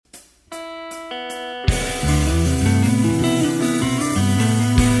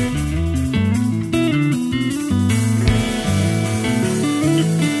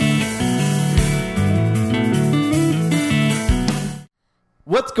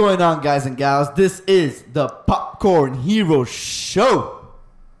going on, guys and gals? This is the Popcorn Hero Show.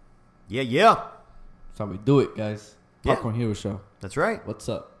 Yeah. That's how we do it, guys. Yeah. Popcorn Hero Show. That's right. What's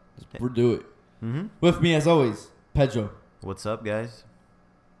up? We'll do it. Mm-hmm. With me, as always, Pedro, What's up, guys?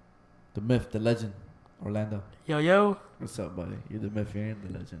 the myth, the legend, Orlando. Yo. What's up, buddy? You're the myth, you're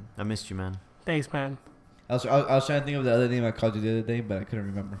the legend. I missed you, man. Thanks, man. I was trying to think of the other name I called you the other day, but I couldn't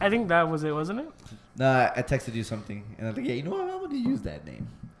remember. I think that was it, wasn't it? Nah, I texted you something, and I was like, yeah, you know what? I'm going to use that name.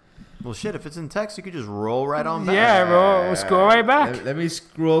 Well, shit, if it's in text, you could just roll right on back. Yeah, bro. We'll scroll right back. Let me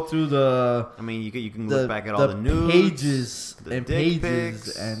scroll through the... I mean, you can look back at all the news. Pages the and dick pages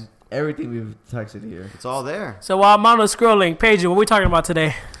pics. and everything we've texted here. It's all there. So while I'm on the scrolling, Paige, what are we talking about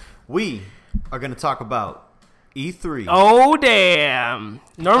today? We are going to talk about E3. Oh, damn.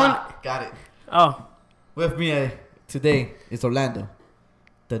 Norman. Got it. Oh. With me today is Orlando,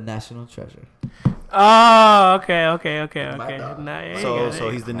 the national treasure. Oh, okay. My dog. Nah, yeah, you So got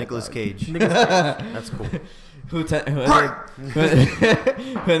it. he's the Nicolas Cage. Niggas- That's cool. Who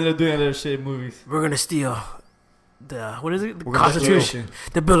ended up doing other shit movies. We're going to steal the, what is it? The We're gonna Constitution.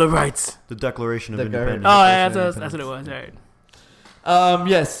 The Bill of Rights. The Declaration of The Independence. Oh, yeah, Independence. that's what it was. All right.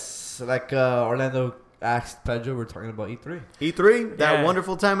 Yes, like Orlando asked Pedro, we're talking about E3. E3, that Yeah.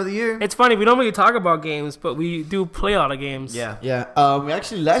 wonderful time of the year. It's funny. We don't really talk about games, but we do play a lot of games. Yeah. Yeah, we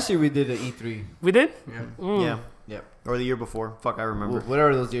actually last year we did an E3. We did? Yeah. Mm. Yeah. Yep. Or the year before. Fuck, I remember.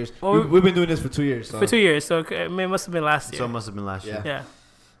 Whatever those years. Well, We've been doing this for 2 years. So. For 2 years. So it must have been last year. So it must have been last year. Yeah.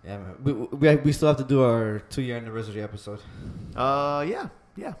 Yeah, man. We still have to do our 2-year anniversary episode.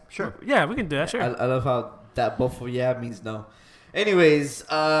 Yeah, sure. Yeah, we can do that. Sure. I love how that both of yeah means no. Anyways,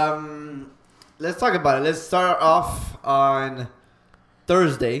 let's talk about it. Let's start off on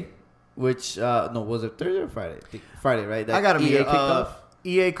Thursday, which was it Thursday or Friday? I think Friday, right? That I got to EA be kicked off.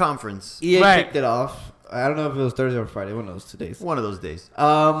 EA conference. EA Right. kicked it off. I don't know if it was Thursday or Friday. One of those 2 days. One of those days.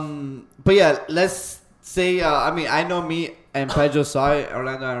 But yeah, let's say. I know me and Pedro saw it.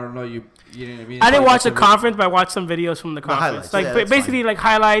 Orlando, I don't know you. You didn't. I didn't watch the conference, but I watched some videos from the conference. highlights. Like Yeah, that's basically fine. like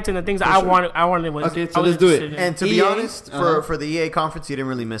highlights and the things that For I sure. wanted was. Okay, so I was let's do it. interested in. And to be EA, honest, for the EA conference, you didn't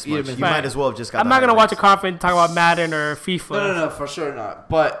really miss You much. didn't You miss much. might as well have just got. I'm the not gonna watch a highlights. conference talk about Madden or FIFA. No, for sure not.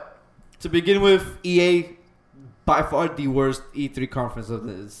 But to begin with, EA by far the worst E3 conference of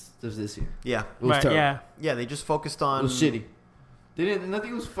this year. Yeah, It was Right? terrible. Yeah. yeah. They just focused It on. was shitty.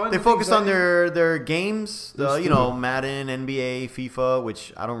 Nothing was fun. They nothing focused on exciting. their games, It was the Madden, NBA, FIFA,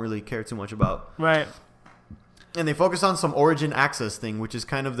 which I don't really care too much about. Right. And they focused on some Origin Access thing, which is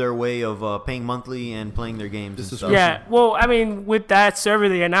kind of their way of paying monthly and playing their games This and is stuff. Yeah. Well, I mean, with that server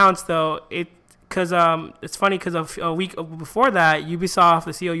they announced though, because it's funny because a week before that, Ubisoft,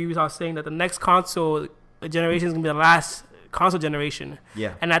 the CEO of Ubisoft, saying that the next console generation is gonna be the last console generation,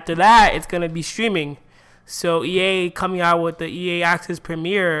 Yeah. and after that, it's gonna be streaming. So EA coming out with the EA Access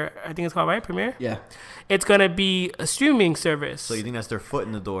Premiere, I think it's called, right? Premiere. Yeah. It's gonna be a streaming service. So you think that's their foot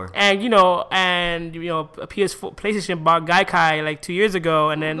in the door? and a PS4, PlayStation bought Gaikai like 2 years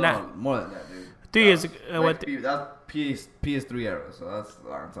ago, and then More than that, dude. 3 years ago. That's PS3 era, so that's a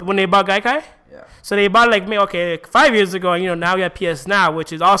long time. When they bought Gaikai. Yeah. So they bought like 5 years ago, and now we have PS Now,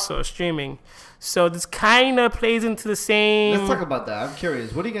 which is also streaming. So this kind of plays into the same. Let's talk about that. I'm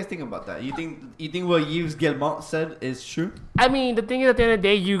curious. What do you guys think about that? You think what Yves Guillemot said is true? I mean, the thing is, at the end of the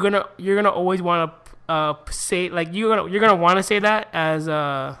day, you're gonna always want to say like you're gonna want to say that as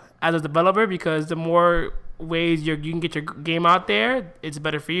a developer, because the more ways you can get your game out there, it's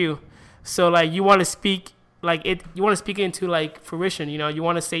better for you. So like you want to speak into like fruition. You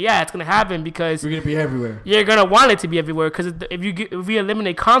want to say, yeah, it's gonna happen because We're gonna be everywhere. you're gonna want it to be everywhere. Because if we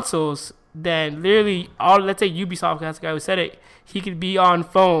eliminate consoles, then literally let's say Ubisoft, that's the guy who said it, he could be on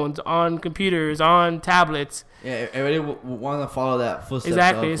phones, on computers, on tablets. Yeah, everybody want to follow that footsteps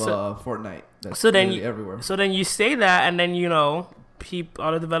Exactly, of so- Fortnite. That's So then literally everywhere. So then you say that, and then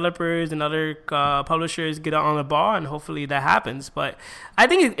other developers and other publishers get on the ball, and hopefully that happens. But I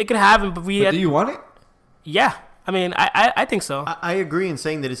think it could happen. But But do you want it? yeah. I mean, I think so. I agree in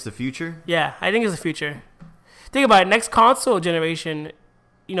saying that it's the future. Yeah, I think it's the future. Think about it. Next console generation,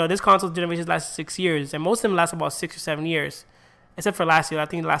 this console generation lasted 6 years, and most of them last about 6 or 7 years, except for last year. I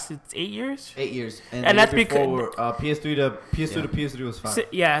think it lasted 8 years. 8 years, And that's because PS3 to PS3 was 5.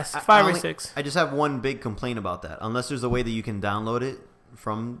 Yes, I 5 or only- 6. I just have one big complaint about that. Unless there's a way that you can download it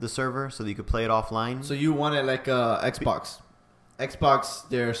from the server so that you could play it offline. So you want it like Xbox? Xbox,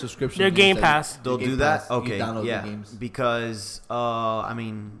 their subscription. Their is Game that Pass. They'll Game do that? Pass, you Okay, download the yeah. games. Because, I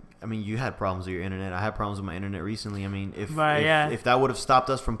mean, you had problems with your internet. I had problems with my internet recently. I mean, if that would have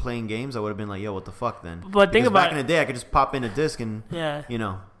stopped us from playing games, I would have been like, yo, what the fuck then? But think Because about back in the day, I could just pop in a disc and, Yeah. you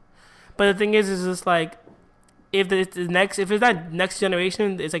know. But the thing is just like, if it's not next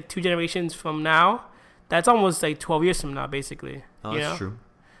generation, it's like 2 generations from now. That's almost like 12 years from now, basically. Oh, that's true.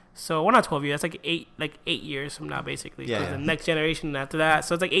 So, well, not 12 years. That's like 8 years from now, basically. Yeah. The next generation after that.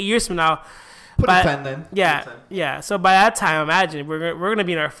 So it's like 8 years from now. Put a 10 then. Yeah. So by that time, imagine we're gonna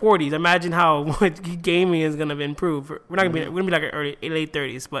be in our 40s. Imagine how much gaming is gonna improve. We're not gonna be like our late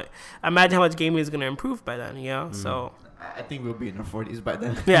 30s, but imagine how much gaming is gonna improve by then. So I think we'll be in our 40s by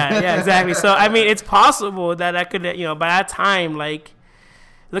then. yeah, exactly. So I mean, it's possible that could, by that time, like,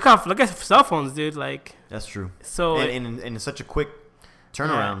 look at cell phones, dude. Like, that's true. So and it's such a quick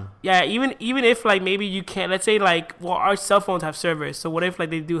turnaround. Yeah, even if like maybe you can't, let's say like, well, our cell phones have servers. So what if like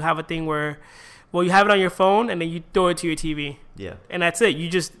they do have a thing where, well, you have it on your phone and then you throw it to your TV. Yeah. And that's it.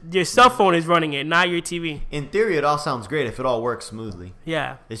 Your cell phone is running it, not your TV. In theory, it all sounds great if it all works smoothly.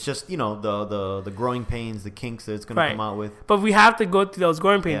 Yeah. It's just, the growing pains, the kinks that it's going to come out with. But we have to go through those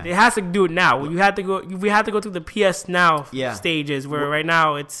growing pains. Yeah. It has to do it now. We have to go through the PS Now stages where right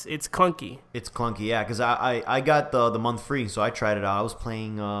now it's clunky. It's clunky, yeah, because I got the month free, so I tried it out. I was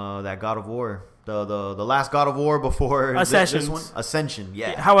playing that God of War, the last God of War before this one. Ascension,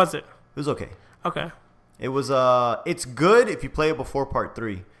 yeah. How was it? It was okay. Okay. It was it's good if you play it before part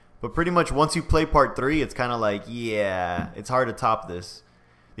 3. But pretty much once you play part 3, it's kind of like, it's hard to top this.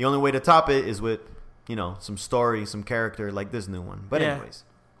 The only way to top it is with, some story, some character like this new one. But anyways.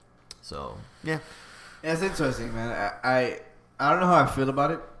 So, yeah. It's interesting, man. I don't know how I feel about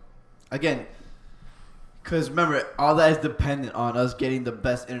it. Again, because remember, all that is dependent on us getting the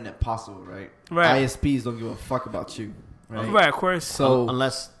best internet possible, right? Right. ISPs don't give a fuck about you, right? Right, of course. So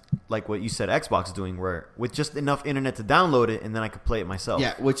unless, like what you said, Xbox is doing, where with just enough internet to download it, and then I could play it myself.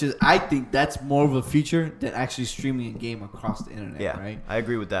 Yeah, which is, I think that's more of a feature than actually streaming a game across the internet. Yeah, right. I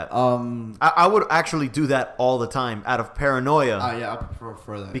agree with that. I would actually do that all the time out of paranoia. Yeah, I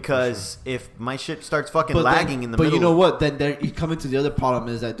prefer that because if my shit starts fucking lagging in the middle. But you know what? Then you come into the other problem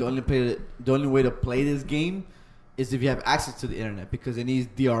is that the only way to play this game is if you have access to the internet, because it needs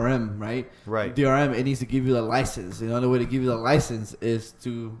DRM, right? Right. DRM, it needs to give you the license. The only way to give you the license is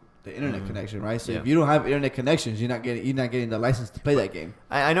to the internet connection, right? So if you don't have internet connections, you're not getting the license to play that game.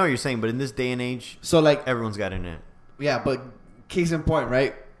 I know what you're saying, but in this day and age, so like everyone's got internet. Yeah, but case in point,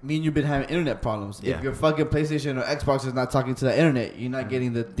 right? Me and you've been having internet problems. Yeah. If your fucking PlayStation or Xbox is not talking to the internet, you're not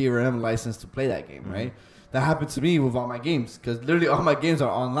getting the DRM license to play that game, right? That happened to me with all my games, because literally all my games are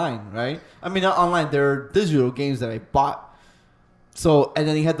online, right? I mean, not online. They're digital games that I bought. So, and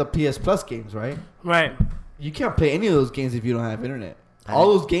then you had the PS Plus games, right? Right. You can't play any of those games if you don't have internet.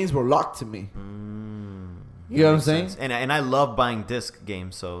 All those games were locked to me. You know what I'm saying? And I love buying disc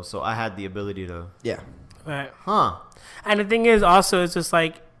games, so I had the ability to. Yeah. Right. Huh. And the thing is, also, it's just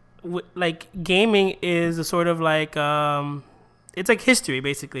like gaming is a sort of like it's like history,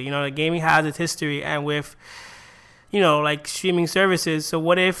 basically. Like gaming has its history, and with like streaming services. So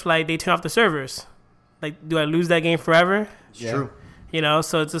what if like they turn off the servers? Like, do I lose that game forever? It's true.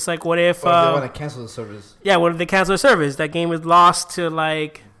 So it's just like, what if? Or if they want to cancel the service? Yeah, what if they cancel the service? That game is lost to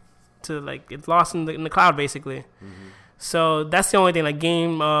it's lost in the cloud, basically. Mm-hmm. So that's the only thing. Like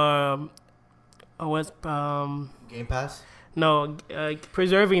Game Pass? No,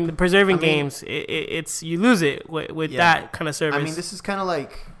 preserving games. It's you lose it with that kind of service. I mean, this is kind of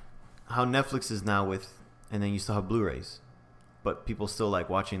like how Netflix is now and then you still have Blu-rays. But people still like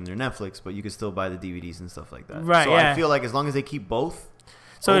watching their Netflix, but you can still buy the DVDs and stuff like that. Right. So I feel like as long as they keep both,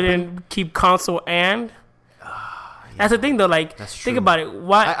 so they didn't keep console and. That's the thing, though. Like, think about it.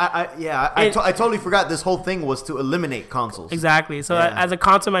 Why? I totally forgot this whole thing was to eliminate consoles. Exactly. So as a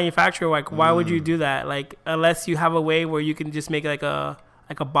console manufacturer, like, why would you do that? Like, unless you have a way where you can just make like a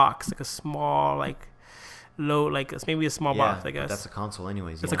box, like a small maybe a small box, I guess. That's a console,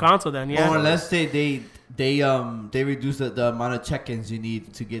 anyways. It's a console, then, yeah. Or unless they reduce the amount of check-ins you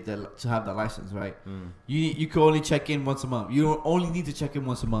need to have the license, right? You can only check in once a month. You only need to check in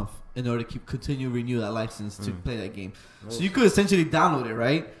once a month in order to continue renew that license to play that game. So you could essentially download it,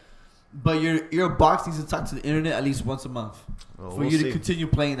 right? But your box needs to talk to the internet at least once a month for you to continue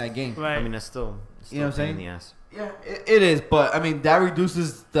playing that game. Right. I mean, that's still you know what I'm saying? In the ass. Yeah, it is. But I mean, that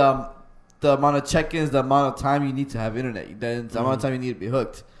reduces the amount of check-ins, the amount of time you need to have internet, the amount of time you need to be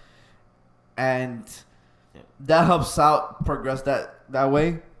hooked, and that helps out progress that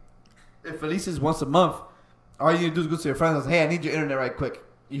way. If at least it's once a month, all you need to do is go to your friends and say, "Hey, I need your internet right quick."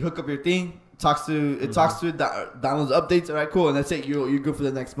 You hook up your thing, talks to it, downloads updates, all right, cool, and that's it. You're good for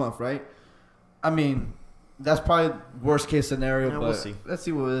the next month, right? I mean, that's probably worst case scenario, but we'll see. Let's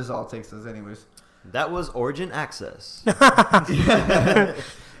see what this all takes us, anyways. That was Origin Access.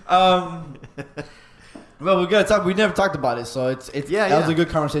 Well, we gotta talk. We never talked about it, so it's Yeah, that was yeah. a good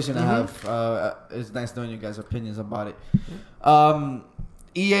conversation to have. It's nice knowing you guys' opinions about it.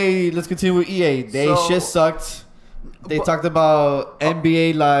 EA. Let's continue with EA. They So- shit sucked. They But- talked about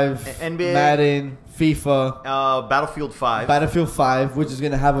NBA Live, NBA. Madden, FIFA, Battlefield 5. Battlefield 5, which is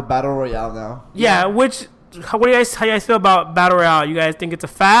gonna have a battle royale now. Yeah, how do you guys feel about Battle Royale? You guys think it's a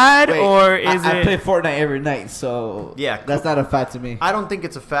fad Wait, or is I it? play Fortnite every night, so Yeah, that's not a fact to me. I don't think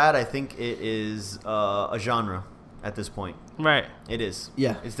it's a fad. I think it is a genre at this point. Right. It is.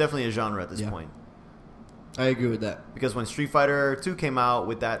 Yeah. It's definitely a genre at this Yeah. point. I agree with that. Because when Street Fighter 2 came out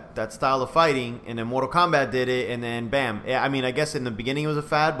with that style of fighting, and then Mortal Kombat did it, and then bam. Yeah, I mean, I guess in the beginning it was a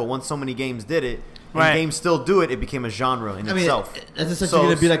fad, but once so many games did it, and Right. games still do it, it became a genre in I mean, itself. it's essentially So-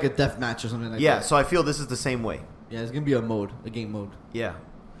 gonna be like a death match or something like yeah, that. so I feel this is the same way. Yeah, it's gonna be a game mode. Yeah.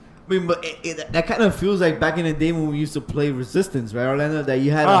 I mean, but that kind of feels like back in the day when we used to play Resistance, right, Orlando? That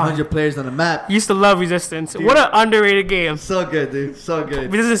you had Oh. 100 players on the map. Used to love Resistance. Dude. What an underrated game. So good, dude. So good.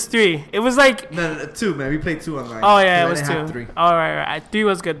 Resistance 3. It was like. No, 2, man. We played 2 online. Oh yeah, I it was didn't 2. have 3. All right. 3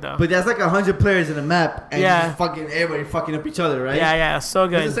 was good though. But that's like 100 players in a map, and Yeah. just fucking everybody fucking up each other, right? Yeah, so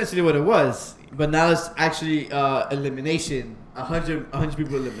That's good. essentially what it was. But now it's actually elimination. 100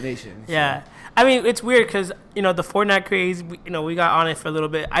 people elimination. So. Yeah. I mean, it's weird because the Fortnite craze. We got on it for a little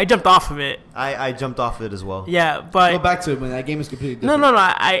bit. I jumped off of it. I jumped off of it as well. Yeah, Go but back to it, man. That game is completely no. different.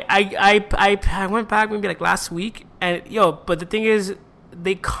 I went back maybe like last week, and but the thing is,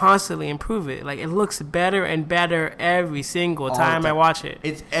 they constantly improve it. Like it looks better and better every single All the time I time. watch it.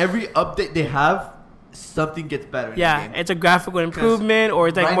 It's every update they have, something gets better. In Yeah, the game. it's a graphical improvement, or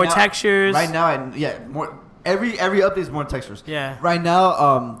it's like Right more now- textures. Right now, and yeah, more every update is more textures. Yeah. Right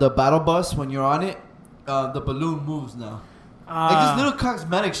now, the battle bus when you're on it, the balloon moves now. Like this little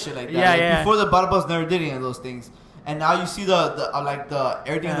cosmetic shit like that. Yeah, Like, yeah. Before the battle bus never did any of those things, and now you see the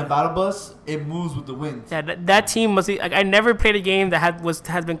everything in Yeah. the battle bus. It moves with the wind. Yeah, that team must be like I never played a game that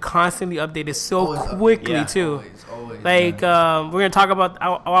has been constantly updated so Always updated. quickly Yeah. too. Always. Like man. we're gonna talk about. I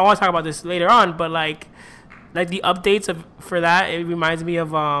want to talk about this later on, but like the updates for that, it reminds me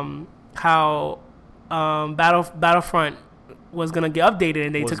of how Battlefront was gonna get updated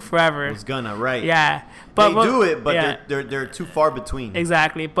and they took forever. Was gonna, right. Yeah, but They do it, but yeah, they're too far between.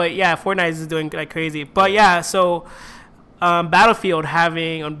 exactly. But yeah, Fortnite is doing like crazy. But yeah, so Battlefield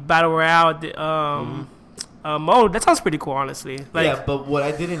having a battle royale mode, that sounds pretty cool, honestly. Like yeah, but what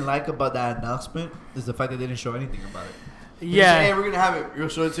I didn't like about that announcement is the fact that they didn't show anything about it. yeah. Hey, we're gonna have it. We'll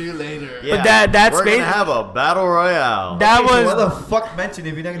show it to you later. Yeah. that's we're gonna basi- have a battle royale. That Okay, so was what the fuck mention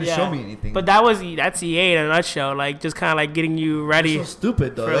if you're not gonna yeah. show me anything? But that's EA in a nutshell. Like just kind of like getting you ready It's so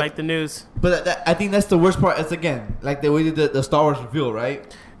stupid though. for like the news. But I think that's the worst part. It's again like the way they did the Star Wars reveal,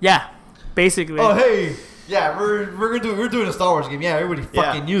 right? Yeah, basically. Oh hey, yeah, we're doing a Star Wars game. Yeah, everybody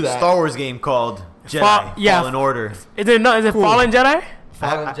fucking knew that. Star Wars game called Jedi yeah. Fallen Order. Is it Fallen Jedi?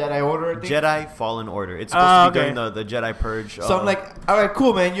 Fallen Jedi Order. I think. Jedi Fallen Order. It's supposed to be okay. during the Jedi Purge. So I'm like, all right,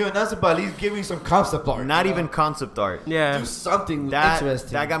 cool, man. You announced it, but at least give me some concept art. not you know? even concept art. Yeah. Do something That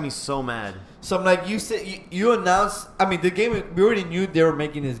interesting. that got me so mad. So I'm like, you said you announced. I mean, the game. We already knew they were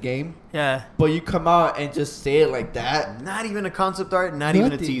making this game, Yeah. but you come out and just say it like that. Not even a concept art. Not even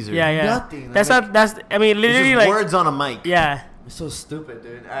a Nothing. teaser. Yeah. Nothing. That's Like- not. That's. I mean, It's literally, just like. words on a mic. Yeah. It's so stupid,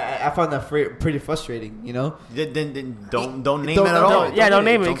 dude. I found that pretty frustrating. You know. Then don't name Don't- it at don't- all. don't- yeah, don't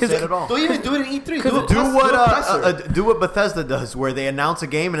name it, Don't 'cause- say it at all. Don't even do it in E3. Cause Do, Do what what Bethesda does, where they announce a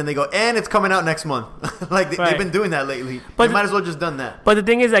game and then they go, and it's coming out next month. Like Right. they've been doing that lately. But They might as well just done that. But the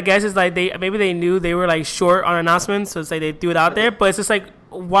thing is, I guess it's like maybe they knew they were like short on announcements, so it's like they threw it out there. But it's just like,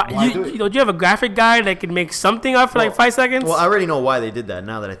 why do it? you have a graphic guy that can make something up for like 5 seconds? Well, I already know why they did that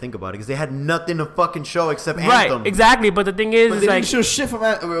now that I think about it, because they had nothing to fucking show except right, Anthem. exactly. But the thing is, But is they like didn't show shit from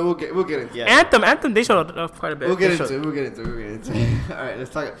that. We'll get into. Yeah. it. Anthem, they showed up quite a bit. We'll get They into should. it. We'll get into it. All right, let's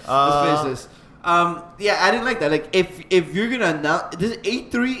talk. Let's finish this. Yeah, I didn't like that. Like, if you're gonna announce this,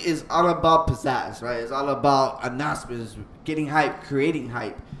 E3 is all about pizzazz, right? It's all about announcements, getting hype, creating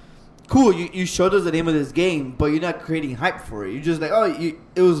hype. Cool, you showed us the name of this game, but you're not creating hype for it. You're just like,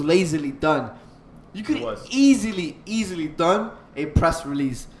 it was lazily done. You could It was. easily done a press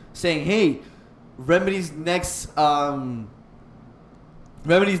release saying, hey, Remedy's next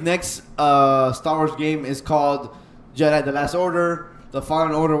Star Wars game is called Jedi: The Last Order, The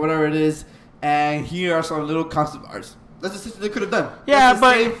Fallen Order, whatever it is, and here are some little concept arts. That's just what they could have done. Yeah, That's the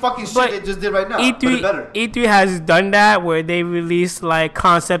but- same fucking shit but they just did right now. but it's better. E3 has done that where they released like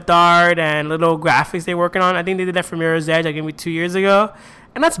concept art and little graphics they're working on. I think they did that for Mirror's Edge like maybe 2 years ago.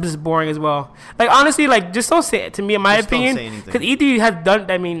 And that's just boring as well. Like honestly, like just don't say it to me in my Just don't opinion. say anything. Because E3 has done.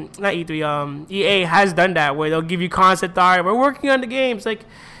 I mean, not E3. EA has done that where they'll give you concept art. We're working on the games. Like,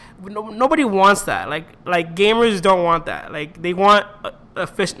 nobody wants that. Like gamers don't want that. Like they want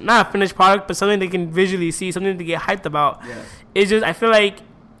not a finished product, but something they can visually see, something to get hyped about. Yeah. It's just I feel like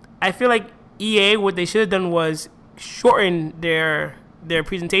EA, what they should have done was shorten their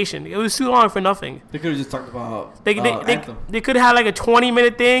presentation. It was too long for nothing. They could have just talked about Anthem. They could have had like a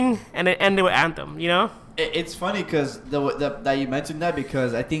 20-minute thing and it ended with Anthem. You know. It's funny because that you mentioned that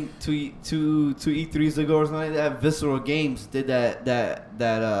because I think two E3s ago or something like that, Visceral Games did that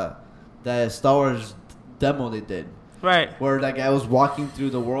Star Wars demo they did. Right. Where that guy was walking through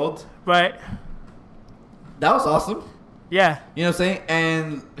the world. Right. That was awesome. Yeah. You know what I'm saying?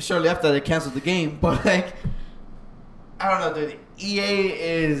 And shortly after that, they canceled the game. But like, I don't know, dude. EA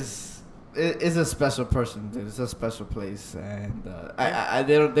is a special person, dude. It's a special place, and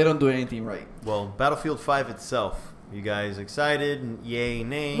they don't do anything right. Well, Battlefield 5 itself. You guys excited? Yay,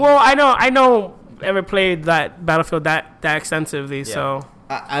 nay? Well, I know. Ever played that Battlefield that extensively? Yeah. So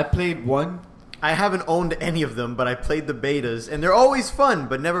I played one. I haven't owned any of them, but I played the betas, and they're always fun,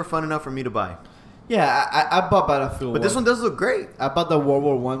 but never fun enough for me to buy. Yeah, I bought Battlefield. But this one does look great. I bought the World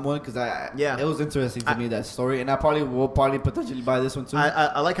War I one because it was interesting to me, that story, and I will potentially buy this one too.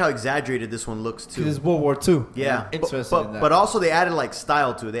 I like how exaggerated this one looks too. Because it's World War II. Yeah, I'm interested in that. But also they added like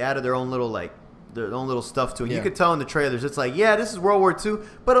style to it. They added their own little stuff to it. Yeah. You could tell in the trailers. It's like, yeah, this is World War II,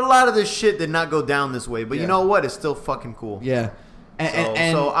 but a lot of this shit did not go down this way. But you know what? It's still fucking cool. Yeah.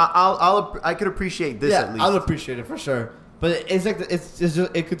 So I could appreciate this at least. I'll appreciate it for sure. But it's like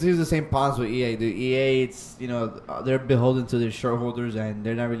it continues the same problems with EA. The EA, it's they're beholden to their shareholders and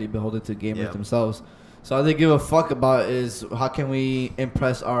they're not really beholden to gamers themselves. So all they give a fuck about is how can we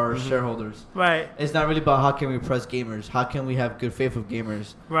impress our shareholders. Right. It's not really about how can we impress gamers. How can we have good faith with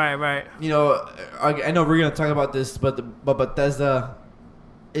gamers. Right. I know we're gonna talk about this, but Bethesda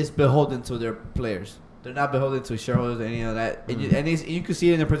is beholden to their players. They're not beholden to shareholders or any of that. And you can see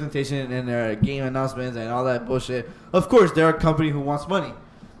it in their presentation and their game announcements and all that bullshit. Of course, they're a company who wants money.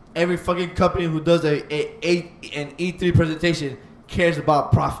 Every fucking company who does an E3 presentation cares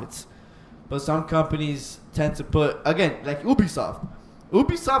about profits. But some companies tend to put, again, like Ubisoft.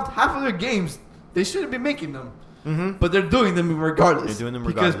 Ubisoft, half of their games, they shouldn't be making them. Mm-hmm. But they're doing them regardless. They're doing them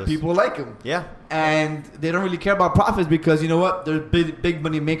regardless. Because people like them. Yeah. And they don't really care about profits because, you know what? There's big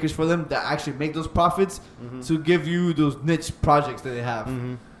money makers for them that actually make those profits to give you those niche projects that they have.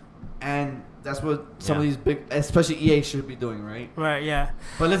 Mm-hmm. And that's what some of these big, especially EA, should be doing, right? Right, yeah.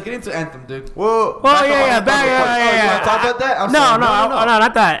 But let's get into Anthem, dude. Whoa. Well, yeah. You want to talk about that? No,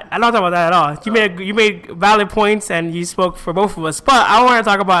 not that. I don't talk about that at all. You made valid points and you spoke for both of us. But I want to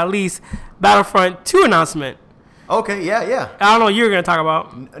talk about at least Battlefront 2 announcement. Okay, yeah. I don't know what you were going to talk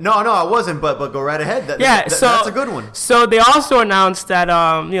about. No, I wasn't, but go right ahead. So that's a good one. So they also announced that,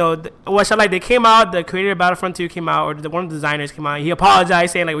 they came out, the creator of Battlefront 2 came out, or one of the designers came out. He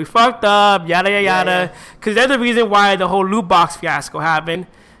apologized, saying, like, we fucked up, yada. Because they're the reason why the whole loot box fiasco happened.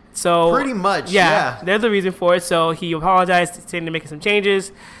 So pretty much, yeah. They're the reason for it. So he apologized, saying they're making some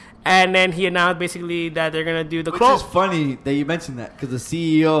changes. And then he announced basically that they're going to do the clone. Which is funny that you mentioned that, because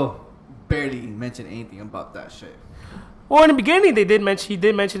the CEO barely mentioned anything about that shit. Well, in the beginning, he did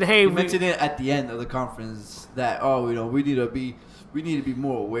mention, hey, he mentioned it at the end of the conference that we need to be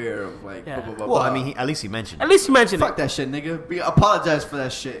more aware of blah blah blah. Well, blah. I mean, at least he mentioned. Fuck that shit, nigga. We apologize for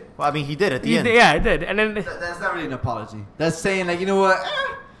that shit. Well, I mean, he did at the end. Yeah, he did, and then that's not really an apology. That's saying like, you know what?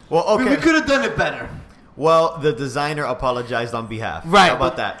 Well, okay, we could have done it better. Well, the designer apologized on behalf. Right. How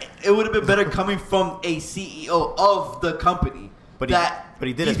about that? It would have been better coming from a CEO of the company. But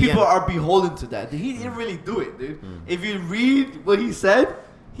he did. These people are beholden to that. He didn't really do it, dude. If you read what he said,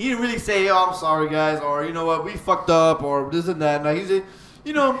 he didn't really say, "Oh, I'm sorry, guys," or "You know what, we fucked up," or this and that. No, he said,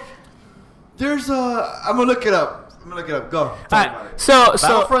 "There's I'm gonna look it up. Go. Talk about it. So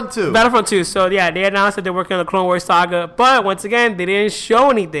Battlefront 2. So yeah, they announced that they're working on the Clone Wars saga, but once again, they didn't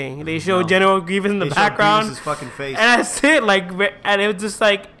show anything. They showed General Grievous in the background, his fucking face, and that's it. And it was just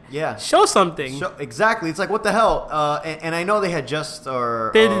like. Yeah. Show something. Exactly. It's like, what the hell? And I know they had just...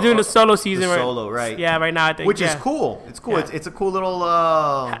 They're doing the solo season, right? Solo, right. Yeah, right now, I think. Which is cool. It's cool. Yeah. It's a cool little...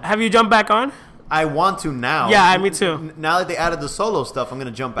 Have you jumped back on? I want to now. Yeah, me too. Now that they added the solo stuff, I'm going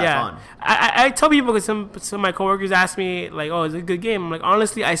to jump back on. I tell people, because some of my coworkers ask me, like, oh, is it a good game? I'm like,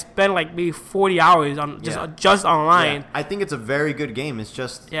 honestly, I spend like maybe 40 hours on just online. Yeah. I think it's a very good game. It's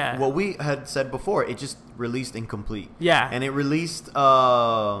just what we had said before. It just released incomplete. Yeah. And it released...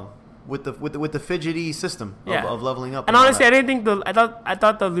 with the fidgety system of leveling up. And honestly, I didn't think I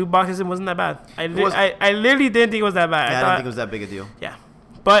thought the loot box system wasn't that bad. I literally didn't think it was that bad. Yeah, I don't think it was that big a deal. Yeah.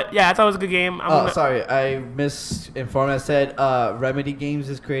 But yeah, I thought it was a good game. Sorry, I misinformed. I said Remedy Games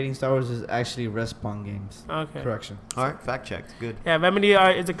is creating Star Wars is actually Respawn Games. Okay. Correction. All right, fact checked. Good. Yeah, Remedy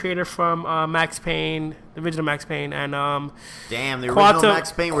is a creator from Max Payne, the original Max Payne, and Damn, the Quantum- original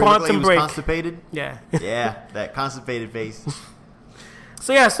Max Payne where he looked like he was Break. constipated. yeah. Yeah, that constipated face.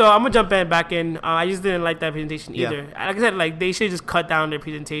 So yeah, so I'm gonna jump back in. I just didn't like that presentation Yeah. either. Like I said, like they should just cut down their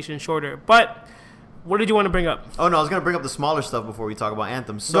presentation shorter. But what did you want to bring up? Oh no, I was gonna bring up the smaller stuff before we talk about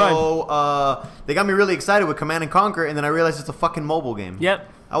Anthem. Go So they got me really excited with Command and Conquer, and then I realized it's a fucking mobile game. Yep.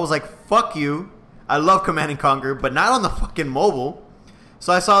 I was like, fuck you. I love Command and Conquer, but not on the fucking mobile.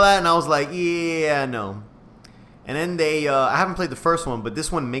 So I saw that and I was like, yeah, no. And then they, I haven't played the first one, but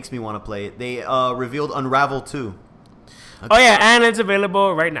this one makes me want to play it. They revealed Unravel 2. Oh yeah, and it's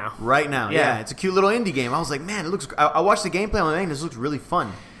available right now. Right now, Yeah. yeah. It's a cute little indie game. I was like, man, it looks. I watched the gameplay. I'm like, man, this looks really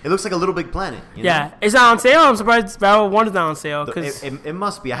fun. It looks like a Little Big Planet. You know? Yeah, it's not on sale. I'm surprised Battle 1 is not on sale. Cause, It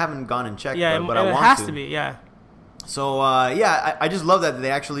must be. I haven't gone and checked, yeah, but it I want has to be, yeah. So yeah, I just love that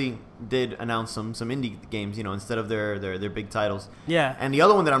they actually did announce some indie games, you know, instead of their big titles. Yeah. And the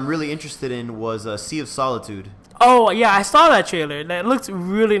other one that I'm really interested in was Sea of Solitude. Oh yeah, I saw that trailer. It looks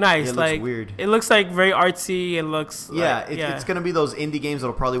really nice. It looks like weird. It looks like very artsy. It looks Yeah, like, it's gonna be those indie games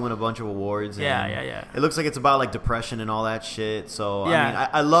that'll probably win a bunch of awards. And Yeah. It looks like it's about like depression and all that shit. So Yeah. I mean,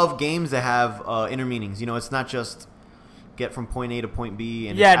 I love games that have inner meanings. You know, it's not just get from point A to point B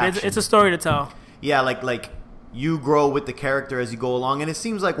and Yeah, action. it's a story to tell. Yeah, like you grow with the character as you go along, and it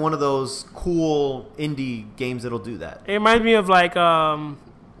seems like one of those cool indie games that'll do that. It reminds me of like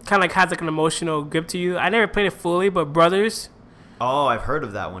kind of like has like an emotional grip to you. I never played it fully, but Brothers, Oh, I've heard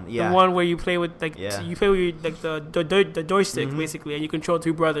of that one. Yeah. the one where you play with like Yeah. you play with your, like the joystick Mhm. basically, and you control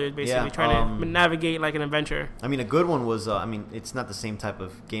two brothers basically Yeah, trying to navigate like an adventure. I mean, a good one was, I mean, it's not the same type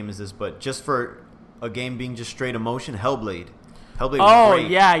of game as this, but just for a game being just straight emotion, Hellblade. Hellblade was Oh great.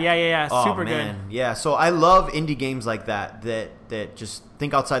 yeah, Oh, super man. good. Yeah, so I love indie games like that just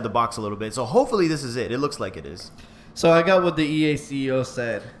think outside the box a little bit. So hopefully this is it. It looks like it is. So I got what the EA CEO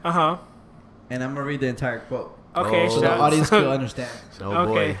said, Uh-huh. and I'm gonna read the entire quote Okay, Oh. so the shout- audience can understand. Oh,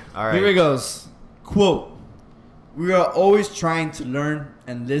 Okay. boy. All right. Here it goes. Quote, "We are always trying to learn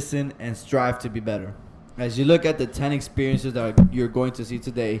and listen and strive to be better. As you look at the 10 experiences that you're going to see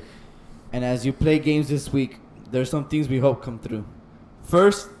today, and as you play games this week, there's some things we hope come through.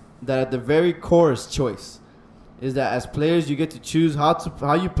 First, that at the very core is choice. Is that as players you get to choose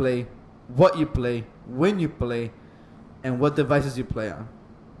how you play, what you play, when you play, and what devices you play on.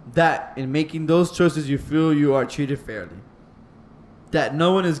 That in making those choices you feel you are treated fairly. That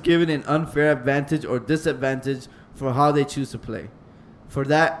no one is given an unfair advantage or disadvantage for how they choose to play. For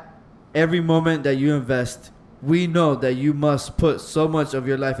that, every moment that you invest, we know that you must put so much of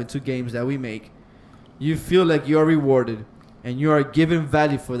your life into games that we make. You feel like you are rewarded and you are given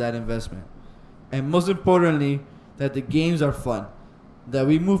value for that investment. And most importantly, that the games are fun. That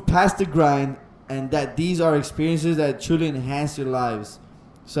we move past the grind and that these are experiences that truly enhance your lives.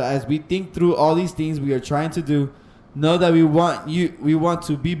 So as we think through all these things we are trying to do, know that we want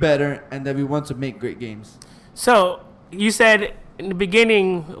to be better and that we want to make great games." So you said in the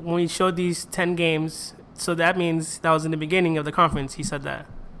beginning when we showed these 10 games, so that means that was in the beginning of the conference. He said that.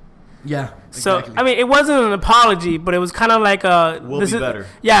 Yeah. So I mean, it wasn't an apology, but it was kind of like a We'll be better.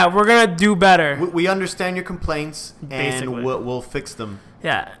 Yeah, we're gonna do better. We understand your complaints, Basically. and we'll fix them.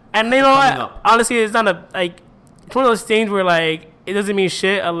 Yeah, and you know Coming what? up. Honestly, it's not a like. It's one of those things where like it doesn't mean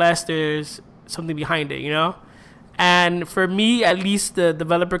shit unless there's something behind it, you know. And for me, at least the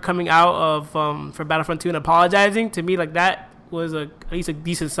developer coming out of for Battlefront 2 and apologizing to me like that was at least a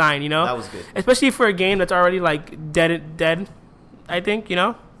decent sign, you know. That was good. Especially for a game that's already like dead. I think, you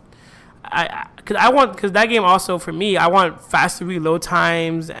know. Because that game also for me, I want faster reload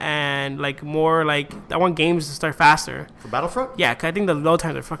times and like more like I want games to start faster. For Battlefront? Yeah, 'cause I think the load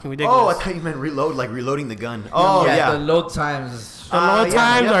times are fucking ridiculous. Oh, I thought you meant reload, like reloading the gun. Oh, yeah. The load times. The load yeah,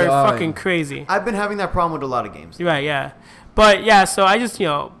 times yeah. are Oh, fucking yeah. crazy. I've been having that problem with a lot of games. Right, yeah. But yeah, so I just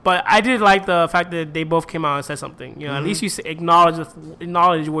but I did like the fact that they both came out and said something. You know, at least you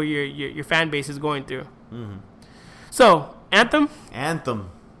acknowledge what your fan base is going through. Mm-hmm. So Anthem, Anthem.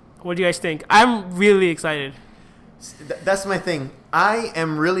 what do you guys think? I'm really excited. That's my thing. I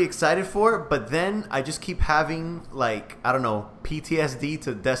am really excited for it, but then I just keep having, like, I don't know, PTSD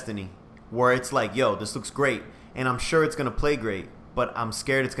to Destiny, where it's like, yo, this looks great, and I'm sure it's going to play great, but I'm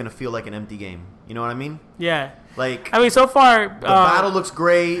scared it's going to feel like an empty game. You know what I mean? Yeah. Like, I mean, so far the battle looks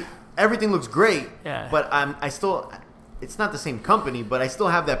great, everything looks great, Yeah. but I still, it's not the same company, but I still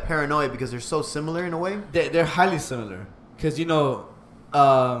have that paranoia because they're so similar in a way. They're highly similar. Because,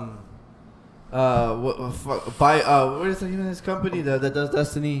 what is the name of this company that does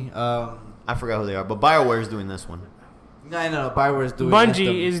Destiny? I forgot who they are, but BioWare is doing this one. No. BioWare is doing Bungie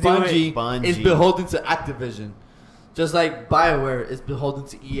Anthem. is doing- Bungie. is beholden to Activision, just like BioWare is beholden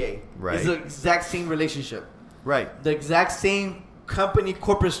to EA. Right. It's the exact same relationship, Right. the exact same company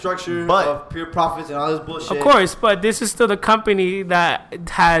corporate structure But- of pure profits and all this bullshit. Of course, but this is still the company that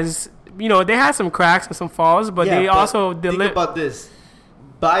has, they had some cracks and some falls, but Yeah, they also think deliver. about this.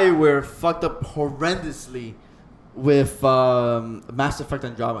 BioWare fucked up horrendously with Mass Effect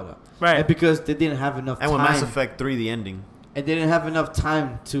Andromeda. Right. And because they didn't have enough And time. with Mass Effect 3, the ending. And they didn't have enough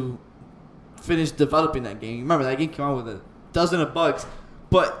time to finish developing that game. Remember, that game came out with a dozen of bugs.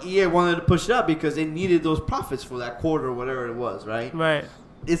 But EA wanted to push it up because they needed those profits for that quarter or whatever it was, right? Right.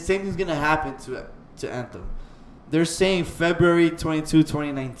 The same thing's going to happen to Anthem. They're saying February 22,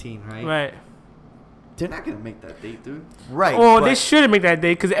 2019, right? Right. They're not going to make that date, dude. Right. Well, but- they shouldn't make that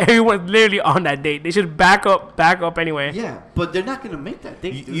date because everyone's literally on that date. They should back up anyway. Yeah, but they're not going to make that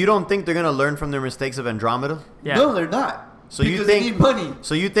date, dude. You don't think they're going to learn from their mistakes of Andromeda? Yeah. No, they're not. So you because think- they need money.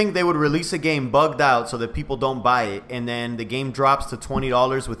 So you think they would release a game bugged out so that people don't buy it, and then the game drops to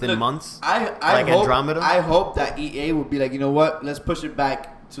 $20 within Look, months? I Like hope, Andromeda? I hope that EA would be like, you know what? Let's push it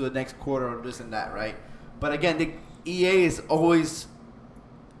back to the next quarter or this and that, right? But again, EA is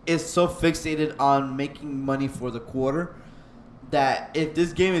so fixated on making money for the quarter that if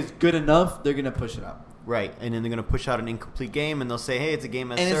this game is good enough, they're gonna push it up. Right, and then they're going to push out an incomplete game, and they'll say, hey, it's a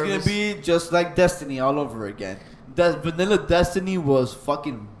game as And service. it's gonna be just like Destiny all over again. Vanilla Destiny was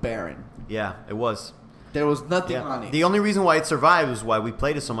fucking barren. Yeah, it was. There was nothing Yeah. on it. The only reason why it survived is why we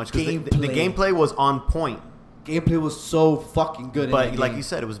played it so much, because the Gameplay. gameplay was on point. Gameplay was so fucking good. But in that like game. you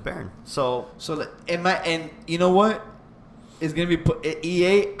said, it was barren. So So and you know what? It's gonna be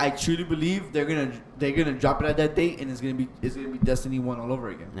EA. I truly believe they're gonna drop it at that date, and it's gonna be Destiny 1 all over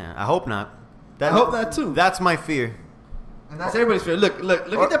again. yeah, I hope not. I hope that too. That's my fear. And that's everybody's fear. Look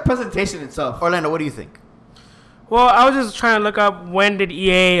at the presentation itself. Orlando, what do you think? Well, I was just trying to look up when did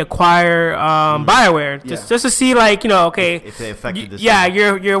EA acquire BioWare, just to see okay, If they affected this. yeah,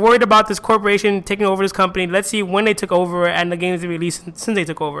 game. you're worried about this corporation taking over this company. Let's see when they took over and the games they released since they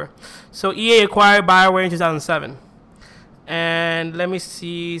took over. So EA acquired BioWare in 2007, and let me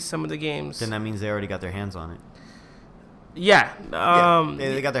see some of the games. Then that means they already got their hands on it. Yeah, Yeah,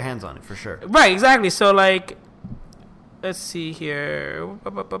 they got their hands on it for sure. right, exactly. So let's see here.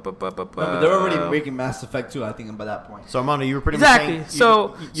 They're already making Mass Effect 2, I think, by that point. So Armando, you were pretty Exactly. much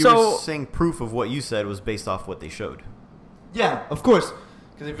saying, you So- were saying proof of what you said was based off what they showed. Yeah, of course.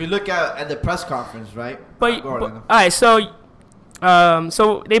 Because if you look at the press conference, right? But, Go, all Orlando. right, so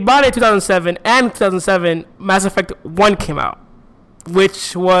they bought it in 2007, and 2007 Mass Effect 1 came out,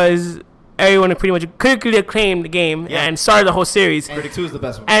 which was everyone pretty much critically acclaimed the game Yeah. and started the whole series. And 2 is the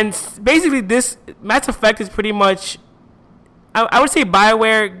best one. And basically, this Mass Effect is pretty much, I would say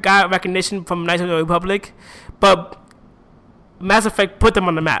BioWare got recognition from Knights of the Republic, but Mass Effect put them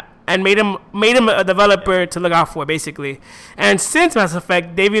on the map and made him a developer to look out for, basically. And since Mass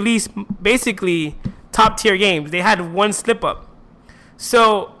Effect, they released basically top tier games. They had one slip up.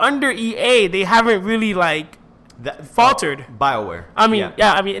 So under EA, they haven't really faltered. BioWare.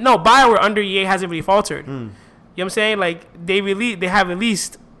 No, BioWare under EA hasn't really faltered. You know what I'm saying? They have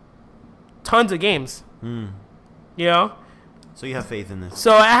released tons of games. You know? So you have faith in this.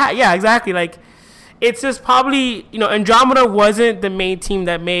 So yeah, exactly. It's just probably Andromeda wasn't the main team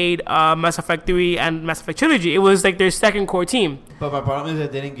that made Mass Effect 3 and Mass Effect Trilogy. It was their second core team. But my problem is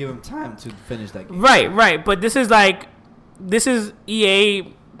that they didn't give him time to finish that game. Right. But this is EA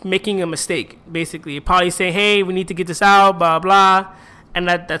making a mistake, basically. Probably say, hey, we need to get this out, blah blah, and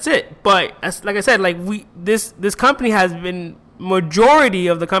that's it. But like I said, this company has been, majority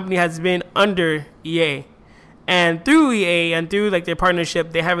of the company has been under EA. And through EA and through their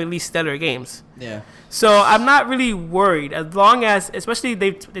partnership, they have released stellar games. Yeah. So I'm not really worried, as long as, especially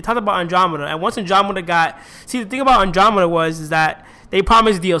they talked about Andromeda, and once Andromeda the thing about Andromeda is that they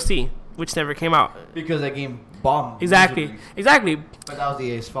promised DLC, which never came out. Because that game bombed. Exactly. But that was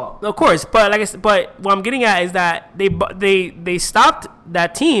EA's fault. Of course, but but what I'm getting at is that they stopped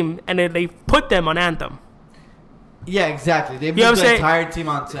that team and they put them on Anthem. Yeah, exactly. They know what moved I'm the saying? entire team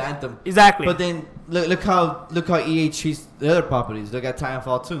onto Anthem. Exactly. But then look how EA treats the other properties. Look at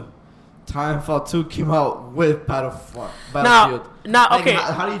Titanfall 2. Titanfall 2 came out with Battlefield. Now, okay.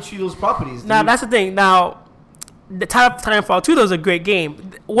 How do you treat those properties? Now dude? that's the thing. Now, the Titanfall 2 though is a great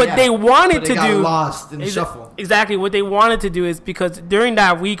game. What Yeah, they wanted but to got do, lost in the shuffle. Exactly. What they wanted to do is, because during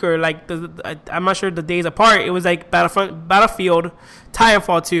that week, or I'm not sure the days apart, it was Battlefield,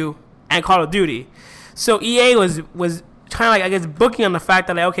 Titanfall 2, and Call of Duty. So EA was kind of like, I guess, booking on the fact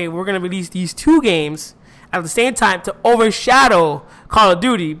that, like, okay, we're going to release these 2 games at the same time to overshadow Call of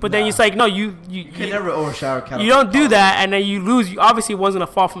Duty. But then it's like, no, you can never overshadow Call of Duty. You don't do that, and then you lose. You obviously wasn't a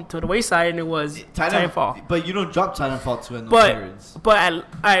fall to the wayside, and it was Titanfall. But you don't drop Titanfall 2 in those periods. But all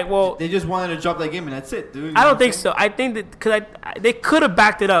right, well, they just wanted to drop that game, and that's it, dude. I don't think so. I think that because they could have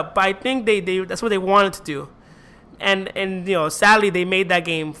backed it up, but I think they that's what they wanted to do, and sadly they made that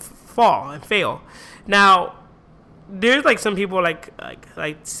game fall and fail. Now, there's like some people like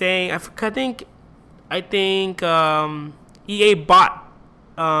saying I think EA bought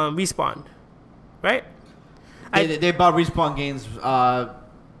Respawn, right? They bought Respawn Games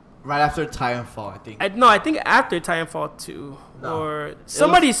right after Titanfall, I think. I think after Titanfall 2 or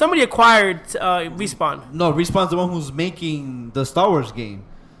somebody acquired Respawn. No, Respawn's the one who's making the Star Wars game.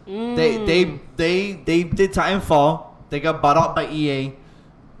 They did Titanfall. They got bought out by EA,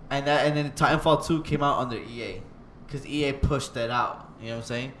 and then Titanfall 2 came out under EA because EA pushed that out. You know what I'm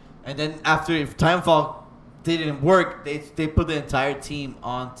saying? And then after Titanfall didn't work, they put the entire team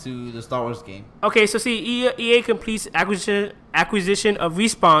onto the Star Wars game. Okay, so see, EA completes acquisition of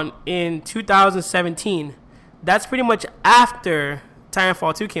Respawn in 2017. That's pretty much after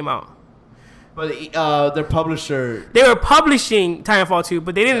Titanfall 2 came out. But their publisher... They were publishing Titanfall 2,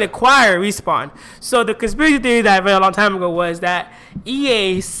 but they didn't acquire Respawn. So the conspiracy theory that I read a long time ago was that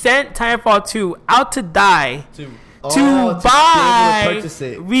EA sent Titanfall 2 out to die... To buy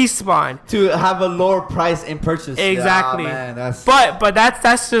Respawn, to have a lower price in purchase. Exactly. Man, but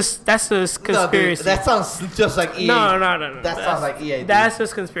that's just conspiracy. No, dude, that sounds just like EA. No. That sounds like EA. Dude. That's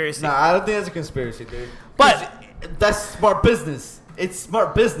just conspiracy. No, I don't think that's a conspiracy, dude. But that's smart business. It's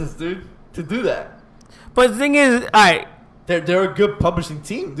smart business, dude, to do that. But the thing is, all right. They're a good publishing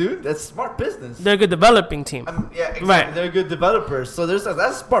team, dude. That's smart business. They're a good developing team. Yeah, exactly. Right. They're good developers. So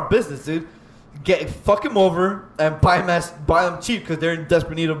that's smart business, dude. Fuck them over and buy them cheap because they're in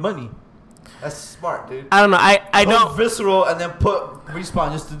desperate need of money. That's smart, dude. I don't know. I don't Visceral and then put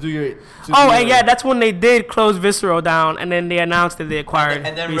Respawn just to do your. That's when they did close Visceral down, and then they announced that they acquired.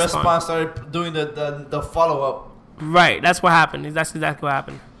 And then Respawn started doing the follow up. Right. That's what happened. That's exactly what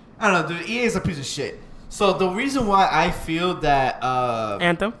happened. I don't know, dude. EA is a piece of shit. So the reason why I feel that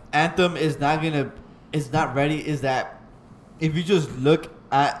Anthem is not ready is that if you just look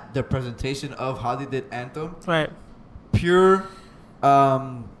at the presentation of how they did Anthem, right? Pure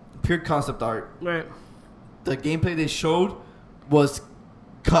concept art, right? The gameplay they showed was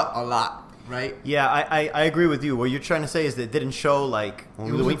cut a lot, right? Yeah, I agree with you. What you're trying to say is that it didn't show like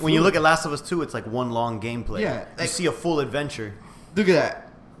when you look at Last of Us 2, it's like one long gameplay. Yeah, you see a full adventure. Look at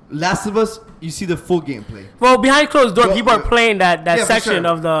that. Last of Us, you see the full gameplay. Well, behind closed doors, people are playing that section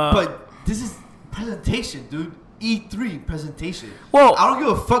of the. But this is presentation, dude. E3 presentation. Well, I don't give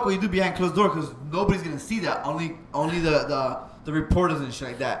a fuck what you do behind closed door because nobody's gonna see that. Only the reporters and shit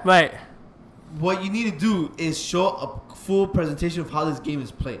like that. Right. What you need to do is show a full presentation of how this game is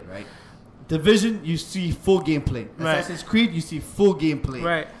played. Right. Division, you see full gameplay. Right. Assassin's Creed, you see full gameplay.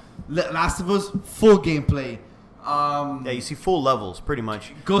 Right. Last of Us, full gameplay. Yeah, you see full levels pretty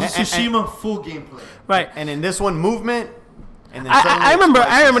much. Ghost of Tsushima, full gameplay. Right. And in this one, movement. And then I remember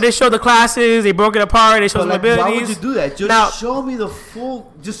they showed the classes, they broke it apart, they showed some abilities. Why would you do that? Just show me the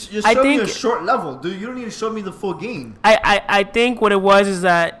full. Just show me a short level, dude. You don't need to show me the full game. I think what it was is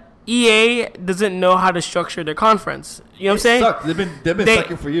that EA doesn't know how to structure their conference. You know what I'm saying? Suck. They've been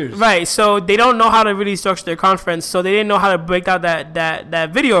sucking for years. Right. So they don't know how to really structure their conference. So they didn't know how to break out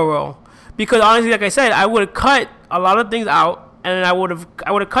that video roll. Because honestly, like I said, I would have cut a lot of things out, and then I would have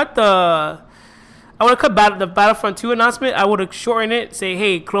cut the Battlefront 2 announcement. I would have shortened it, say,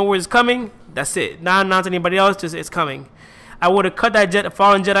 hey, Clone Wars is coming. That's it. Not announce anybody else, just it's coming. I would have cut that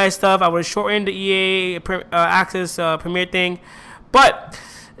Fallen Jedi stuff. I would have shortened the EA Access premiere thing. But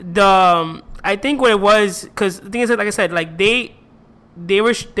I think what it was, because the thing is, like I said, like they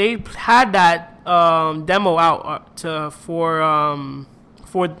had that demo out for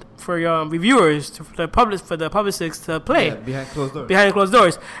reviewers, for the publicists to play behind closed doors. Behind closed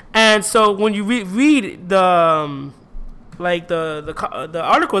doors, and so when you read the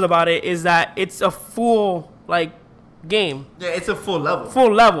articles about it, is that it's a full game. Yeah, it's a full level.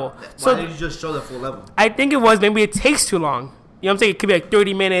 Why so did you just show the full level? I think it was maybe it takes too long. You know what I'm saying? It could be like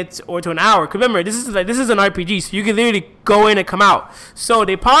 30 minutes or to an hour. Cause remember, this is an RPG, so you can literally go in and come out. So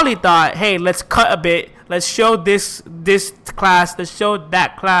they probably thought, hey, let's cut a bit. Let's show this class. Let's show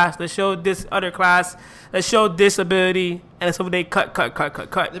that class. Let's show this other class. Let's show this ability. And so they cut. Let me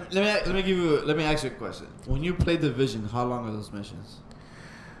ask you a question. When you play Division, how long are those missions?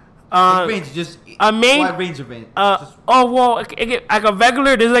 Like range, just a main. wide range of range. Just, Like a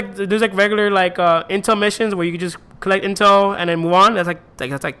regular. There's like regular like intel missions where you can just collect intel and then move on. That's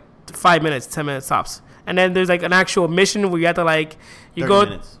like 5 minutes, 10 minutes tops. And then there's like an actual mission where you have to like 30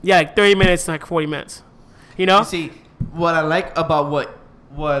 minutes. Yeah, like 30 minutes to like 40 minutes. You know? You see, what I like about what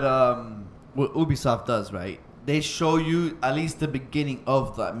Ubisoft does, right? They show you at least the beginning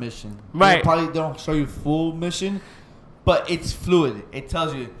of that mission. Right. They probably don't show you full mission, but it's fluid. It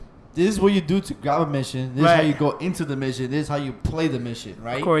tells you this is what you do to grab a mission. This is how you go into the mission. This is how you play the mission,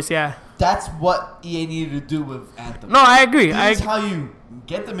 right? Of course, yeah. That's what EA needed to do with Anthem. No, I agree. This is how you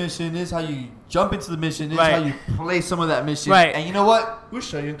get the mission. This is how you jump into the mission. This is how you play some of that mission. Right. And you know what? We'll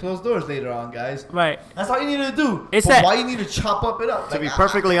show you in closed doors later on, guys. Right. That's all you need to do. It's but that- why you need to chop up it up? To be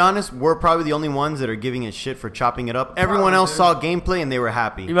perfectly honest, we're probably the only ones that are giving it shit for chopping it up. Everyone else saw gameplay and they were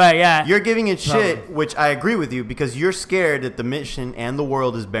happy. Right, yeah. You're giving it shit, which I agree with you, because you're scared that the mission and the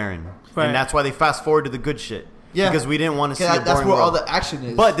world is barren. Right. And that's why they fast forward to the good shit. Yeah. Because we didn't want to see a boring that's where all world. the action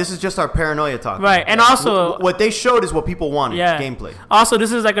is. But this is just our paranoia talking. Right, and also What they showed is what people wanted, yeah. gameplay. Also,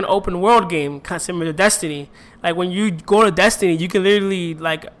 this is like an open world game, kind of similar to Destiny. Like when you go to Destiny, you can literally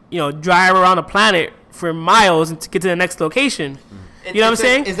drive around the planet for miles and to get to the next location. You know what I'm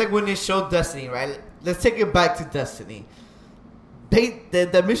saying? It's like when they showed Destiny, right? Let's take it back to Destiny.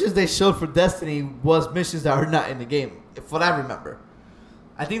 The missions they showed for Destiny was missions that are not in the game, if what I remember.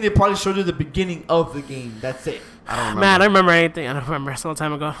 I think they probably showed you the beginning of the game. That's it. I don't remember. Man, I don't remember anything. I don't remember. It's a long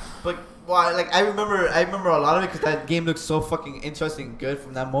time ago. But I remember a lot of it because that game looked so fucking interesting and good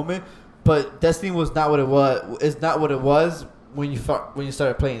from that moment. But Destiny was not what it was. It's not what it was when you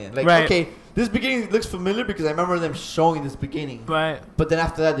started playing it. Like, Right. okay, this beginning looks familiar because I remember them showing this beginning. Right. But then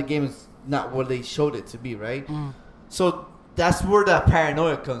after that, the game is not what they showed it to be, right? So that's where that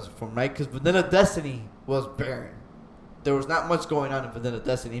paranoia comes from, right? Because Vanilla Destiny was barren. There was not much going on in Vanilla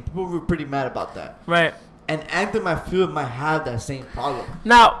Destiny. People were pretty mad about that. Right. And Anthem, I feel, might have that same problem.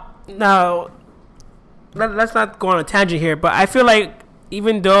 Now, let's not go on a tangent here, but I feel like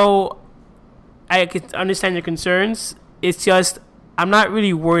even though I can understand your concerns, it's just I'm not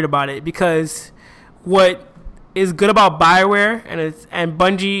really worried about it because what is good about BioWare and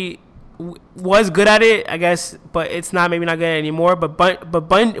Bungie was good at it, I guess, but it's maybe not good anymore. But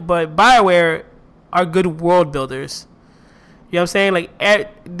BioWare are good world builders. You know what I'm saying? Like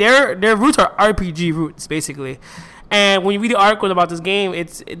their roots are RPG roots, basically. And when you read the articles about this game,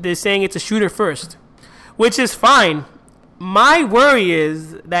 they're saying it's a shooter first, which is fine. My worry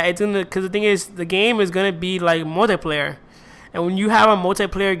is that because the thing is, the game is gonna be like multiplayer, and when you have a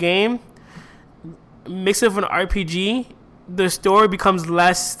multiplayer game mixed with an RPG, the story becomes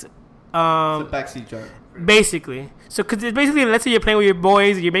less. It's a backseat driver. Basically. So, because it's basically, let's say you're playing with your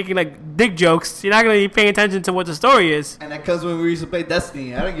boys and you're making like dick jokes, you're not going to be paying attention to what the story is. And that comes when we used to play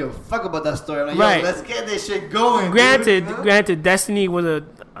Destiny. I don't give a fuck about that story. I'm like, Right. yo, let's get this shit going. Granted, Destiny was a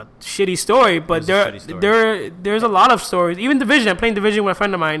shitty story, but there's a lot of stories. Even Division, I'm playing Division with a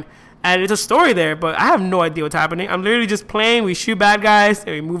friend of mine, and it's a story there, but I have no idea what's happening. I'm literally just playing, we shoot bad guys,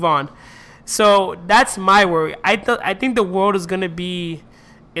 and we move on. So, that's my worry. I think the world is going to be...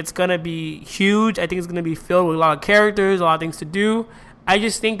 It's going to be huge. I think it's going to be filled with a lot of characters, a lot of things to do. I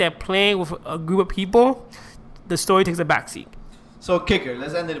just think that playing with a group of people, the story takes a backseat. So, kicker,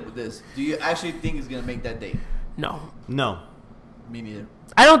 let's end it with this. Do you actually think it's going to make that date? No. Me neither.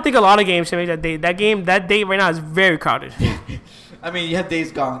 I don't think a lot of games should make that date. That date right now is very crowded. I mean, you have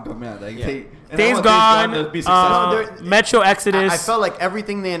Days Gone coming out. Like, Days Gone, to be successful. Metro Exodus. I felt like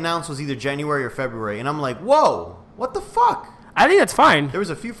everything they announced was either January or February, and I'm like, whoa, what the fuck? I think that's fine. There was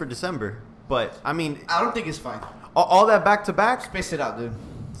a few for December, but I mean, I don't think it's fine. all that back to back. Space it out, dude.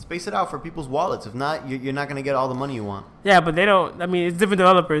 Space it out for people's wallets. If not, you're not gonna get all the money you want. Yeah, but they don't. I mean, it's different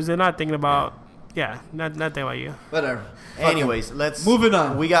developers. They're not thinking about. Yeah, not thinking about you. Whatever. Anyways, let's moving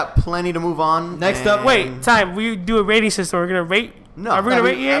on. We got plenty to move on. Next up, Wait, time. We do a rating system. We're gonna rate. No, Are we gonna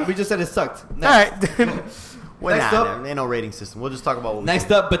rate EA? We just said it sucked. Next. All right. Well, Next up- ain't no rating system. We'll just talk about what we Next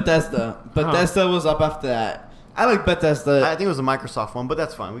think. up, Bethesda. Bethesda was up after that. I like Bethesda. I think it was the Microsoft one, but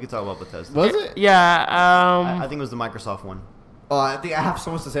that's fine. We can talk about Bethesda. Was it? Yeah. I think it was the Microsoft one. Oh, I think I have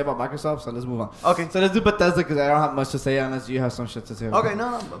so much to say about Microsoft, so let's move on. Okay. So let's do Bethesda because I don't have much to say unless you have some shit to say. about Okay, it.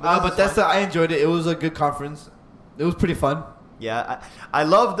 no. Bethesda, I enjoyed it. It was a good conference. It was pretty fun. Yeah, I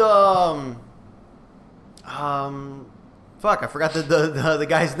loved Fuck, I forgot the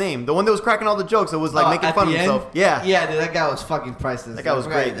guy's name. The one that was cracking all the jokes. That was like making at fun of the end? himself. Yeah. Yeah, dude, that guy was fucking priceless. That guy was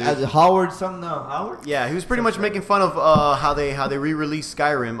great, dude. Howard, something? No, Howard? Yeah, he was pretty much making fun of how they re-released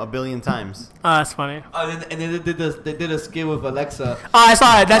Skyrim a billion times. Oh, that's funny. And then they did a skit with Alexa. Oh, I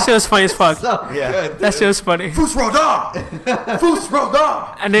saw it. That shit was funny as fuck. So Yeah. good, dude. That shit was funny. Fus Roda! Fus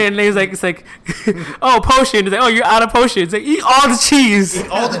Roda! And then he's like, oh, potion. He's like, oh, you're out of potions. Like, eat all the cheese. Eat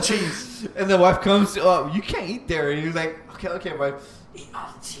all the cheese. And the wife comes, oh, you can't eat there. And he's like, okay, wife. Eat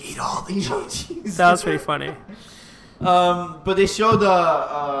all the cheese. Eat all the cheese. That was pretty funny. But they showed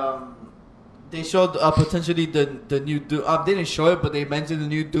potentially the new Doom. They didn't show it, but they mentioned the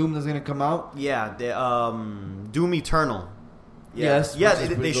new Doom that's gonna come out. Yeah, the Doom Eternal. Yeah. Yes, Yeah, which is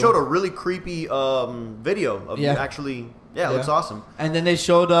they pretty showed cool. a really creepy video of Yeah. actually. Yeah, it looks awesome. And then they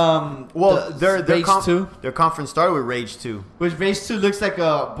showed Well, their Rage 2, their conference started with Rage 2. which Rage 2 looks like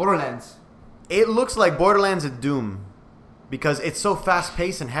Borderlands. It looks like Borderlands and Doom because it's so fast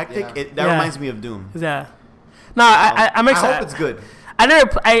paced and hectic. Yeah. That Yeah. reminds me of Doom. Yeah. No, I'm I excited. hope it's good.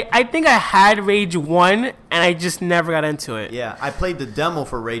 I think I had Rage 1 and I just never got into it. Yeah, I played the demo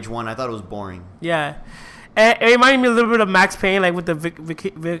for Rage 1. I thought it was boring. Yeah. It reminded me a little bit of Max Payne, like with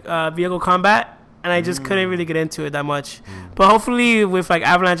the vehicle combat, and I just couldn't really get into it that much. But hopefully, with like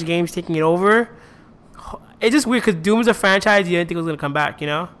Avalanche Games taking it over, it's just weird because Doom is a franchise you didn't think it was gonna come back, you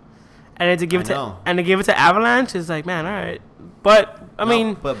know. And then to give it I know. to give it to Avalanche, it's like, man, all right. But I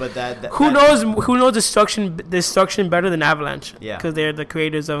mean, but that who knows destruction better than Avalanche? Yeah. Because they're the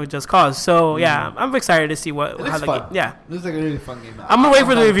creators of Just Cause. So yeah, I'm excited to see It how looks the fun. game. Yeah, It looks like a really fun game. I'm gonna wait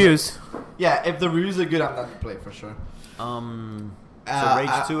for the down- reviews. Yeah, if the reviews are good, I'm not gonna play it for sure. So Rage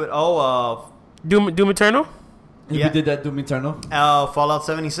 2 it. Doom Eternal. If Yeah. you did that Doom Eternal. Fallout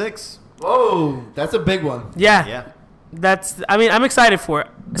 76. Whoa, that's a big one. Yeah, Yeah. I'm excited for it.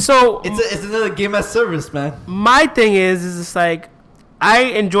 So It's another game as service, man. my thing is it's like I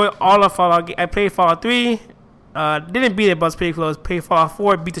enjoy all of Fallout. I played Fallout 3. Didn't beat it, but I was pretty close. Played Fallout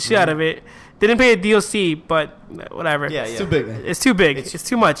 4, beat the shit out of it. Didn't play the DLC, but whatever. Yeah, It's yeah. too big, man. It's too big. It's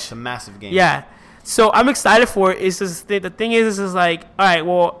too much. It's a massive game. Yeah. So I'm excited for it. It's just the thing is like, all right,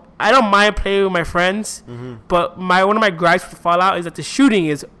 well, I don't mind playing with my friends, but one of my gripes with Fallout is that the shooting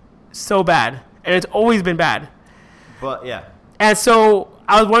is so bad, and it's always been bad. But yeah. And so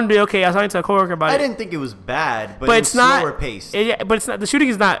I was wondering, okay, I was talking to a coworker about I it. didn't think it was bad, but, But it's it's not slower paced. Yeah, but it's not. The shooting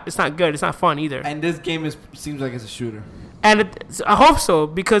is not. It's not good. It's not fun either. And this game seems like it's a shooter. And so I hope so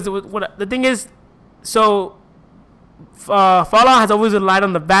because what the thing is, so Fallout has always relied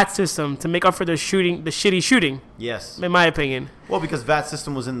on the VAT system to make up for the shitty shooting, Yes. in my opinion. Well, because VAT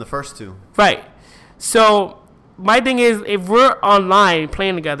system was in the first two. Right. So my thing is, if we're online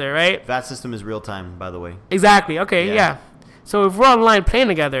playing together, right? VAT system is real time, by the way. Exactly. Okay. Yeah. Yeah. So if we're online playing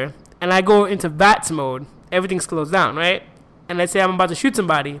together, and I go into VATS mode, everything slows down, right? And let's say I'm about to shoot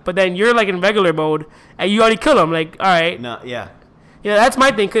somebody, but then you're like in regular mode, and you already kill them. Like, all right. No, yeah. Yeah, that's my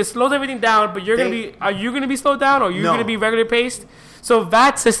thing, because it slows everything down, but are you gonna be slowed down, or are you No. gonna be regular paced? So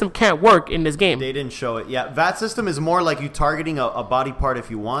that system can't work in this game. They didn't show it. Yeah, VAT system is more like you targeting a body part if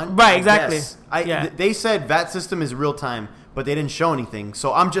you want. Right, I exactly. guess. Yeah. They said VAT system is real time, but they didn't show anything.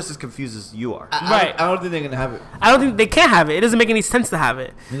 So I'm just as confused as you are. Right. I don't think they're gonna have it. I don't think they can have it. It doesn't make any sense to have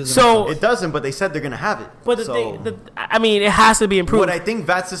it. doesn't So, It doesn't, but they said they're gonna have it. but the So thing, I mean, it has to be improved. what I think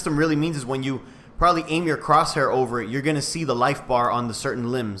VAT system really means is when you probably aim your crosshair over it, you're gonna see the life bar on the certain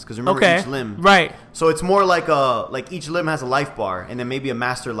limbs. Because remember Okay. each limb. Right. So it's more like each limb has a life bar, and then maybe a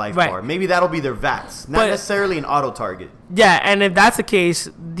master life Right. bar. Maybe that'll be their VATs, not But- necessarily an auto target. Yeah, and if that's the case,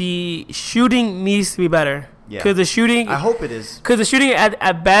 the shooting needs to be better. Yeah. Because the shooting, I hope it is. because the shooting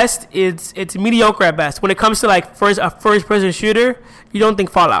at best, it's mediocre at best. When it comes to like a first person shooter, you don't think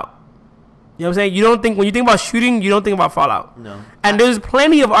Fallout. You know what I'm saying? You don't think when you think about shooting, you don't think about Fallout. No. And there's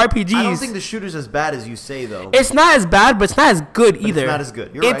plenty of RPGs. I don't think the shooter's as bad as you say, though. It's not as bad, but it's not as good it's either. not as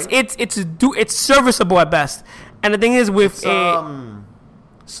good. You're it's, right. It's serviceable at best. And the thing is with It's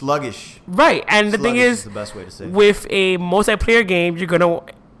sluggish. right, and the thing Sluggish is the best way to say it. with a multiplayer game,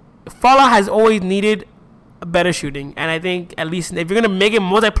 Fallout has always needed a better shooting, and I think at least if you're gonna make it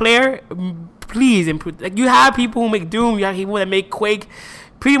multiplayer, please improve. Like you have people who make Doom, you have people that make Quake.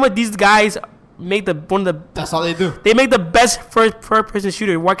 Pretty much these guys make That's all they do. they make the best first person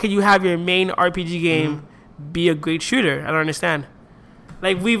shooter. Why can't you have your main RPG game be a great shooter? I don't understand.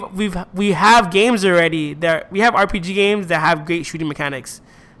 Like we have games already that we have RPG games that have great shooting mechanics.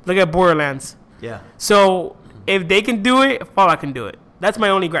 Look at Borderlands. Yeah. So if they can do it, Fallout can do it. That's my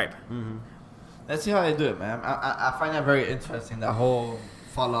only gripe. Let's see how they do it, man. I find that very interesting. That whole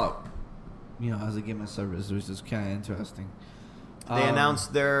Fallout, as a game as service, which is kind of interesting. They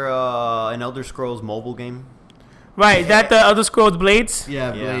announced their an Elder Scrolls mobile game. Right, that the Elder Scrolls Blades.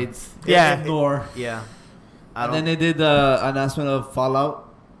 Yeah, Yeah. Blades. Yeah. And Nor. Yeah. I And don't. then they did the announcement of Fallout.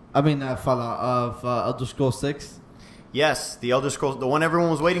 I mean, Fallout of Elder Scrolls 6. Yes, the Elder Scrolls, the one everyone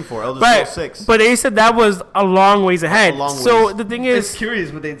was waiting for, Elder Right, Scrolls 6. but they said that was a long ways ahead. A long So ways. the thing It's is,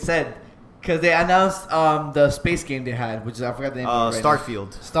 curious what they said. Because they announced the space game they had, which is, I forgot the name of it right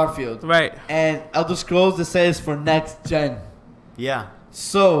Starfield. now. Starfield. right? And Elder Scrolls, it says for next gen. Yeah,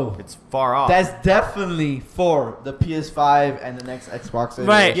 So, it's far off. that's definitely for the PS5 and the next Xbox.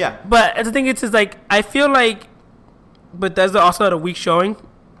 Right. Yeah. But the thing is like I feel like Bethesda also had a weak showing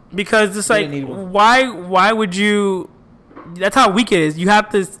because it's They like didn't need one. why would you? That's how weak it is. You have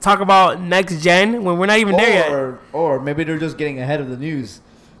to talk about next gen when we're not even there yet. Or maybe they're just getting ahead of the news.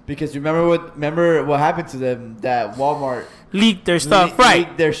 Because remember what happened to them, that Walmart Leak their stuff, right?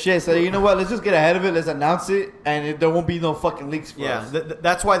 leaked their shit. So you know what? Let's just get ahead of it. Let's announce it, and there won't be no fucking leaks for Yeah, us.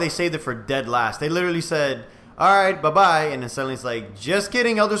 that's why they saved it for dead last. They literally said, all right, bye-bye. And then suddenly it's like, just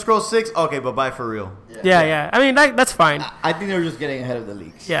kidding, Elder Scrolls 6? Okay, bye-bye for real. Yeah. I mean that's fine. I think they're just getting ahead of the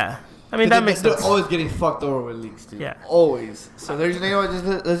leaks. Yeah. I mean that makes They're sense. always getting fucked over with leaks, dude. Yeah. Always. So they're just, you know,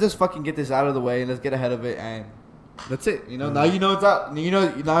 what, let's just fucking get this out of the way and let's get ahead of it, and that's it. You know, now you know it's out. Now you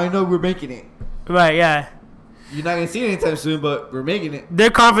know we're making it. Right. Yeah. You're not gonna see it anytime soon, but we're making it Their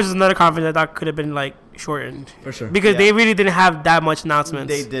conference is another conference that I thought could have been like shortened for sure. because Yeah. they really didn't have that much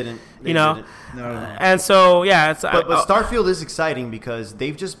announcements. They didn't. They You know? didn't. No. And so yeah, it's But Starfield is exciting because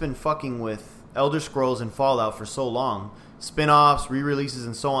they've just been fucking with Elder Scrolls and Fallout for so long. Spin-offs, re-releases,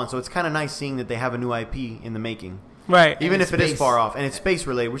 and so on. So it's kind of nice seeing that they have a new IP in the making. right. Even it's if it is space. far off. And it's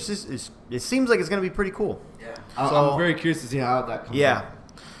space-related, which is it seems like it's going to be pretty cool. So- I'm very curious to see how that comes Yeah. out.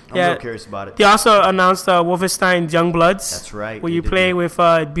 I'm Yeah. real curious about it. They also announced Wolfenstein Youngbloods. That's right. Where they you did play do- with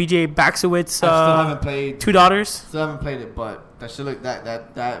BJ Baxowitz, I still haven't played. two daughters. Still haven't played it, but that should look that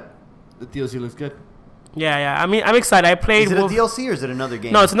the DLC looks good. Yeah. I mean, I'm excited. I played. Is it a DLC or is it another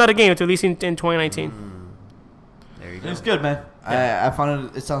game? No, it's another game. It's releasing in 2019. There you go. It's good, man. Yeah. I found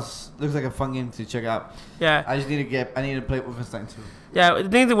it. It looks like a fun game to check out. Yeah. I just need to play Wolfenstein 2. Yeah, the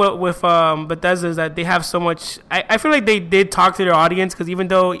thing with Bethesda is that they have so much. I feel like they did talk to their audience because even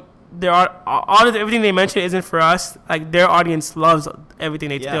though there are everything they mentioned isn't for us, like their audience loves everything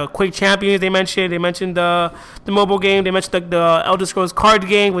they Yeah. the Quake Champions they mentioned. They mentioned the mobile game. They mentioned the Elder Scrolls card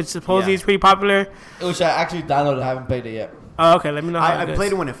game, which supposedly Yeah. is pretty popular. Which I actually downloaded. I haven't played it yet. Oh, okay, let me know how I it goes.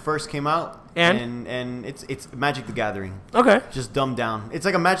 played it when it first came out. And? And it's Magic the Gathering. Okay, Just dumbed down. It's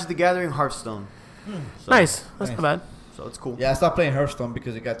like a Magic the Gathering Hearthstone. So- nice. That's Nice. not bad. So it's cool. Yeah, I stopped playing Hearthstone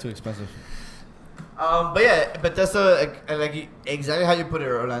because it got too expensive. But yeah, Bethesda, like exactly how you put it,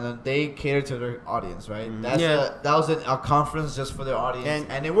 Orlando. They cater to their audience, right? That's Yeah. that was a conference just for their audience, And-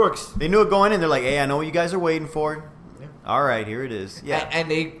 and it works. They knew it going in. They're like, hey, I know what you guys are waiting for. Yeah. All right, here it is. Yeah. And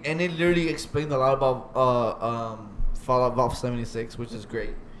they literally explained a lot about Fallout Valve 76, which is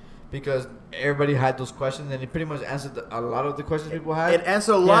great because everybody had those questions, and it pretty much answered a lot of the questions people had. It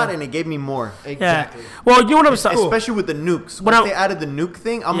answered a lot, Yeah. and it gave me more. Exactly. Yeah. Well, you know what I'm saying? Especially with the nukes. When Once I- they added the nuke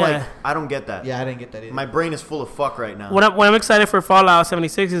thing, I'm Yeah. like, I don't get that. Yeah, I didn't get that either. My brain is full of fuck right now. What I'm excited for Fallout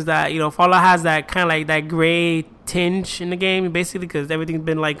 76 is that Fallout has that kind of like that gray tinge in the game basically because everything's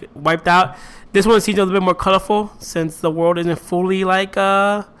been like wiped out. This one seems a little bit more colorful since the world isn't fully like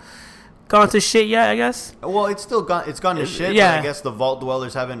gone to shit yet, I guess. Well, it's still gone. It's gone to shit. yeah. But I guess the Vault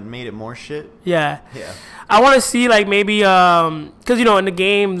Dwellers haven't made it more shit. Yeah. Yeah. I want to see like maybe because in the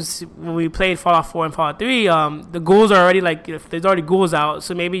games when we played Fallout 4 and Fallout 3, the ghouls are already like if there's already ghouls out,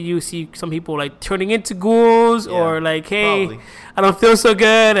 so maybe you see some people like turning into ghouls Yeah, or like hey, probably. I don't feel so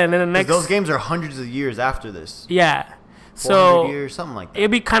good, and then the 'Cause next those games are hundreds of years after this. yeah. 400 So years, something like that.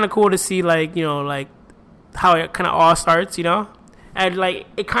 it'd be kind of cool to see like like how it kind of all starts, and like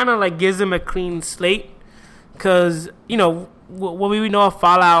it kind of like gives them a clean slate because what we know of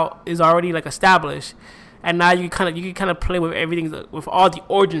Fallout is already like established, and now you can kind of play with everything with all the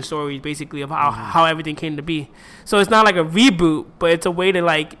origin stories basically of how everything came to be. So it's not like a reboot, but it's a way to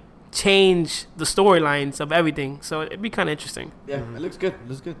like change the storylines of everything. So it'd be kind of interesting. Yeah, it looks good. It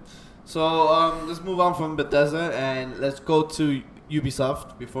looks good. So let's move on from Bethesda and let's go to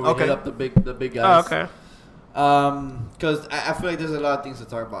Ubisoft before we Okay. hit up the big guys. Oh, okay. Because I feel like there's a lot of things to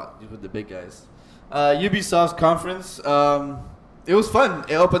talk about with the big guys. Ubisoft's conference, it was fun.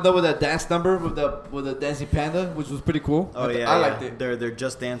 It opened up with a dance number with the dancing panda, which was pretty cool. Oh yeah, I liked it. Their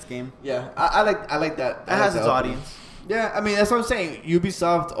Just Dance game. Yeah, I like that. It has its audience. Yeah, I mean that's what I'm saying.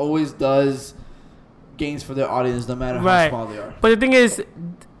 Ubisoft always does games for their audience, no matter Right. how small they are. But the thing is,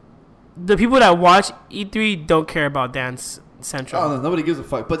 the people that watch E3 don't care about Dance Central. Oh no, nobody gives a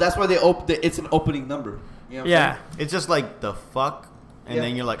fuck. But that's why it's an opening number. You know what I'm Yeah. saying? It's just like the fuck. and Yeah.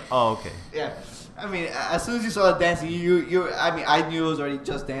 then you're like, oh, okay. Yeah. I mean, as soon as you saw the dancing, I mean, I knew it was already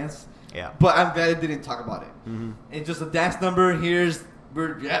Just Dance. Yeah. But I'm glad they didn't talk about it. Mm-hmm. It's just a dance number.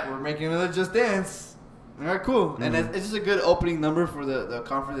 We're making another Just Dance. All right, cool. And Mhm. it's just a good opening number for the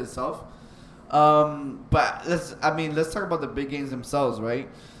conference itself. But let's talk about the big games themselves, right?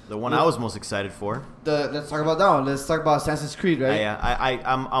 The one I was most excited for. Let's talk about that one. Let's talk about Assassin's Creed, right?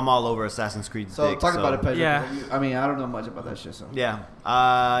 I'm all over Assassin's Creed. So talk about it, Pedro. Yeah. I mean, I don't know much about that shit. So Yeah,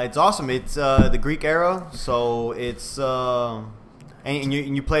 it's awesome. It's the Greek era, so it's and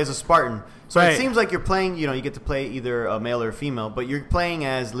you play as a Spartan. So Right. it seems like you're playing. You know, you get to play either a male or a female, but you're playing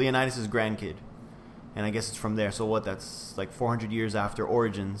as Leonidas' grandkid, and I guess it's from there. So what? That's like 400 years after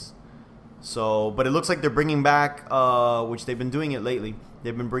Origins. So, but it looks like they're bringing back, which they've been doing it lately.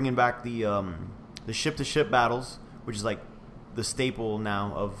 They've been bringing back the ship-to-ship battles, which is like the staple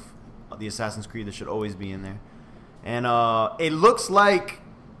now of the Assassin's Creed that should always be in there. And it looks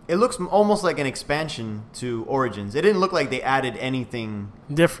almost like an expansion to Origins. It didn't look like they added anything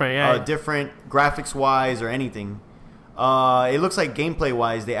Different, yeah. different graphics-wise or anything. It looks like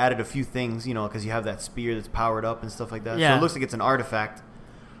gameplay-wise they added a few things, you know, because you have that spear that's powered up and stuff like that. So Yeah. it looks like it's an artifact.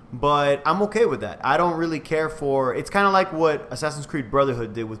 But I'm okay with that. I don't really care for... It's kind of like what Assassin's Creed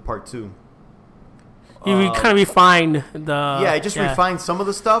Brotherhood did with Part 2. You kind of refined the... Yeah, it just refined some of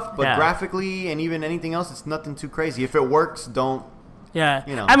the stuff, but Yeah. graphically and even anything else, it's nothing too crazy. If it works, don't... Yeah.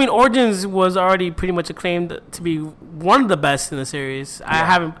 You know. I mean, Origins was already pretty much acclaimed to be one of the best in the series.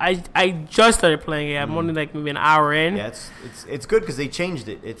 I just started playing it. I'm only like maybe an hour in. Yeah, it's good because they changed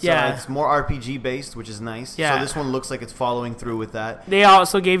it. It's it's more RPG based, which is nice. Yeah. So this one looks like it's following through with that. They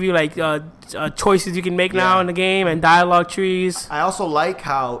also gave you like choices you can make now Yeah. in the game and dialogue trees. I also like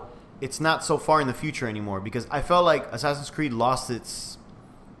how it's not so far in the future anymore because I felt like Assassin's Creed lost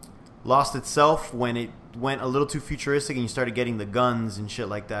itself when it went a little too futuristic and you started getting the guns and shit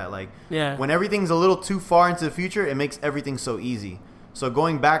like that. Like Yeah. when everything's a little too far into the future, it makes everything so easy. So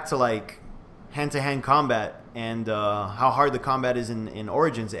going back to like hand-to-hand combat and how hard the combat is in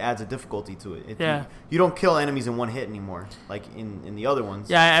Origins, it adds a difficulty to it. Yeah. You don't kill enemies in one hit anymore like in the other ones.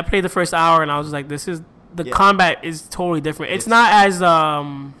 Yeah, I played the first hour and I was like, the Yeah. combat is totally different. It's not as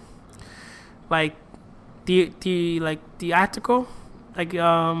like theatrical, like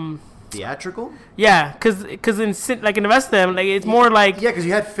Theatrical? yeah, cause in the rest of them, like it's more like Yeah, because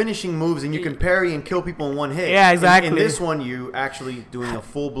you had finishing moves and you can parry and kill people in one hit. Yeah, exactly. In this one, you actually doing a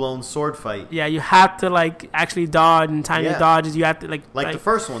full-blown sword fight. yeah, you have to like actually dodge and time your Yeah. dodges. You have to Like the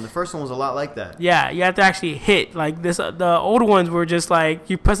first one. The first one was a lot like that. yeah, you have to actually hit like this. The older ones were just like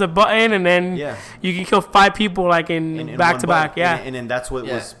you press a button and then Yeah. you can kill 5 people like in back one to back. bite. Yeah, And then that's what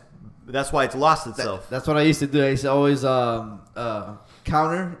Yeah. was. That's why it's lost itself. that's what I used to do. I used to always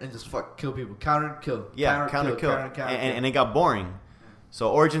counter and just kill people. Counter, kill. Yeah, counter kill. And it got boring. So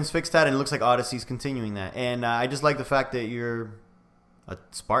Origins fixed that, and it looks like Odyssey's continuing that. And I just like the fact that you're a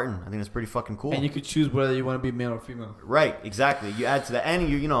Spartan. I think that's pretty fucking cool. And you could choose whether you want to be male or female. Right, exactly. You add to that, and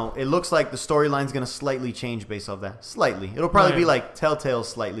you know, it looks like the storyline's gonna slightly change based off that. Slightly, it'll probably be Right. like Telltale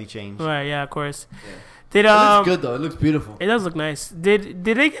slightly changed. right. Yeah, of course. Yeah. Did It looks good though. It looks beautiful. It does look nice. Did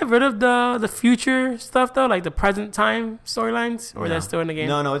they get rid of the future stuff though, like the present time storylines, or No. that's still in the game?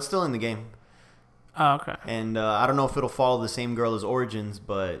 No, it's still in the game. Oh, okay. And I don't know if it'll follow the same girl as Origins,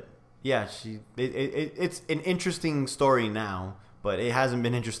 but yeah, it's an interesting story now, but it hasn't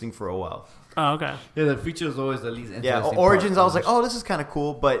been interesting for a while. Oh, okay. Yeah, the feature is always the least interesting. Yeah, Origins, I was like, oh, this is kind of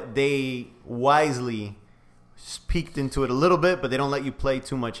cool, but they wisely peeked into it a little bit, but they don't let you play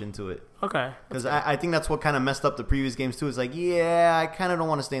too much into it. Okay. Because I think that's what kind of messed up the previous games too. It's like, yeah, I kind of don't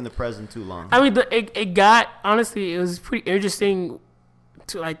want to stay in the present too long. I mean, it got honestly, it was pretty interesting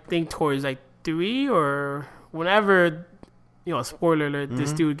to I think towards like 3 or whenever, you know, spoiler alert,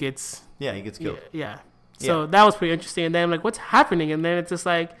 this dude gets Yeah, he gets killed. yeah. So that was pretty interesting. And then I'm like, what's happening? And then it's just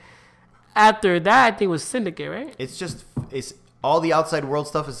like after that, I think it was Syndicate, right? It's all the outside world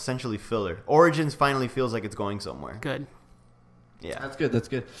stuff is essentially filler. Origins finally feels like it's going somewhere. Good. Yeah. That's good. That's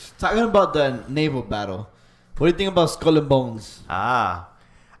good. Talking about the naval battle, what do you think about Skull and Bones?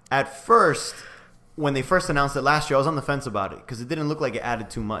 At first, when they first announced it last year, I was on the fence about it because it didn't look like it added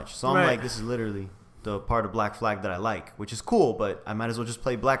too much. So I'm Right. like, this is literally the part of Black Flag that I like, which is cool, but I might as well just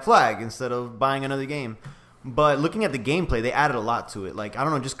play Black Flag instead of buying another game. But looking at the gameplay, they added a lot to it. Like, I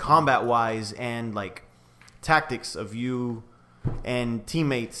don't know, just combat-wise and, like, tactics of you and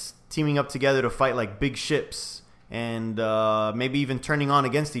teammates teaming up together to fight, like, big ships and maybe even turning on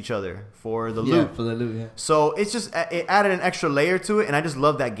against each other for the Yeah, loot. for the loot, yeah. So it's just it added an extra layer to it, and I just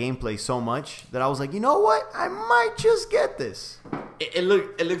love that gameplay so much that I was like, you know what, I might just get this. It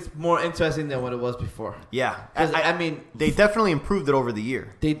looks more interesting than what it was before. Yeah, 'Cause, I mean, they definitely improved it over the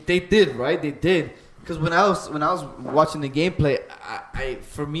year. They did, right? They did. Because when I was watching the gameplay,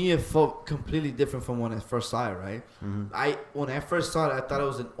 for me it felt completely different from when I first saw it, right? Mm-hmm. When I first saw it, I thought it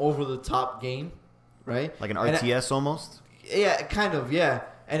was an over the top game, right? Like an And RTS almost. Yeah, kind of, yeah.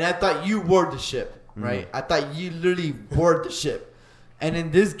 And I thought you were the ship, right? I thought you literally were the ship. And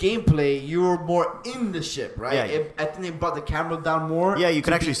in this gameplay, you were more in the ship, right? Yeah. I think they brought the camera down more. Yeah, you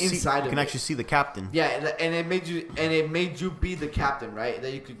can to actually be see. inside You can of actually see the captain. Yeah, and it made you be the captain, right?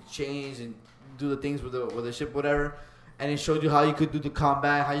 That you could change and do the things with the ship, whatever. And it showed you how you could do the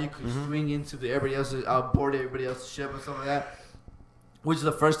combat, how you could swing into everybody else's board everybody else's ship and stuff like that. Which is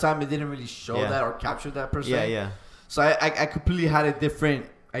the first time it didn't really show Yeah. that or capture that per se. Yeah, yeah. So I completely had a different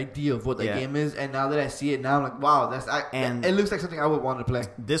idea of what the Yeah. game is, and now that I see it now, I'm like, wow, And- it looks like something I would want to play.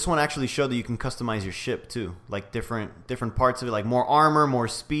 This one actually showed that you can customize your ship too, like different parts of it, like more armor, more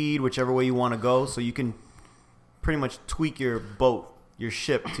speed, whichever way you want to go. So you can pretty much tweak your boat, your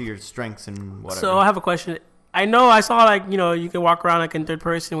ship to your strengths and whatever. So I have a question. I know I saw like, you know, you can walk around like in third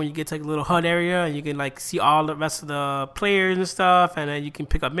person when you get to like a little HUD area and you can like see all the rest of the players and stuff, and then you can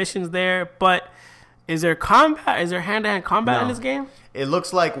pick up missions there. But is there combat? Is there hand-to-hand combat in No. this game? It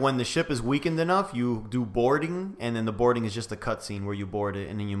looks like when the ship is weakened enough, you do boarding, and then the boarding is just a cutscene where you board it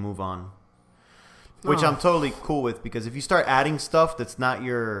and then you move on. Which Oh. I'm totally cool with, because if you start adding stuff that's not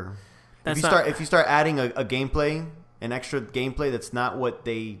your, That's if you start adding a gameplay, an extra gameplay that's not what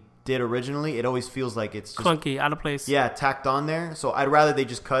they did originally, it always feels like it's just Clunky, out of place. tacked on there. So I'd rather they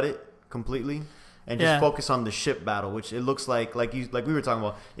just cut it completely and just Yeah. focus on the ship battle, which it looks like we were talking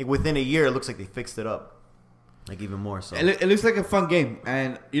about, like within a year, it looks like they fixed it up, like even more. So It looks like a fun game,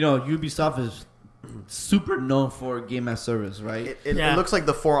 and you know Ubisoft is super known for game as service, right? it Yeah. looks like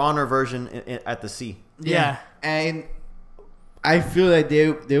the For Honor version at the sea. Yeah. And I feel like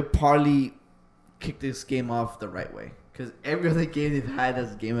they'll probably kick this game off the right way, because every other game they've had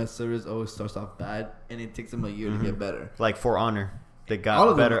as game as service always starts off bad, and it takes them a year to get better. Like For Honor, they All got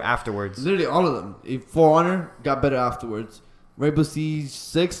of them. better afterwards. Literally all of them. For Honor got better afterwards. Rainbow Siege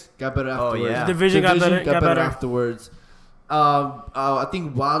 6 got better Oh, afterwards. yeah. Division got better. afterwards. I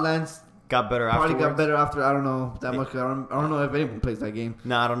think Wildlands Got better probably afterwards. got better after. I don't know that much. I don't know if anyone plays that game.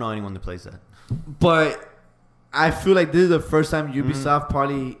 No, I don't know anyone that plays that. But I feel like this is the first time Mm-hmm. Ubisoft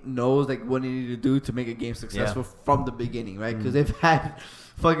probably knows like what they need to do to make a game successful from the beginning, right? Because they've had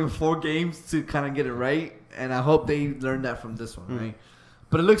fucking 4 games to kind of get it right, and I hope they learned that from this one, right?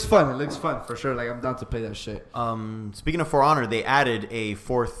 But it looks fun. It looks fun for sure. Like I'm down to play that shit. Speaking of For Honor, they added a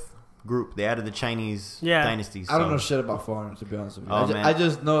 4th group. They added the Chinese dynasties. I don't so- know shit about For Honor, to be honest with you. Oh, man. I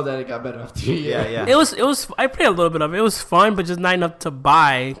just know that it got better after a year. Yeah, yeah. It was. I played a little bit of it. It was fun, but just not enough to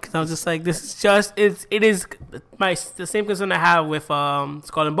buy. Because I was just like, this is just. It is the same concern I have with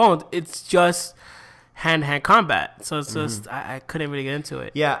Skull and Bones. It's just hand-to-hand combat. So it's just I couldn't really get into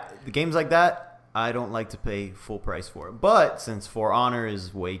it. Yeah, the games like that, I don't like to pay full price for it. But since For Honor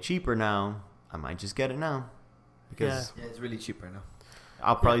is way cheaper now, I might just get it now. Because Yeah, it's really cheap right now.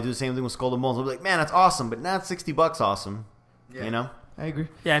 I'll probably do the same thing with Skull and Bones. I'll be like, man, that's awesome, but not $60 awesome. Yeah. You know? I agree.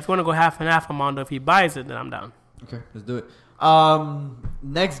 Yeah, if you want to go half and half, I'm on. If he buys it, then I'm down. Okay, let's do it.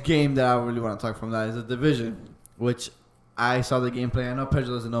 Next game that I really want to talk from that is The Division, which I saw the gameplay. I know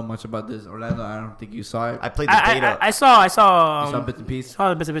Pedro doesn't know much about this. Orlando, I don't think you saw it. I played the beta. I saw. You saw bits and pieces. Saw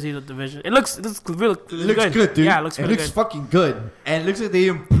the bits and pieces of Division. It looks really It looks good, dude. Yeah, it looks really looks good. fucking good. And it looks like they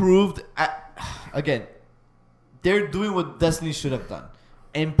improved. Again, they're doing what Destiny should have done.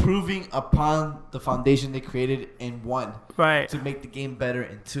 Improving upon the foundation they created in 1 Right. to make the game better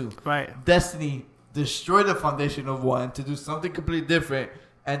in 2. Right. Destiny destroyed the foundation of 1 to do something completely different.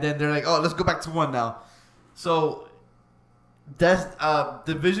 And then they're like, oh, let's go back to 1 now. So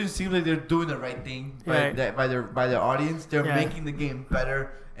Division seems like they're doing the right thing by their audience. They're Yeah. making the game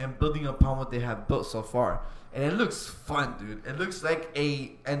better and building upon what they have built so far. And it looks fun, dude. It looks like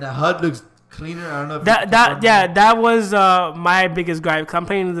and the HUD looks cleaner. I don't know if That was my biggest gripe. 'Cause I'm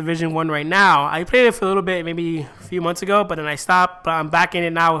playing the Division 1 right now. I played it for a little bit, maybe a few months ago, but then I stopped. But I'm back in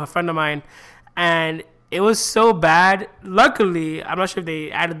it now with a friend of mine, and it was so bad. Luckily, I'm not sure if they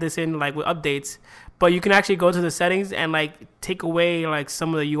added this in like with updates, but you can actually go to the settings and like take away like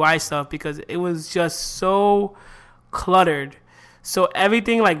some of the UI stuff because it was just so cluttered. So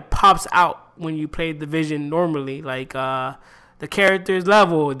everything like pops out when you play Division normally, like the characters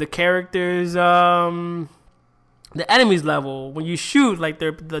level, the characters, the enemies level. When you shoot, like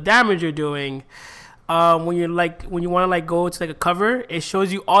the damage you're doing, when you want to like go to like a cover, it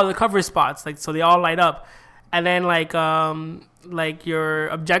shows you all the cover spots, like so they all light up, and then like your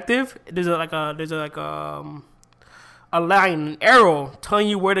objective, there's a line, an arrow telling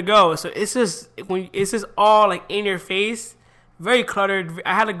you where to go. So it's just all like in your face, very cluttered.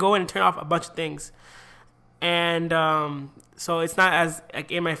 I had to go in and turn off a bunch of things, and so it's not as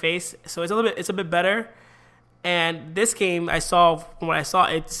like in my face. So it's a bit better. And this game, from what I saw,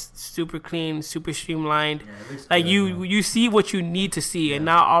 it's super clean, super streamlined. Yeah, like good, you see what you need to see, and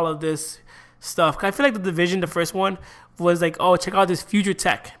not all of this stuff. 'Cause I feel like the Division, the first one, was like, oh, check out this future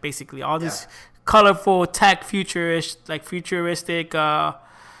tech, basically, all this colorful tech, futuristic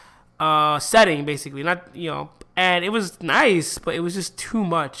setting, basically. Not and it was nice, but it was just too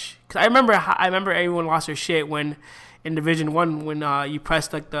much. 'Cause I remember everyone lost their shit when. In Division 1, when you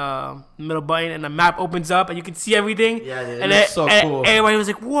press like the middle button and the map opens up and you can see everything. Yeah, dude, and it's so cool. Everybody was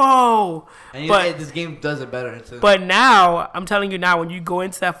like, "Whoa!" And but this game does it better too. But now, I'm telling you now, when you go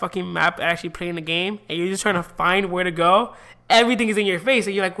into that fucking map, actually playing the game, and you're just trying to find where to go, everything is in your face,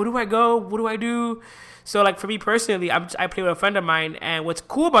 and you're like, "Where do I go? What do I do?" So, like for me personally, I play with a friend of mine, and what's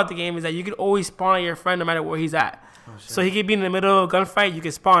cool about the game is that you can always spawn on your friend no matter where he's at. Oh, so he could be in the middle of a gunfight, you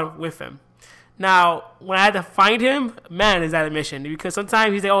can spawn with him. Now, when I had to find him, man, is that a mission. Because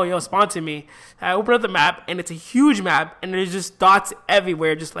sometimes he's like, oh, yo, spawn to me. I open up the map, and it's a huge map, and there's just dots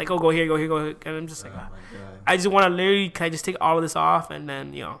everywhere, just like, oh, go here, go here, go here. And I'm just like, oh, I just want to literally, can I just take all of this off? And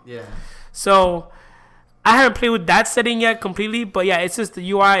then, Yeah. So, I haven't played with that setting yet completely, but yeah, it's just the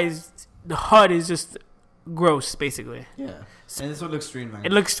UI the HUD is just gross, basically. Yeah. And this one looks streamlined.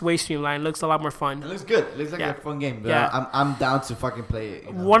 It looks way streamlined. It looks a lot more fun. It looks good. It looks like a fun game. Yeah. I'm down to fucking play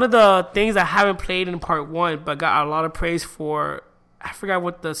it. One of the things I haven't played in part 1, but got a lot of praise for, I forgot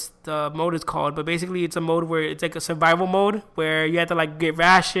what the mode is called, but basically it's a mode where it's like a survival mode where you have to like get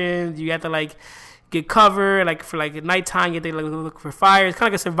rations, you have to like get cover, like for like at nighttime you have to like look for fire. It's kind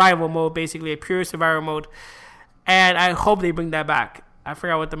of like a survival mode, basically a pure survival mode. And I hope they bring that back. I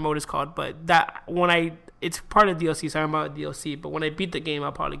forgot what the mode is called, but it's part of DLC, so I'm about DLC. But when I beat the game,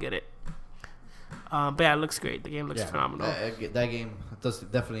 I'll probably get it. But yeah, it looks great. The game looks phenomenal. That game does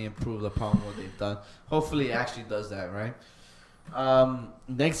definitely improve upon what they've done. Hopefully, it actually does that, right?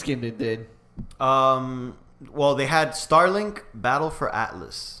 Next game they did. Well, they had Starlink Battle for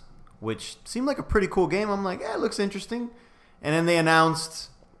Atlas, which seemed like a pretty cool game. I'm like, yeah, it looks interesting. And then they announced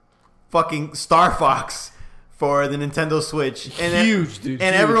fucking Star Fox for the Nintendo Switch. And dude.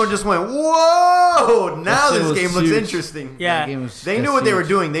 And everyone just went, whoa! Now this game looks interesting. Yeah. They knew what they were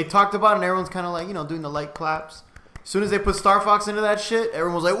doing. They talked about it, and everyone's kind of like, doing the light claps. As soon as they put Star Fox into that shit,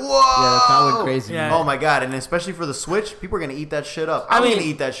 everyone was like, whoa! Yeah, the crowd went crazy. Yeah. Oh my god. And especially for the Switch, people are going to eat that shit up. I'm going to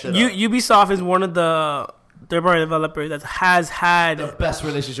eat that shit up. Ubisoft is one of the third-party developers that has had the best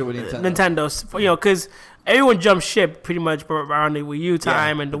relationship with Nintendo. Because everyone jumped ship pretty much around the Wii U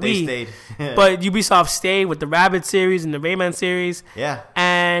time and the Wii. They stayed. But Ubisoft stayed with the Rabbids series and the Rayman series. Yeah.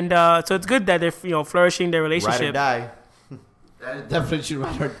 And so it's good that they're flourishing their relationship. Ride or die. That definitely should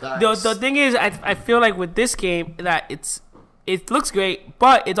ride or die. The thing is, I feel like with this game that it looks great,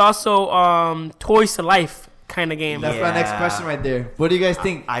 but it's also Toys to Life kind of game. That's my next question right there. What do you guys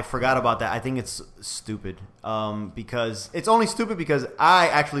think? I forgot about that. I think it's stupid. Because it's only stupid because I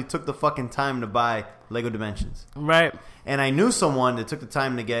actually took the fucking time to buy Lego Dimensions. Right. And I knew someone that took the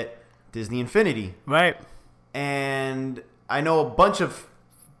time to get Disney Infinity. Right. And I know a bunch of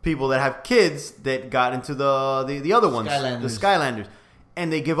people that have kids that got into the other ones, the Skylanders.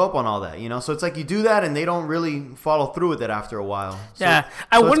 And they give up on all that, So it's like you do that and they don't really follow through with it after a while. So, yeah.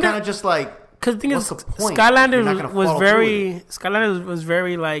 I wonder, it's kind of just like, because the thing is, Skylanders was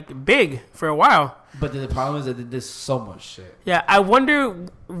very like big for a while. But the problem is that they did so much shit. Yeah, I wonder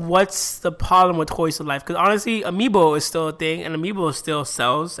what's the problem with Toys to Life. Because honestly, Amiibo is still a thing, and Amiibo still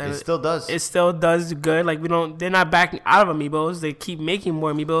sells. And it still does. It still does good. Like they're not backing out of Amiibos. They keep making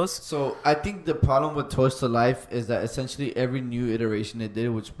more Amiibos. So I think the problem with Toys to Life is that essentially every new iteration they did,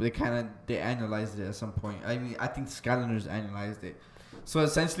 which they analyzed it at some point. I mean, I think Skylanders analyzed it. So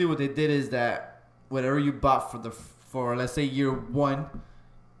essentially, what they did is that whatever you bought for let's say year 1,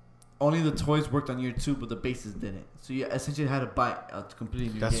 only the toys worked on year 2, but the bases didn't. So you essentially had to buy a completely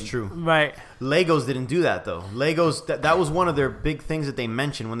new game. That's true. Right. Legos didn't do that though. Legos that was one of their big things that they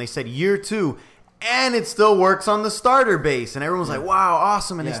mentioned when they said year 2, and it still works on the starter base, and everyone was like, "Wow,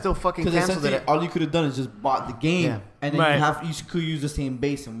 awesome!" And they still fucking canceled it. All you could have done is just bought the game, and then you could use the same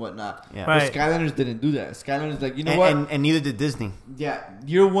base and whatnot. Yeah. But Skylanders didn't do that. Skylanders like what? And neither did Disney. Yeah,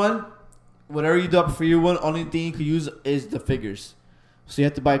 year 1, whatever you do for year 1, only thing you could use is the figures. So you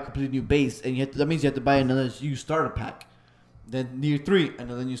have to buy a completely new base, and that means you have to buy another used starter pack. then year 3,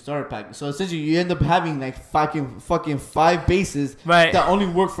 another new starter pack. So essentially, you end up having like fucking 5 bases Right. that only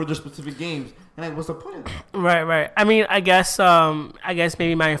work for their specific games. And like, what's the point of that? Right. I mean, I guess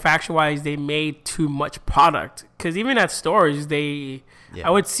maybe manufacturer-wise, they made too much product. Because even at stores, I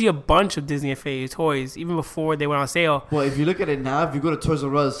would see a bunch of Disney affiliated toys even before they went on sale. Well, if you look at it now, if you go to Toys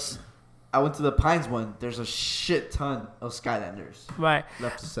R Us, I went to the Pines one. There's a shit ton of Skylanders Right.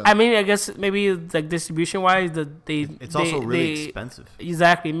 left to sell. I mean, I guess maybe like distribution-wise, It's also really expensive.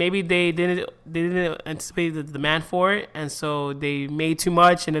 Exactly. Maybe they didn't anticipate the demand for it, and so they made too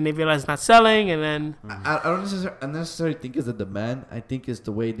much, and then they realized it's not selling, and then I don't necessarily think it's the demand. I think it's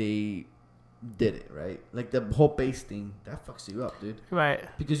the way they did it, right? Like the whole base thing, that fucks you up, dude. right.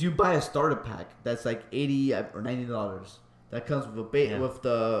 Because you buy a starter pack that's like $80 or $90. That comes with with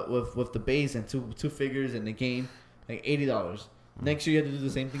the base and two figures in the game, like $80. Next year you have to do the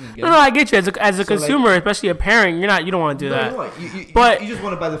same thing again. No, I get you. As a So, consumer, especially a parent, you don't want to do that. But you just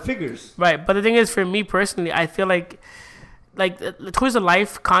want to buy the figures. Right, but the thing is, for me personally, I feel like the Toys of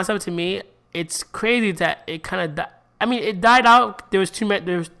Life concept to me, it's crazy that it kind of. I mean, it died out. There was too many.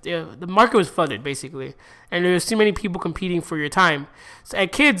 The market was flooded basically, and there was too many people competing for your time. So, and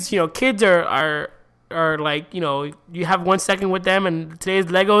kids, kids are like, you have 1 second with them, and today's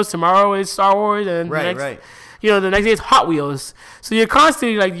Legos, tomorrow is Star Wars, and Right, the next, right. The next day is Hot Wheels. So you're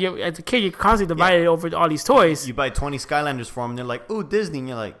constantly as a kid, you're constantly divided over all these toys. You buy 20 Skylanders for them, and they're like, "Ooh, Disney," and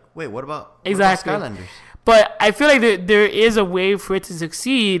you're like, "Wait, what about Exactly. Skylanders?" But I feel like there is a way for it to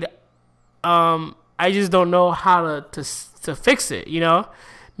succeed. I just don't know how to fix it.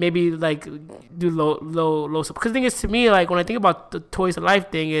 Maybe like do low. Because the thing is, to me, like when I think about the Toys of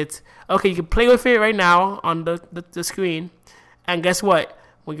Life thing, it's okay. You can play with it right now on the screen, and guess what?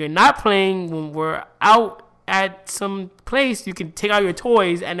 When you're not playing, when we're out at some place, you can take out your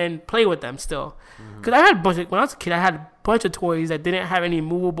toys and then play with them still. Because I had when I was a kid, I had a bunch of toys that didn't have any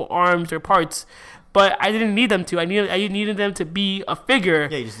movable arms or parts. But I didn't need them to. I needed them to be a figure.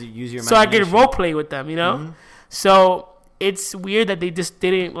 Yeah, you just use your so I imagination. could role play with them. So it's weird that they just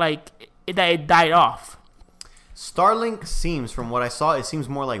didn't that it died off. Starlink seems, from what I saw, it seems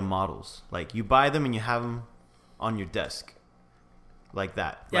more like models. Like you buy them and you have them on your desk, like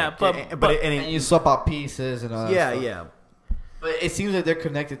that. Yeah, Like, And you swap out pieces and all that stuff. yeah. But it seems like they're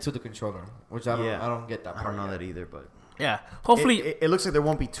connected to the controller, which I don't get that I part. don't know yet. that either, but Yeah. Hopefully. it looks like there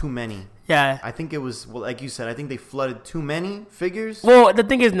won't be too many. Yeah. I think it was, well, like you said, I think they flooded too many figures. Well, the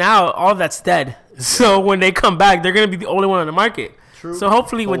thing is now all of that's dead. So when they come back, they're gonna be the only one on the market. True. So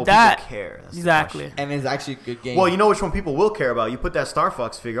hopefully But with will that, people care? That's the exactly. question. And it's actually a good game. Well, you know which one people will care about. You put that Star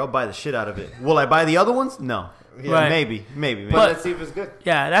Fox figure, I'll buy the shit out of it. Will I buy the other ones? No. Yeah. Right. Maybe. but But- let's see if it's good.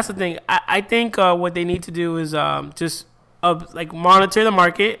 Yeah, that's the thing. I think what they need to do is just monitor the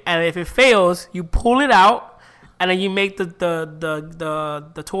market, and if it fails, you pull it out, and then you make the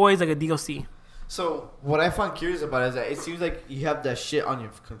toys like a DLC. So what I find curious about is that it seems like you have that shit on your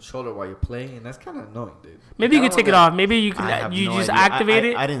controller while you're playing, and that's kind of annoying, dude. Maybe you I can don't take it know off. Maybe you I can have you no just idea. activate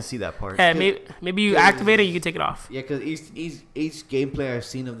it. I didn't see that part. Yeah, maybe you activate it. You can take it off. Yeah, because each gameplay I've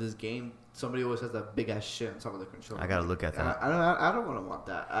seen of this game, somebody always has that big ass shit on top of the controller. I gotta look at that. I don't want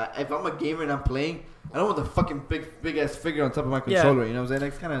that. If I'm a gamer and I'm playing, I don't want the fucking big ass figure on top of my controller. You know what I'm saying?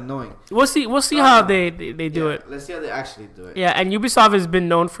 It's kind of annoying. We'll see how they do Yeah, it. Let's see how they actually do it. Yeah, and Ubisoft has been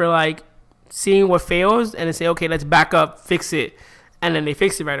known for seeing what fails and then say, okay, let's back up, fix it, and then they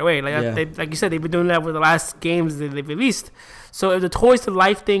fix it right away. Like you said, they've been doing that with the last games that they've released. So if the Toys to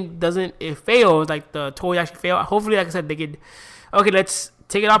Life thing it fails, like the toys actually fail. Hopefully, like I said, they could. Okay, let's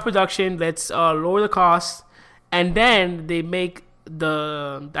take it out of production. Let's lower the cost, and then they make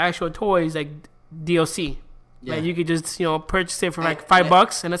the actual toys like DLC. Yeah. Like you could just purchase it for like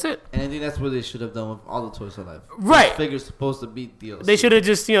 $5 and that's it. And I think that's what they should have done with all the Toys of Life. Right. Those figures supposed to be DLC. They should have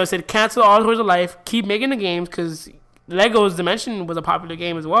just said cancel all Toys of Life, keep making the games because Lego's Dimension was a popular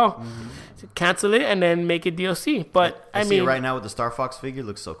game as well. Mm-hmm. So cancel it and then make it DLC. But I I see mean, it right now with the Star Fox figure.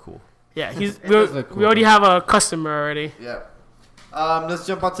 Looks so cool. yeah, does look cool, we already have a customer already. Yeah. Let's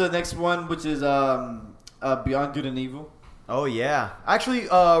jump on to the next one, which is Beyond Good and Evil. Oh yeah. Actually,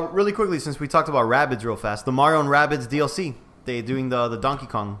 really quickly, since we talked about Rabbids real fast, the Mario and Rabbids DLC. They're doing the Donkey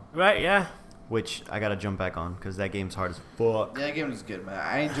Kong, Right? Yeah. which I gotta jump back on because that game's hard as fuck. Yeah, that game is good, man.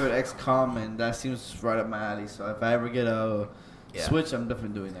 I enjoyed XCOM, and that seems right up my alley. So if I ever get a Switch, I'm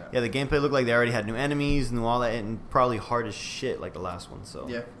definitely doing that. Yeah, the gameplay looked like they already had new enemies, knew all that, and probably hard as shit like the last one. So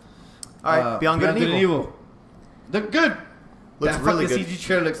Yeah. all right, Beyond Good and Evil. They're good. Looks that really fucking good. CG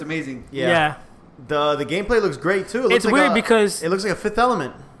trailer looks amazing. Yeah. The gameplay looks great too. It looks It's like weird because it looks like a Fifth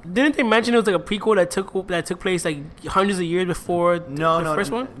Element. didn't they mention it was like a prequel that took place like hundreds of years before the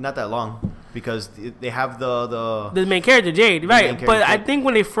first one? Not that long. because they have the The main character, Jade, right? main character, But I Jade. think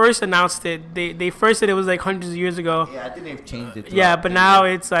when they first announced it, they first said it was like hundreds of years ago. Yeah, I think they've changed it. Yeah, throughout but the now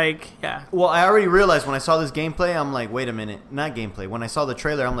year. it's like, yeah. Well, I already realized when I saw this gameplay, I'm like, wait a minute, not gameplay. When I saw the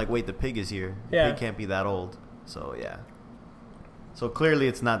trailer, I'm like, wait, the pig is here. Yeah. The pig can't be that old. So yeah. So clearly,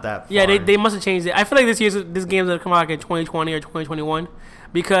 it's not that. Far. Yeah, they must have changed it. I feel like this game's gonna come out like in 2020 or 2021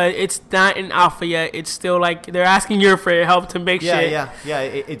 because it's not in alpha yet. It's still like they're asking you for help to make shit. Yeah.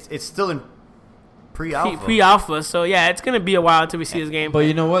 It's still in pre-alpha. Pre-alpha, so yeah, it's gonna be a while until we see this game. But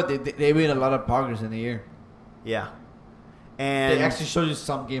you know what? They made a lot of progress in the year. Yeah. And They actually showed you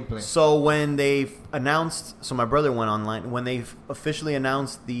some gameplay. so when they announced, so my brother went online when they officially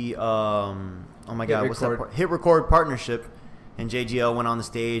announced the oh my god, what's that Record. part? Hit Record partnership, and JGL went on the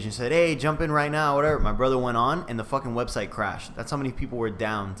stage and said, "Hey, jump in right now, whatever." My brother went on, and the fucking website crashed. That's how many people were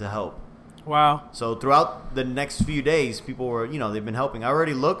down to help. Wow. So throughout the next few days, people were, they've been helping. I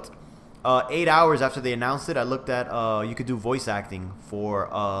already looked. 8 hours after they announced it, I looked at you could do voice acting for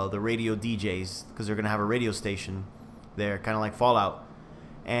the radio DJs because they're gonna have a radio station there, kind of like Fallout.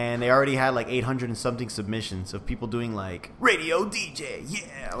 And they already had like 800 and something submissions of people doing like radio DJ,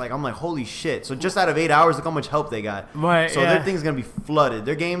 yeah. Like I'm like, holy shit! So just out of 8 hours, look how much help they got. Right. So yeah. their thing's gonna be flooded.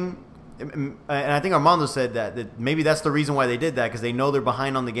 Their game, and I think Armando said that maybe that's the reason why they did that because they know they're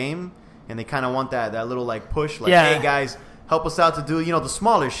behind on the game and they kind of want that little like push, like, Yeah. hey guys, help us out to do the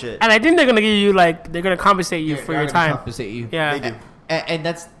smaller shit. And I think they're gonna give you they're gonna compensate you They're for your gonna time. Compensate you. Yeah. They do. And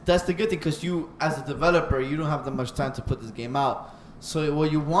that's the good thing because you, as a developer, you don't have that much time to put this game out. So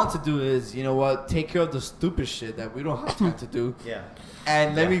what you want to do is, take care of the stupid shit that we don't have time to do, Yeah.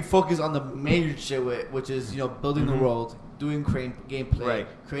 and let Yeah. me focus on the major shit, which is building the world, doing gameplay, Right.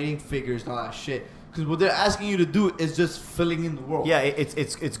 creating figures, and all that shit. Because what they're asking you to do is just filling in the world. Yeah,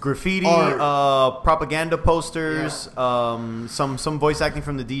 it's graffiti, Art. propaganda posters, some voice acting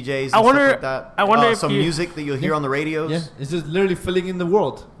from the DJs. And I wonder- stuff like that. I wonder if some you- music that you'll hear Yeah. on the radios. Yeah, it's just literally filling in the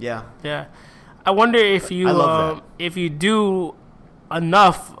world. Yeah. Yeah. I wonder if you I love if you do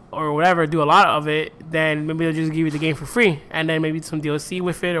enough or whatever, do a lot of it, then maybe they'll just give you the game for free and then maybe some DLC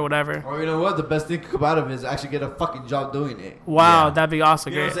with it or whatever. Or you know what? The best thing to come out of it is actually get a fucking job doing it. Wow, Yeah. that'd be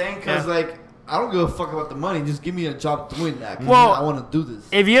awesome. You know what I'm saying? Because I don't give a fuck about the money. Just give me a job doing that. 'Cause Well, I want to do this.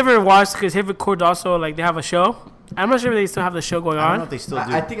 If you ever watched, because Hit Record also they have a show. I'm not sure if they still have the show going I don't know on, if they still do.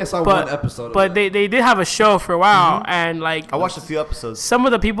 I think I saw but one episode. but of they did have a show for a while, and I watched a few episodes. some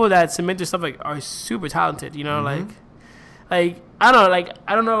of the people that submit their stuff are super talented. You know, Mm-hmm. like I don't know,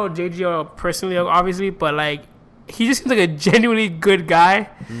 I don't know JGO personally, obviously, but he just seems like a genuinely good guy.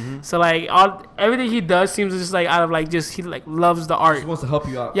 Mm-hmm. So everything he does seems just out of he loves the He art. just wants to help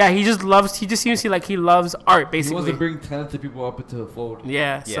you out. Yeah, he just seems to he loves art He wants basically. to bring talented people up into the fold.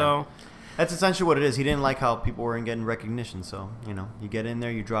 Yeah, Yeah. so That's essentially what it is. He didn't like how people weren't getting recognition. So you get in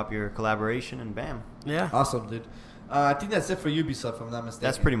there, you drop your collaboration, and bam. yeah, Awesome, dude. I think that's it for Ubisoft, if I'm not mistaken.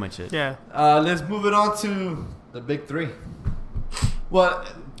 That's pretty much it. yeah. Let's move it on to the big three. Well,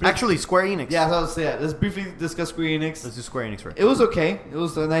 Actually, Square Enix. yeah, I was about to say that. Let's briefly discuss Square Enix. Let's do Square Enix first. It was okay. It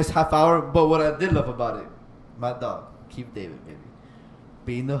was a nice half hour. But what I did love about it, my dog, Keith David, baby,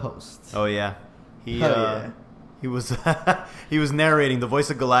 being the host. Oh yeah, he Hell yeah. he was he was narrating the voice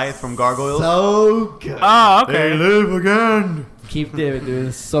of Goliath from Gargoyles. So good. Oh, okay. live again. Keith David, dude,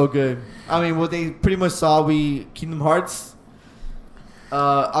 it's so good. I mean, what they pretty much saw, Kingdom Hearts,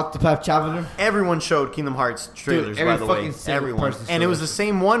 Octopath Traveler. Everyone showed Kingdom Hearts trailers, every by the way. fucking single Everyone, person and it showed was the it.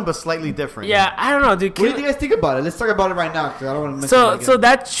 same one but slightly different. Yeah, I don't know, dude. What do you guys think about it? Let's talk about it right now, because I don't want to mention So it again. so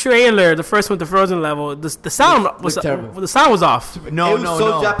that trailer, the first one, the Frozen level, the sound was terrible. the sound was off. No, It was no, so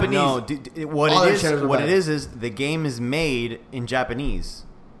no, Japanese. no. What All it their is, trailers were what bad. it is the game is made in Japanese,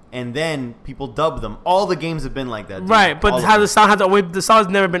 and then people dub them. All the games have been like that, dude. Right, but All of how them. the sound has always the sound's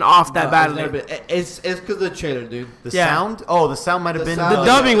never been off that No, badly. it's because of the trailer, dude. The Yeah. sound? Oh, the sound might have been. sound, The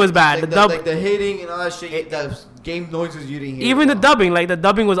dubbing was bad. Like The dub- like the hitting and all that shit. The game noises you didn't hear. Even the dubbing, the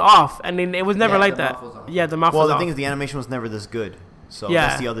dubbing was off, and then it was never Yeah, like the that. mouth was off. Yeah, the mouth Well, was the off. thing is, the animation was never this good. So Yeah.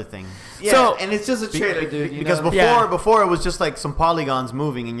 that's the other thing. Yeah, So- and it's just a trailer, dude. Because before, Yeah. before it was just like some polygons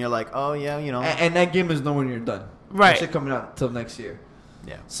moving, and you're like, oh yeah, and that game is nowhere near done. Right. That shit coming out until next year.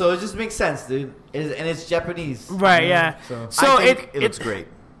 yeah. So it just makes sense, dude. And it's Japanese. Right, you know? yeah. So So I think it looks great.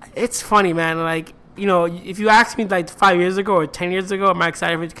 It's funny, man. If you asked me 5 years ago or 10 years ago, am I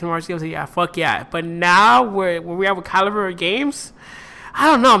excited for Kingdom Hearts games? Yeah, fuck yeah. But now, where we have a caliber of games, I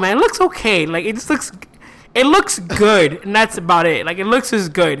don't know, man. It looks okay. It looks good, and that's about it. It looks as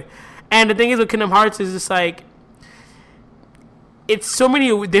good. And the thing is with Kingdom Hearts is just it's so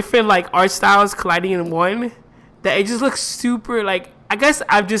many different art styles colliding in one that it just looks super I guess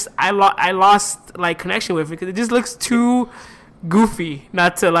I lost connection with it because it just looks too goofy,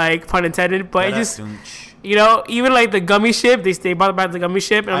 not to like pun intended, but it just Dunch. you know, even like the gummy ship, they brought back the gummy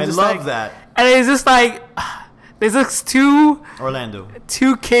ship, and I'm I just love like, that. and it's just like this looks too Orlando.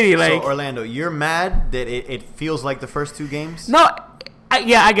 kiddie, like So Orlando, you're mad that it feels like the first two games? no.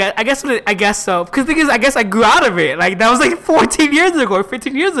 I guess so. Because the thing is, I guess I grew out of it. Like that was like 14 years ago or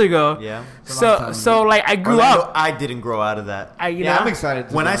 15 years ago. Yeah. So like I grew Orlando, up. I didn't grow out of that. Yeah, I'm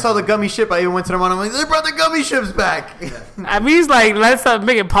excited. When I saw the gummy ship, I even went to the mall. I'm like, they brought the gummy ships back. I mean, it's like let's start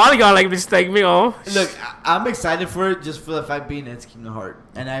making Polygon like just like you know. Look, I'm excited for it just for the fact being it's Kingdom Hearts,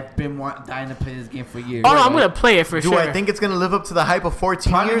 and I've been dying to play this game for years. Oh no, I'm gonna play it for Do sure. I think it's gonna live up to the hype of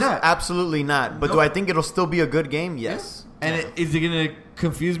 14 Probably years? not. Absolutely not. But do Nope. I think it'll still be a good game? Yes. And is it gonna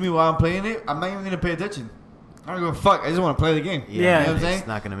confuse me while I'm playing it? I'm not even gonna pay attention. I don't give a fuck. I just want to play the game. Yeah. You know what I'm it's saying?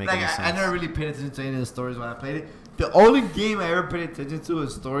 not gonna make Like, any sense. I never really paid attention to any of the stories when I played it. The only game I ever paid attention to a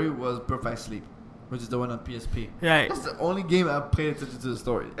story was Perfect Sleep, which is the one on PSP. Right. That's the only game I paid attention to the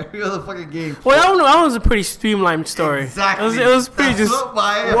story. Every other fucking game. Well, I don't know. That was a pretty streamlined story. Exactly. It was pretty That's just.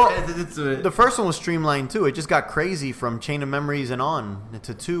 why I Well, paid attention to it. The first one was streamlined too. It just got crazy from Chain of Memories and on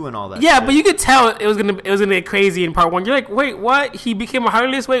to 2 and all that. Yeah, shit. but you could tell it was gonna get crazy in part 1. You're like, wait, what? He became a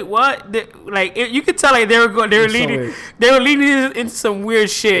heartless. Wait, what? You could tell like they were It's so leading weird. into some weird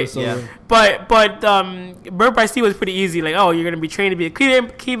shit. It's so Yeah. weird. But Birth by Sleep was pretty easy. Like, oh, you're gonna be trained to be a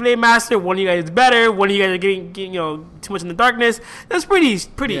Keyblade master. One of you guys is better. One of you guys are getting you know too much in the darkness. That's pretty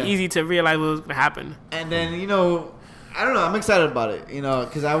Yeah. easy to realize what was gonna happen. And then, I don't know. I'm excited about it,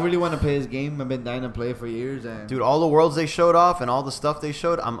 because I really want to play this game. I've been dying to play it for years. And Dude, all the worlds they showed off and all the stuff they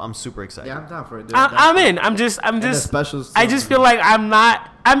showed, I'm super excited. yeah, I'm down for it. Dude. I'm in. I'm just. And the specials I too, just man. feel like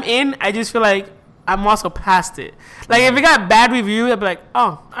I'm in. I just feel like I'm also past it. Like if it got bad reviews, I'd be like,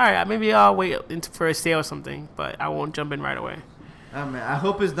 oh, all right, maybe I'll wait for a sale or something, but I won't jump in right away. Oh, man, I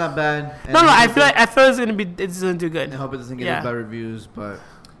hope it's not bad. And No, I hope feel it- it's gonna do I good. hope it doesn't get Yeah. bad reviews, but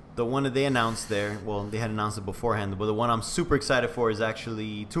The one that they announced there, well, they had announced it beforehand, but the one I'm super excited for is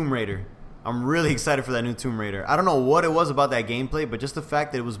actually Tomb Raider. I'm really excited for that new Tomb Raider. I don't know what it was about that gameplay, but just the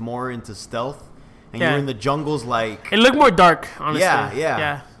fact that it was more into stealth and Yeah. you're in the jungles like... It looked more dark, honestly.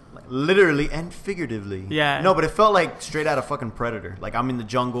 Yeah. Like, literally and figuratively. Yeah. No, but it felt like straight out of fucking Predator. Like I'm in the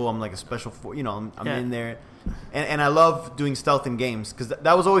jungle, I'm like a special, I'm Yeah. in there. And I love doing stealth in games because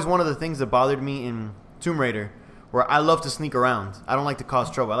that was always one of the things that bothered me in Tomb Raider, where I love to sneak around. I don't like to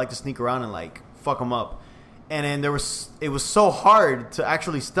cause trouble. I like to sneak around and like fuck them up. And then it was so hard to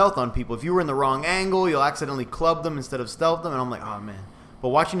actually stealth on people. If you were in the wrong angle, you'll accidentally club them instead of stealth them. And I'm like, oh man. But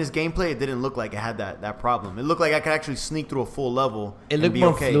watching this gameplay, it didn't look like it had that problem. It looked like I could actually sneak through a full level. it and looked be more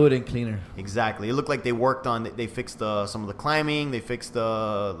okay. fluid and cleaner. Exactly. It looked like they worked on. They fixed some of the climbing. They fixed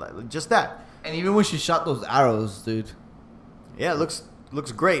just that. And even when she shot those arrows, dude. Yeah, it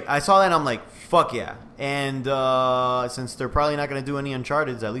looks great. I saw that and I'm like, fuck yeah. And since they're probably not gonna do any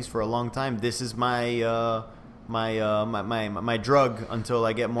Uncharted, at least for a long time, this is my my drug until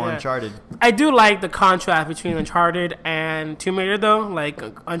I get more Yeah. Uncharted. I do like the contrast between Uncharted and Tomb Raider, though. Like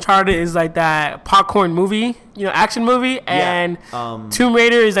Uncharted is like that popcorn movie, action movie, and Tomb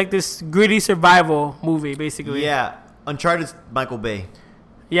Raider is like this gritty survival movie, basically. Yeah, Uncharted's Michael Bay.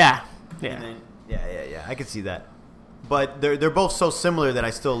 Yeah. And then, yeah. I could see that. But they're both so similar that I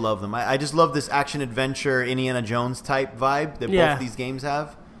still love them. I just love this action adventure Indiana Jones type vibe that Yeah. both these games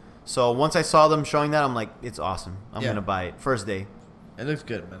have. So once I saw them showing that, I'm like, it's awesome. I'm gonna buy it first day. It looks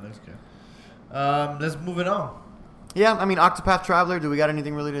good, man. It looks good. Let's move it on. Yeah, I mean, Octopath Traveler. Do we got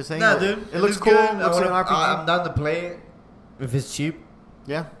anything really to say? Nah, dude. It looks cool. Good. Looks like an RPG. I'm down to play it if it's cheap.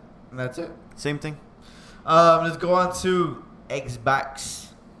 Yeah, And that's it. same thing. Let's go on to Xbox.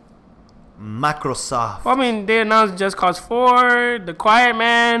 Microsoft. Well, I mean, they announced Just Cause 4, The Quiet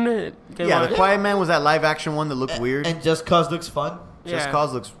Man. Yeah, The Quiet Man was that live action one that looked weird. And Just Cause looks fun. Just Yeah.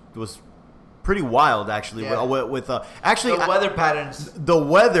 Cause was pretty wild actually. Yeah. With actually The weather patterns. the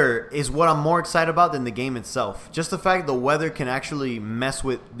weather is what I'm more excited about than the game itself. Just the fact the weather can actually mess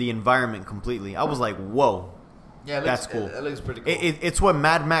with the environment completely. I was like, whoa. Yeah, That's cool. It looks pretty cool. It's what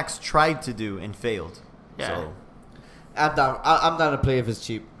Mad Max tried to do and failed. Yeah. So I'm down. I'm down to play if it's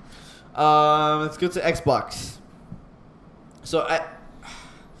cheap. Let's go to Xbox. So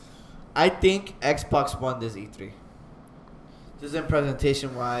I think Xbox won this E3. Just in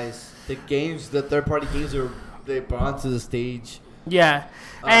presentation wise, the games, the third party games they brought onto the stage. Yeah.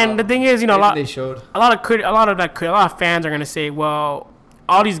 And the thing is, a lot they showed. a lot of fans are gonna say, well,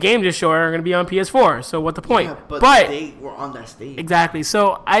 all these games you're showing are gonna be on PS4. So what's the point? Yeah, but they were on that stage. Exactly.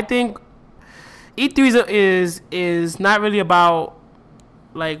 So I think E3 is not really about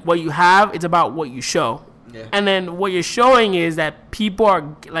like what you have. It's about what you show. Yeah. And then what you're showing is that people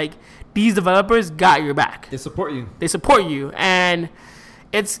are like, these developers got your back. They support you. They support you, and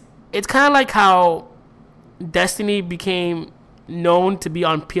it's kind of like how Destiny became known to be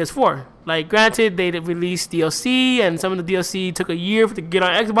on PS4. Like, granted, they released DLC, and some of the DLC took a year to get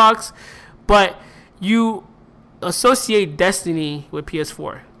on Xbox, but you associate Destiny with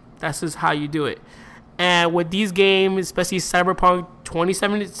PS4. That's just how you do it. And with these games, especially Cyberpunk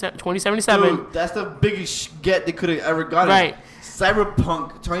 2077, Dude, that's the biggest get they could have ever gotten. Right.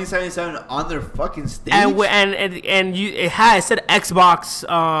 Cyberpunk 2077 on their fucking stage. and it said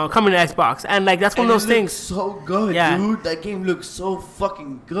Xbox coming to Xbox, and like that's one And of those it things. looks so good, Yeah. dude. That game looks so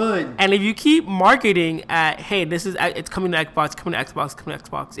fucking good. And if you keep marketing at, hey, it's coming to Xbox, coming to Xbox, coming to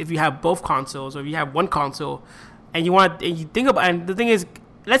Xbox. If you have both consoles, or if you have one console, and you think about, and the thing is,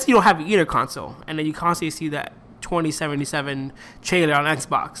 let's say you don't have either console, and then you constantly see that 2077 trailer on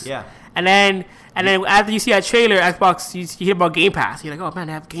Xbox. Yeah. And then after you see that trailer, Xbox, you hear about Game Pass. You're like, oh man,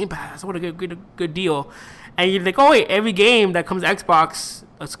 they have Game Pass. What a good deal. And you're like, oh wait, every game that comes to Xbox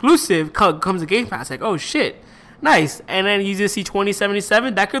exclusive comes to Game Pass. Like, oh shit, nice. And then you just see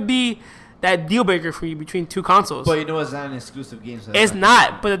 2077. That could be that deal breaker for you between two consoles. But you know it's not an exclusive game. So It's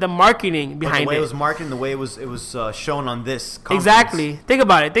not, but the marketing But behind the way it. it was marketed, the way it was shown on this conference. Exactly. Think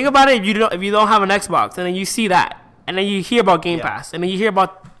about it. If you don't have an Xbox, and then you see that, and then you hear about Game Yeah. Pass, and then you hear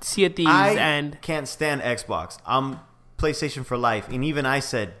about Sea of Thieves, I and can't stand Xbox. I'm PlayStation for life, and even I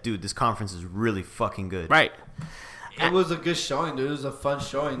said, dude, this conference is really fucking good. right. It was a good showing, dude. It was a fun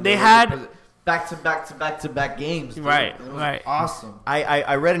showing. They There had- was back to back games. Dude. Right, It was right. awesome.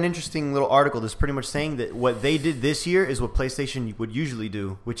 I read an interesting little article that's pretty much saying that what they did this year is what PlayStation would usually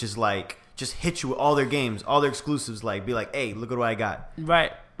do, which is like just hit you with all their games, all their exclusives, like be like, hey, look at what I got.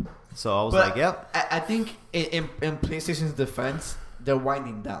 Right. So I was But like, yep. I think in PlayStation's defense, they're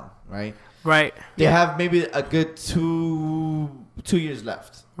winding down, right? Right. They have maybe a good two years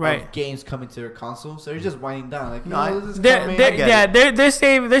left. Right. Of games coming to their console, so they're just winding down. Like, No, I- this is They're, coming. they're, get yeah, it. they're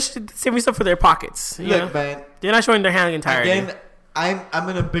saving stuff for their pockets. You know? Look, man. They're not showing their hand entirely. Again, I'm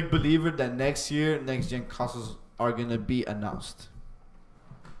in a big believer that next year, next gen consoles are gonna be announced.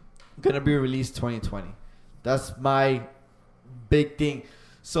 Gonna be released 2020. That's my big thing.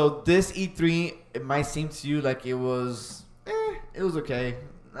 So this E3, it might seem to you like it was okay.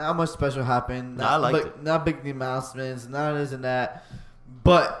 Not much special happened. No, I liked it. Not big announcements. Not this and that.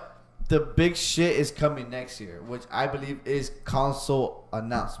 But the big shit is coming next year, which I believe is console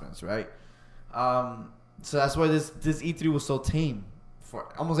announcements, right? So that's why this E3 was so tame for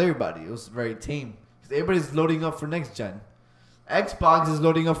almost everybody. It was very tame because everybody's loading up for next gen. Xbox is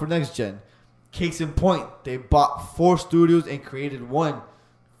loading up for next gen. Case in point, they bought 4 studios and created one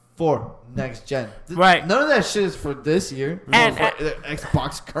for next gen. Right. None of that shit is for this year. And- for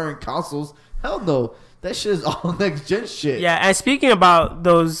Xbox current consoles. Hell no. That shit is all next gen shit. Yeah, and speaking about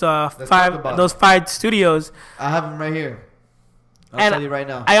those talk about it. 5 studios, I have them right here. I'll And tell you right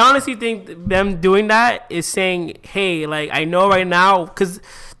now. I honestly think them doing that is saying, hey, like, I know right now, because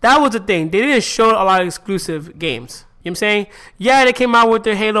that was the thing. They didn't show a lot of exclusive games. You know what I'm saying? Yeah, they came out with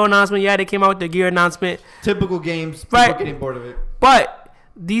their Halo announcement. Yeah, they came out with their Gear announcement. Typical games. People Right. are getting bored of it. But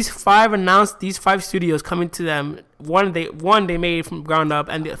these 5 studios coming to them, one they made from ground up,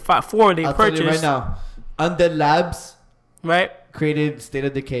 and the 4 they I'll purchased. tell you right now. Undead Labs Right? created State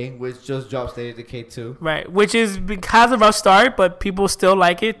of Decay, which just dropped State of Decay 2. Right. Which has a rough start, but people still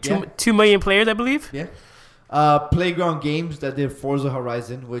like it. Yeah. 2 million players, I believe. Yeah. Playground Games that did Forza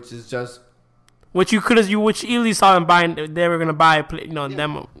Horizon, which is just Which which easily saw them buying. They were gonna buy,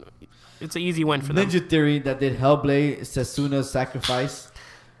 them. It's an easy win for them. Ninja Theory that did Hellblade, Sesuna's Sacrifice,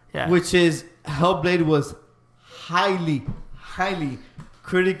 Yeah. which is Hellblade was highly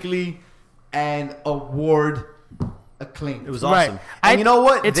critically and award acclaimed. It was Right. awesome. And you know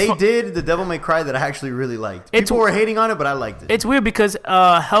what? it's They fu- did the Devil May Cry that I actually really liked. It's- People were hating on it, but I liked it. It's weird because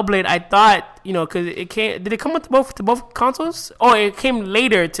Hellblade, I thought, because it came. Did it come with both consoles? Oh, it came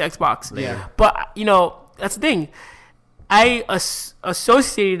later to Xbox. Yeah. But that's the thing. I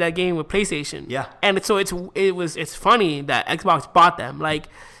associated that game with PlayStation. Yeah. And so it's funny that Xbox bought them, like,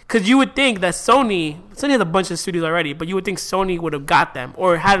 because you would think that Sony has a bunch of studios already, but you would think Sony would have got them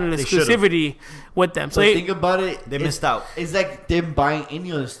or had an They should've. exclusivity with them. So So think about it. They it's- missed out. It's like them buying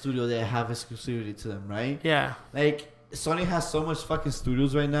any other studio that have exclusivity to them, right? yeah. Like Sony has so much fucking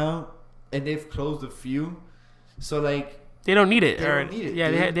studios right now, and they've closed a few. So like They don't need it. They don't need it, Yeah,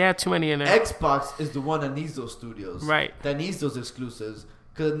 dude. they have too many in there. Xbox is the one that needs those studios, Right. That needs those exclusives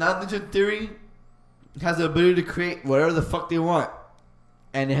because now Ninja Theory has the ability to create whatever the fuck they want,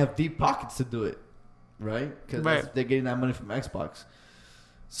 and they have deep pockets to do it, right? Because Right. they're getting that money from Xbox.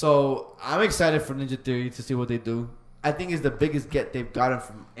 So I'm excited for Ninja Theory to see what they do. I think it's the biggest get they've gotten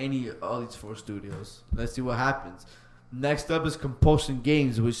from all these 4 studios. Let's see what happens. Next up is Compulsion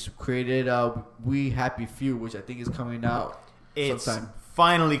Games, which created We Happy Few, which I think is coming out sometime.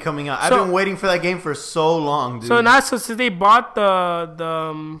 Finally coming out. So- I've been waiting for that game for so long, dude. So since they bought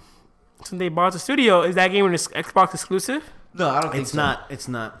since they bought the studio, is that game an Xbox exclusive? No, I don't think It's so. not. It's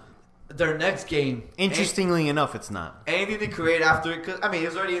not. Their next game. Interestingly enough, it's not. Anything they create after it, cause I mean,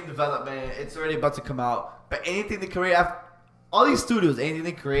 it's already in development. It's already about to come out. But anything they create after, all these studios, anything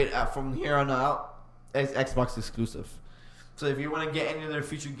they create from here on out, is Xbox exclusive. So if you want to get any of their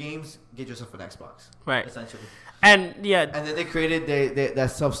future games, get yourself an Xbox. Right. Essentially. And yeah, And then they created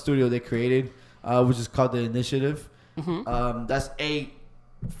that self studio they created, which is called the Initiative. mhm. That's a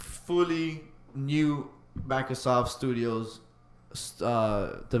fully new Microsoft Studios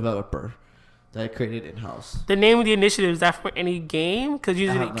developer that created in house. the name of the initiative, is that for any game? Because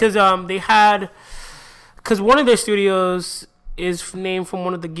usually, don't know. because they had, because one of their studios is named from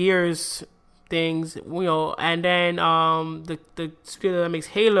one of the Gears things, you know, and then the studio that makes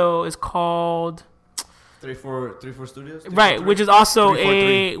Halo is called 343 Studios. right, which is also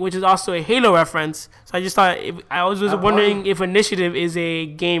 343. a Halo reference. So I just thought I was I'm wondering wondering- if Initiative is a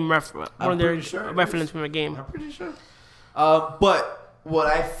game one of their pretty sure it reference is. from a game. I'm pretty sure. But what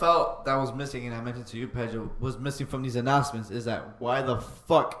I felt that was missing, and I mentioned to you, Pedro, was missing from these announcements is that why the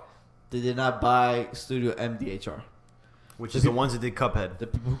fuck did they not buy Studio MDHR, Which is the ones that did Cuphead. the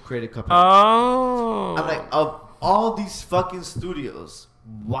people who created Cuphead? Oh, I'm like, of all these fucking studios,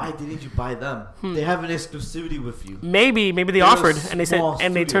 why didn't you buy them? They have an exclusivity with you. maybe they They're a offered and they said small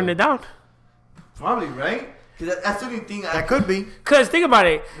and they turned studio. it down. Probably, right? Because that's the only thing That could be. Cause think about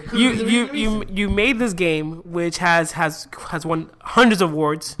it, could you be the you reason. you made this game which has won hundreds of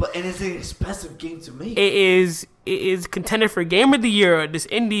awards. But and it's an expensive game to make. It is contended for Game of the Year. This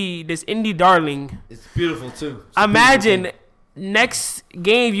indie darling. It's beautiful too. It's a Imagine beautiful next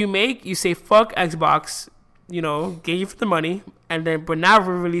game you make, you say fuck Xbox, you know, get you for the money, and then but now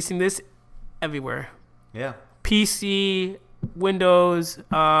we're releasing this everywhere. Yeah. PC, Windows,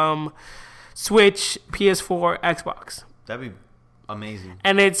 Switch, PS4, Xbox. That'd be amazing.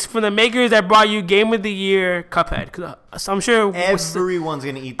 And it's from the makers that brought you Game of the Year, Cuphead. 'Cause I'm sure Everyone's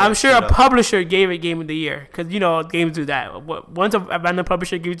gonna eat that I'm sure shit a up. publisher gave it Game of the Year because you know games do that. Once a random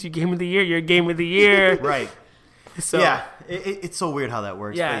publisher gives you Game of the Year, you're Game of the Year. Right. So Yeah. It's so weird how that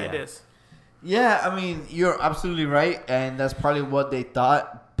works. yeah, but it is. Yeah, I mean, you're absolutely right, and that's probably what they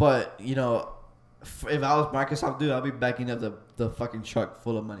thought. But, you know, if I was Microsoft, dude, I'd be backing up the fucking truck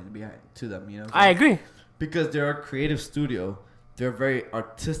full of money to them, you know? I agree. Because they're a creative studio. They're a very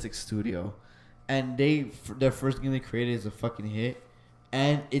artistic studio. And their first game they created is a fucking hit.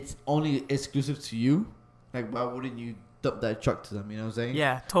 And it's only exclusive to you. Like, why wouldn't you dump that truck to them, you know what I'm saying?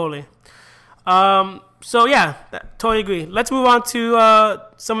 Yeah, totally. So yeah, totally agree. Let's move on to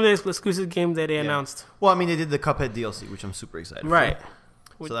some of the exclusive games that they announced. Well, I mean, they did the Cuphead DLC, which I'm super excited Right.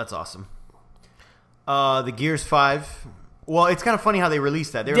 for. So that's awesome. The Gears 5. Well, it's kind of funny how they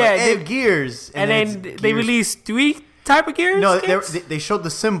released that. They were Yeah, like, hey, they- Gears. And then it's they Gears. released 3 type of Gears. No, games? they showed the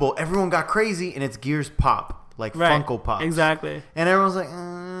symbol. Everyone got crazy, and it's Gears Pop. Like Right. Funko Pops. Exactly. And everyone's like,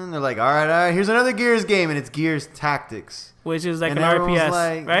 and they're like, all right, here's another Gears game, and it's Gears Tactics. Which is like and an everyone's RPS,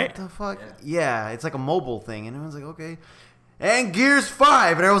 like, right? What the fuck? Yeah, it's like a mobile thing, and everyone's like, okay. And Gears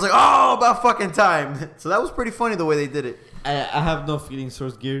 5, and everyone's like, oh, about fucking time. So that was pretty funny the way they did it. I have no feelings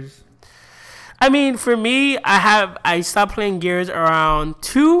towards Gears. I mean, for me, I stopped playing Gears around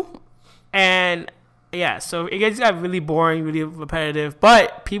 2, and yeah, so it gets got really boring, really repetitive.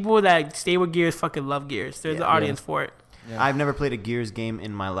 But people that stay with Gears fucking love Gears. There's Yeah. an audience for it. Yeah. I've never played a Gears game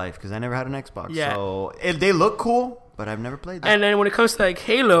in my life because I never had an Xbox. Yeah. So they look cool, but I've never played them. And then when it comes to like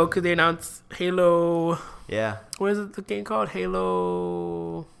Halo, because they announced Halo, Yeah. what is it the game called?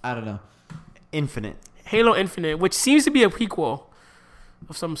 Halo I don't know. Infinite. Infinite, which seems to be a prequel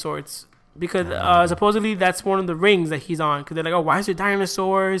of some sorts. Because supposedly that's one of the rings that he's on. Because they're like, oh, why is there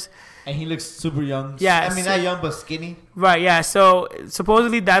dinosaurs? And he looks super young. Yeah, I mean, so- not young, but skinny. Right, yeah. So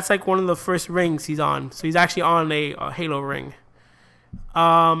supposedly that's like one of the first rings he's on. So he's actually on a Halo ring.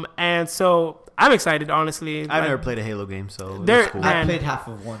 And so I'm excited, honestly. I've Like, never played a Halo game, so There- it's cool. Man. I played half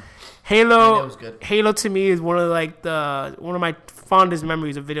of one. Halo. And it was good. Halo to me is one of my fondest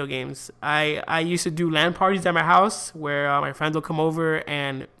memories of video games. I used to do LAN parties at my house where my friends would come over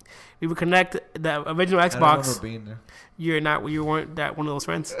and we would connect the original I don't Xbox. remember being there. You weren't that one of those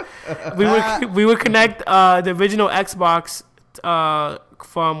friends. We would connect the original Xbox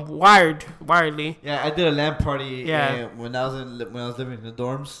from Wiredly. Yeah, I did a LAN party. Yeah. When I was living in the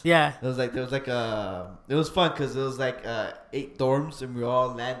dorms. Yeah. It was fun because it was like 8 dorms and we all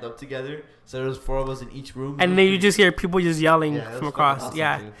landed up together. So there was 4 of us in each room. And then you just hear people just yelling Yeah, it from was across. fucking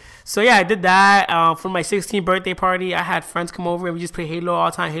Yeah. awesome, dude. So yeah, I did that for my 16th birthday party. I had friends come over and we just played Halo all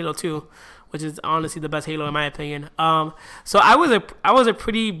the time, Halo 2, which is honestly the best Halo in my opinion. So I was a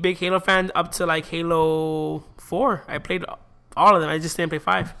pretty big Halo fan up to like Halo 4. I played all of them. I just didn't play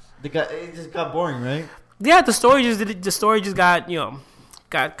 5. It just got boring, right? Yeah, the story just got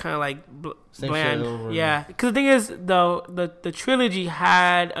got kind of like Same bland. shit over. Yeah, because the thing is, the trilogy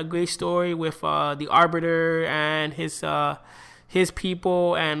had a great story with the Arbiter and his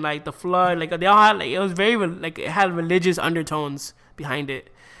people and like the Flood. Like they all had like it was very like it had religious undertones behind it.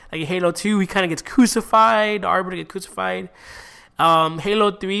 Like in Halo 2, he kind of gets crucified. The Arbiter gets crucified.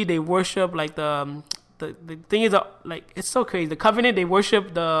 Halo 3, they worship like the thing is like it's so crazy. The Covenant, they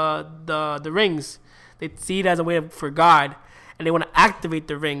worship the rings. They see it as a way for God, and they want to activate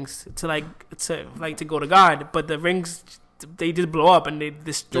the rings to go to God. But the rings, they just blow up and they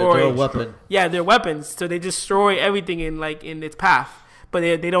destroy. They're a weapon. Yeah, they're weapons. So they destroy everything in its path. But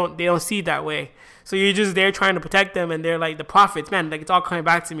they don't see it that way. So you're just there trying to protect them, and they're like the prophets, man. Like it's all coming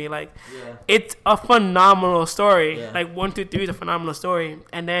back to me. Like it's a phenomenal story. Yeah. Like 1, 2, 3 is a phenomenal story,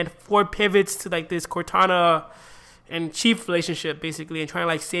 and then 4 pivots to like this Cortana and Chief relationship basically, and trying to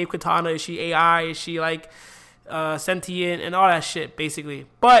like save Cortana. Is she AI? Is she like sentient and all that shit basically?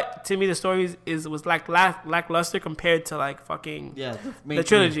 But to me, the story was like lackluster compared to like fucking the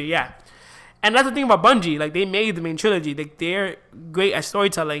trilogy. Yeah. And that's the thing about Bungie. Like, they made the main trilogy. Like, they're great at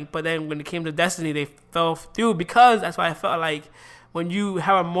storytelling. But then when it came to Destiny, they fell through. Because that's why I felt like when you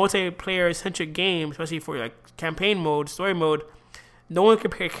have a multiplayer-centric game, especially for, like, campaign mode, story mode, no one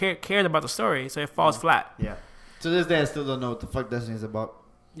cares about the story. So it falls flat. Yeah. To this day, I still don't know what the fuck Destiny is about.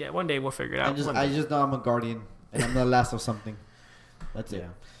 Yeah, one day we'll figure it out. I just know I'm a guardian. And I'm the last of something. That's it.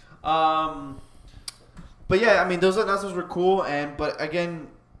 But yeah, I mean, those announcements were cool. But again...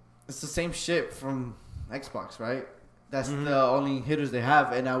 It's the same shit from Xbox, right? That's the only hitters they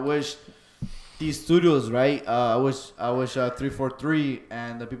have, and I wish these studios, right? I wish 343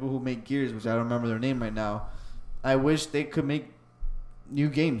 and the people who make Gears, which I don't remember their name right now. I wish they could make new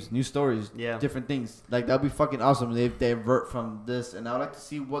games, new stories, different things. Like that'd be fucking awesome. They divert from this, and I would like to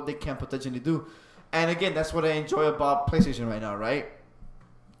see what they can potentially do. And again, that's what I enjoy about PlayStation right now, right?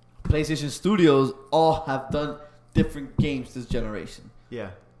 PlayStation Studios all have done different games this generation.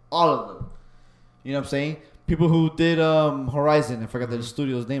 Yeah. All of them. You know what I'm saying? People who did Horizon, I forgot the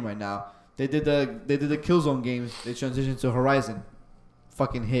studio's name right now. They did the Killzone games. They transitioned to Horizon.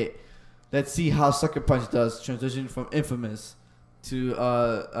 Fucking hit. Let's see how Sucker Punch does. Transition from Infamous to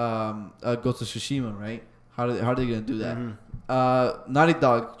Ghost of Tsushima, right? How are they gonna do that? Naughty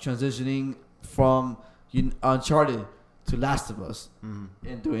Dog transitioning from Uncharted to Last of Us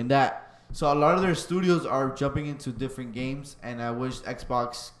and doing that. So a lot of their studios are jumping into different games, and I wish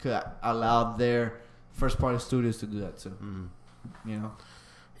Xbox could allow their first-party studios to do that too. You know?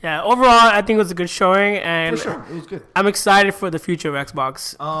 Yeah. Overall, I think it was a good showing, and For sure, it was good. I'm excited for the future of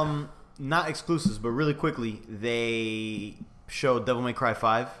Xbox. Not exclusives, but really quickly, they showed Devil May Cry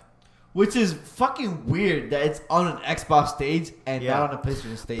 5. Which is fucking weird that it's on an Xbox stage and not on a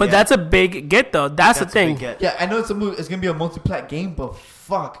PlayStation stage. But that's a big get, though. That's the a thing. big get. Yeah, I know it's gonna be a multi-plat game, but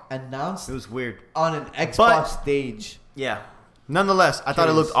fuck, announced It was weird. on an Xbox stage. Yeah. Nonetheless, I thought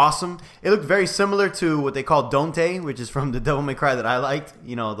it looked awesome. It looked very similar to what they call Dante, which is from the Devil May Cry that I liked.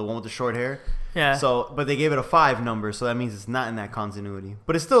 You know, the one with the short hair. Yeah. So, but they gave it a 5 number, so that means it's not in that continuity.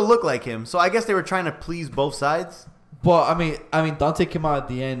 But it still looked like him. So I guess they were trying to please both sides. But I mean, Dante came out at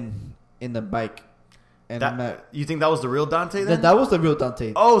the end in the bike, and You think that was the real Dante then? that was the real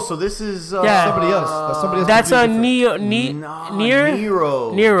Dante. Oh, so this is somebody else. That's somebody else. That's a completely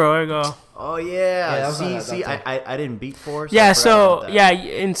Nero. Nero. There you go. Oh Yeah, yeah. that was not See, Dante. I didn't beat 4. So Yeah. I forgot So about that. yeah,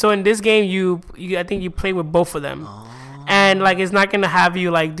 and so in this game, you I think you play with both of them. And like it's not gonna have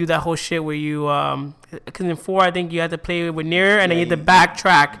you like do that whole shit where you because in 4 I think you had to play with Nier and then you had to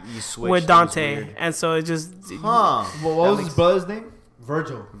backtrack You switched, with it was Dante, weird. and so it just Huh. What was his brother's name?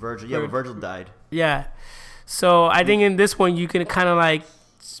 Virgil. Virgil. Yeah, but Virgil died. yeah. So I think in this one you can kind of like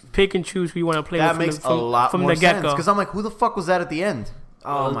pick and choose who you want to play That with makes from, a lot from more the get sense. go. Because I'm like, who the fuck was that at the end?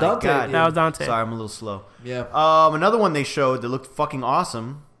 Oh my Dante, god. yeah. That was Dante. Sorry, I'm a little slow. Yeah. Another one they showed that looked fucking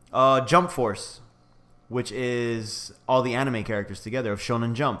awesome. Jump Force. which is all the anime characters together of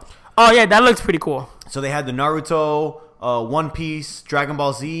Shonen Jump. Oh yeah, that looks pretty cool. So they had the Naruto, One Piece, Dragon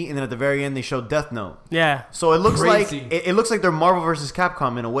Ball Z, and then at the very end they showed Death Note. Yeah. So it looks Crazy. like it looks like they're Marvel vs.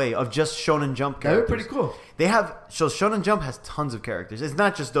 Capcom in a way of just Shonen Jump That would characters. be pretty cool. They have so Shonen Jump has tons of characters. It's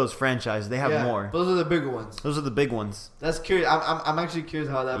not just those franchises. They have more. Those are the bigger ones. Those are the big ones. That's curious. I'm actually curious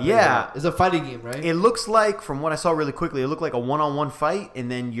how that. plays Yeah. out. It's a fighting game, right? It looks like, from what I saw really quickly, it looked like a one-on-one fight, and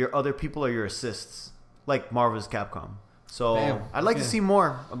then your other people are your assists, like Marvel vs. Capcom. So Damn. I'd like to Okay. see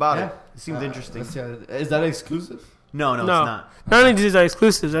more about Yeah. it. It seemed interesting. Let's see is that exclusive? No, it's No. not. Not only these are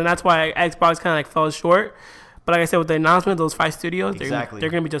exclusives, and that's why Xbox kind of like fell short. But like I said, with the announcement of those 5 studios, Exactly. they're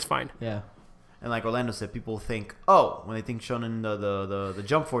going to be just fine. Yeah. And like Orlando said, people think, when they think Shonen, the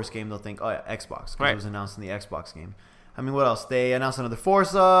Jump Force game, they'll think, Xbox. 'Cause Right. it was announced in the Xbox game. I mean, what else? They announced another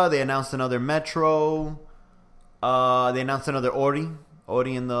Forza. They announced another Metro. They announced another Ori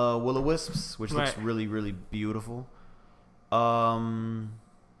and the Will-O-Wisps, which looks Right. really, really beautiful.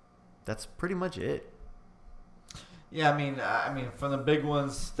 That's pretty much it. Yeah, I mean, from the big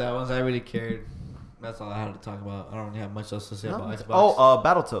ones, the ones I really cared. That's all I had to talk about. I don't really have much else to say No? about Xbox.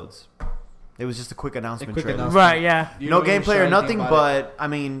 Battletoads. It was just a quick announcement. quick trailer. announcement. Right, yeah. You No don't really gameplay show or anything nothing, about it. but I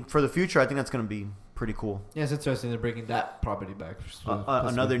mean, for the future, I think that's going to be pretty cool. Yeah, it's interesting they're bringing that property back.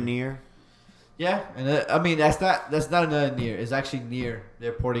 Another Nier. Yeah, and I mean that's not another Nier. It's actually Nier.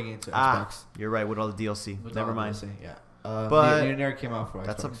 They're porting it into Xbox. You're right, with all the DLC. With Never all mind. DLC, Yeah, But Nier came out for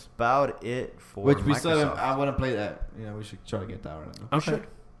That's Xbox. about it for Which we Microsoft. still haven't, I want to play that. You know, we should try to get that right now. Okay.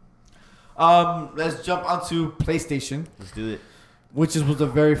 Let's jump onto PlayStation, Let's do it. which was a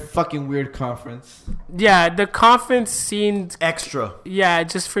very fucking weird conference. Yeah, the conference seemed, Extra.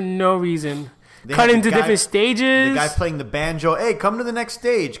 just for no reason. They Cut had into the guy- different stages. The guy playing the banjo. Hey, come to the next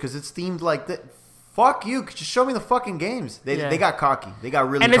stage because it's themed like that. Fuck you. Just show me the fucking games. They got cocky. They got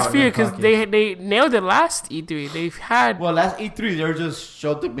really and it's cocky. weird because cocky. they nailed it last E3. They've had Well, last E3 they were just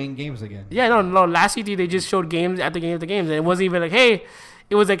showed the main games again. last E3 they just showed games after games after games, and it wasn't even like hey,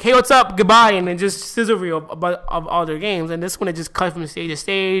 it was like hey what's up goodbye, and then just sizzle reel of all their games. And this one it just cut from stage to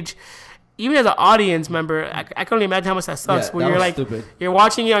stage. Even as an audience member, I can only imagine how much that sucks. Yeah, where that you're was like stupid. you're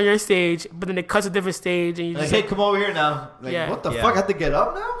watching it on your stage, but then it cuts a different stage, and you Like, just hey, come over here now. Like, Yeah. what the Yeah. fuck? I have to get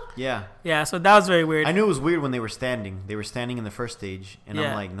up now? Yeah. yeah. So that was very weird. I knew it was weird when they were standing. They were standing in the first stage, and I'm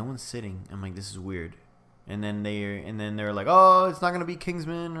Yeah. like, no one's sitting. I'm like, this is weird. And then they're like, oh, it's not gonna be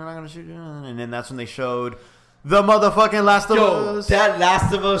Kingsman. We're not gonna shoot you. And then that's when they showed the motherfucking Last of Yo, Us. that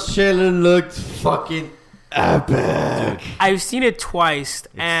Last of Us trailer looked fucking epic. Dude, I've seen it twice,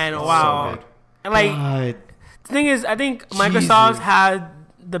 and it's wow, so good. and like God. the thing is, I think Microsoft Jesus. had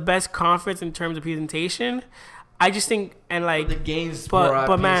the best conference in terms of presentation. I just think, and like, The game's but- for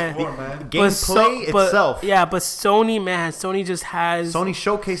but man, PS4, man. Gameplay itself. yeah, but Sony just has. Sony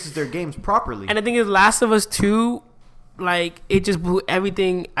showcases their games properly. And the thing is, Last of Us 2, like, it just blew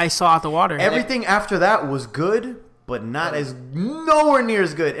everything I saw out the water. Everything after that was good, but not as nowhere near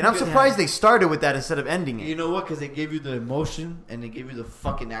as good. And I'm surprised they started with that instead of ending it. You know what? Because they gave you the emotion and they gave you the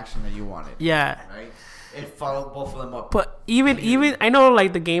fucking action that you wanted. Yeah. Right? It followed both of them up. But even I know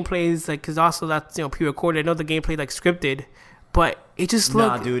like the gameplay is like because also that's pre-recorded. I know the gameplay like scripted, but it just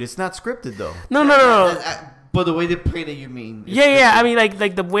Nah, looked dude, it's not scripted though. no. But the way they played it, you mean? it's Yeah. scripted. I mean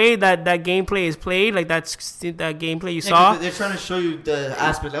like the way that gameplay is played, like that gameplay you Yeah, saw. 'cause they're trying to show you the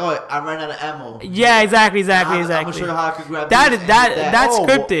aspect. Like, oh, I ran out of ammo. Yeah, exactly. I'm gonna show you how I could grab That this is and that hit that. that's Oh,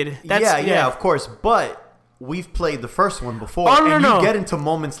 scripted. That's yeah, of course. But we've played the first one before, Oh, no, and no. you get into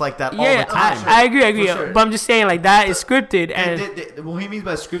moments like that all Yeah, the time. I agree. For sure. But I'm just saying like that is scripted and What he means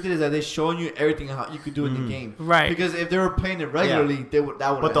by scripted is that they're showing you everything how you could do in the game. Right. Because if they were playing it regularly, they would.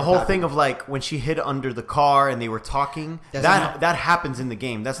 That would. But the whole thing of like when she hid under the car and they were talking, That's that not- happens in the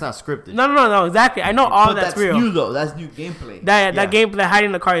game. That's not scripted. no, exactly. I know all But that's that's real. new though. That's new gameplay. That Yeah. game, that hiding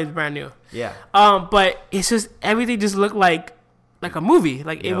in the car is brand new. Yeah. But it's just everything just looked like a movie.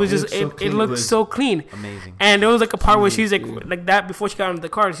 Like Yeah, it was it just looked so it clean. looked It was so clean. Amazing. And there was like a part where she's like Dude. that before she got into the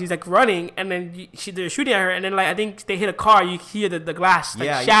car, she's like running, and then they're shooting at her, and then like I think they hit a car. You hear the glass like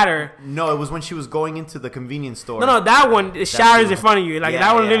shatter. No, it was when she was going into the convenience store. No, that one it shatters the in front of you. Like Yeah,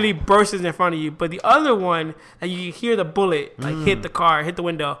 that one yeah. literally bursts in front of you. But the other one, like you hear the bullet like hit the car, hit the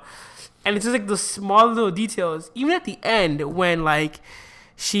window, and it's just like the small little details. Even at the end when like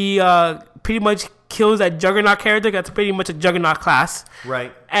she pretty much kills that Juggernaut character. That's pretty much a Juggernaut class.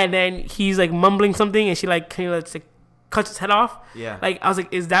 Right. And then he's like mumbling something, and she like kind of like cuts his head off. Yeah. Like I was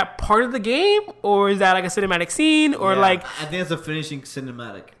like, is that part of the game, or is that like a cinematic scene, or Yeah. like I think it's a finishing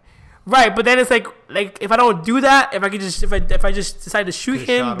cinematic. Right, but then it's like if I don't do that, if I just decide to shoot Could've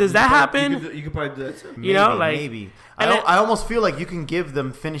him, shot him. does that happen? You could probably do that too. You know, like- maybe. and I almost feel like you can give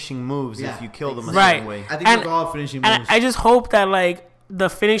them finishing moves Yeah, if you kill them a right. certain way. I think And- those are all finishing And moves. I just hope that like the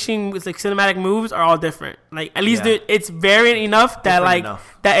finishing with like cinematic moves are all different. Like at least Yeah. it's variant enough that Different like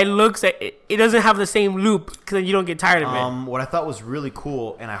enough. that it looks like it doesn't have the same loop because then you don't get tired of it. What I thought was really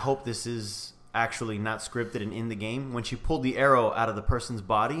cool, and I hope this is actually not scripted and in the game, when she pulled the arrow out of the person's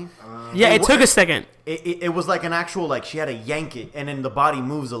body, Yeah, it took a second. it was like an actual, like, she had to yank it, and then the body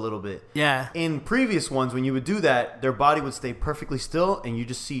moves a little bit. Yeah. In previous ones, when you would do that, their body would stay perfectly still, and you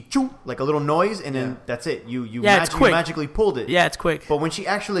just see choo, like a little noise, and then Yeah. that's it. You Yeah, it's quick. magically pulled it. Yeah, it's quick. But when she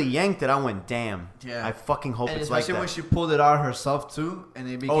actually yanked it, I went, damn. Yeah. I fucking hope And it's like especially that. when she pulled it out herself too, and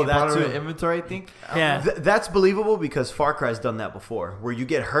it became that part of too. her inventory. I think. Yeah. That's believable because Far Cry's done that before, where you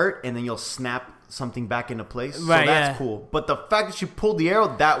get hurt and then you'll snap something back into place. Right, so that's yeah. cool. But the fact that she pulled the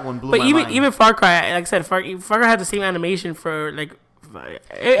arrow, that one blew But my even mind. even Far Cry, like I said, Far Cry had the same animation for like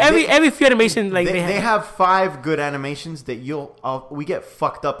every few animations like they they have 5 good animations that we get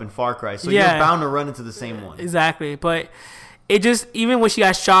fucked up in Far Cry, so Yeah. you're bound to run into the same one. Exactly, but it just even when she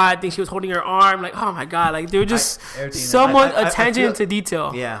got shot, I think she was holding her arm. Like, oh my god, like there was just everything- so much I attention feel- to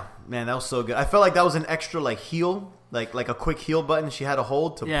detail. Yeah, man, that was so good. I felt like that was an extra like heal, like a quick heal button she had to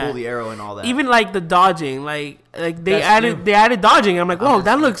hold to Yeah. pull the arrow and all that. Even like the dodging, like they That's added new. they added dodging. I'm like, whoa,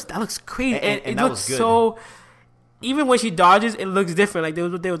 That's that looks crazy, And and that it was looks good. so. Even when she dodges, it looks different. Like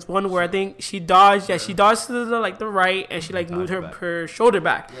there was one where I think she dodged. Yeah, she dodged to the right, and she like moved her back. her shoulder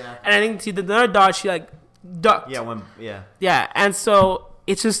back. Yeah. And I think she did another dodge. She like ducked. yeah. Yeah, and so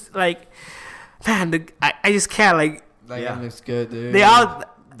it's just like, man, I just can't like Like Yeah. it looks good, dude. they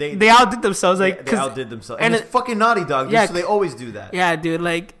outdid themselves like they 'cause- outdid themselves. and And it's fucking Naughty Dog, dude, Yeah. so they always do that. yeah, dude,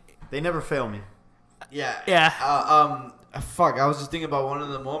 like They never fail me. Yeah. Yeah. Fuck. I was just thinking about one of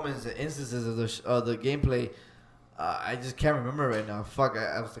the moments, the instances of the gameplay. I just can't remember right now. Fuck.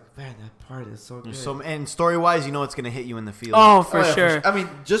 I was like, man, that part is so good. And story wise, you know it's gonna hit you in the field. oh for yeah, sure. I mean,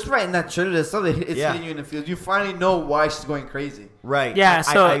 just right in that trailer, there's something it's Yeah. hitting you in the field. You finally know why she's going crazy. Right. Yeah,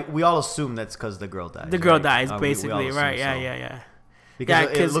 so- we all assume that's because the girl dies. The girl right? dies We all basically, assume right? Yeah, so. yeah. Because Yeah,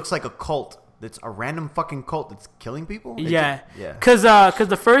 it 'cause- looks like a cult. That's a random fucking cult that's killing people. Yeah, Yeah. Cause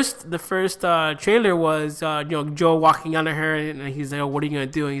the first trailer was Joe walking under her and he's like, oh, what are you gonna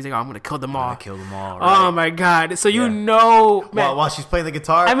do? And he's like, oh, I'm gonna kill them all. Kill them all. Oh Right. my god! So you Yeah. know, man, While she's playing the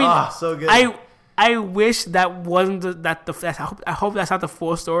guitar. I mean, so good. I wish that wasn't I hope that's not the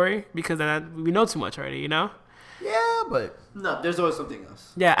full story because then we know too much already. You know? yeah, but No, there's always something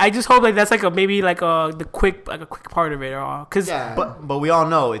else. Yeah, I just hope like that's like the quick part of it all. Cause Yeah. but we all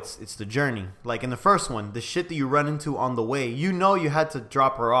know it's the journey. Like in the first one, the shit that you run into on the way, you know you had to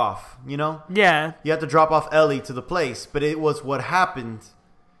drop her off. You know, yeah, you had to drop off Ellie to the place, but it was what happened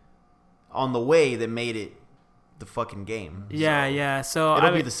on the way that made it the fucking game. yeah, So yeah. So it'll I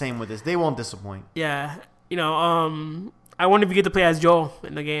be mean, the same with this. They won't disappoint. yeah, I wonder if you get to play as Joel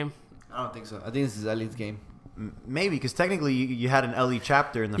in the game. I don't think so. I think this is Ellie's game. Maybe because technically you had an Ellie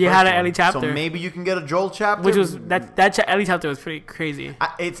chapter in the You first had an one. Ellie chapter. so maybe you can get a Joel chapter, Which was Ellie chapter was pretty crazy.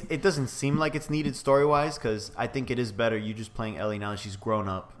 It doesn't seem like it's needed story wise because I think it is better you just playing Ellie now that she's grown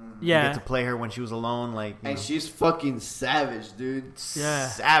up. You Yeah, get to play her when she was alone, like you And know, she's fucking savage, dude. Yeah.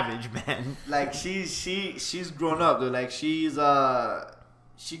 savage man. Like she's grown up, dude. Like she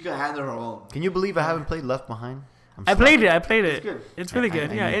could handle her own. Can you believe I haven't played Left Behind? I played it. It's good. It's really I good.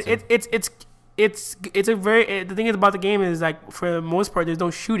 need Yeah, to. it's a very. The thing is about the game is like for the most part, there's no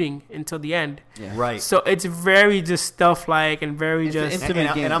shooting until the end. Yeah. Right. So it's very just stuff like and very It's an just.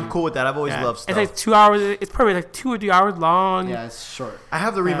 intimate game, and I'm dude. cool with that. I've always yeah. loved stuff. It's like 2 hours. It's probably like 2 or 3 hours long. Yeah, it's short. I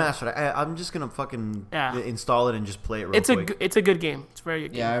have the Yeah. remastered. I'm just gonna fucking Yeah. install it and just play it real It's quick. it's a good game. It's a very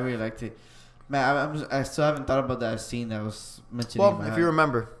good. Yeah, I Game. really liked it. Man, I still haven't thought about that scene that was mentioned. Well, if you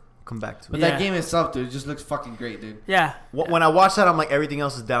remember, come back to it. but Yeah. that game itself, dude, just looks fucking great, dude. Yeah. When I watch that, I'm like, everything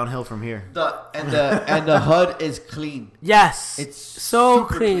else is downhill from here. The HUD is clean. Yes. It's so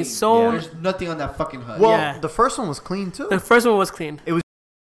super clean. So Yeah. there's nothing on that fucking HUD. Well, Yeah. the first one was clean too. the first one was clean.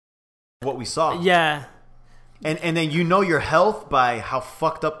 What we saw. Yeah. And then you know your health by how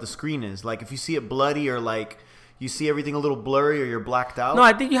fucked up the screen is. Like if you see it bloody or like you see everything a little blurry or you're blacked out. No,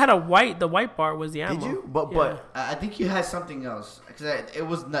 I think you had the white bar was the ammo. Did you? But Yeah. but I think you had something else because it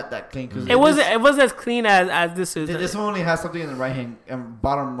was not that clean. Cause It wasn't as clean as this is. This one only has something in the right hand,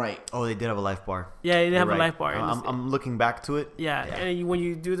 bottom right. oh, they did have a life bar. Yeah, you didn't have You're a right. life bar. in this- I'm looking back to it. yeah, and then when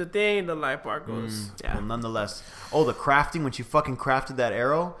you do the thing, the life bar goes. Yeah, Well, nonetheless. Oh, the crafting when she fucking crafted that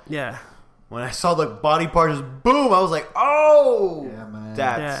arrow. yeah. When I saw the body part just boom, I was like, oh. Yeah, man.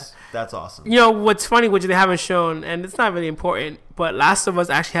 man. That's awesome. You know what's funny, which they haven't shown, and it's not really important, but Last of Us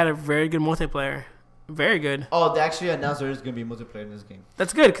actually had a very good multiplayer. Very good. Oh, they actually announced there is gonna be multiplayer in this game.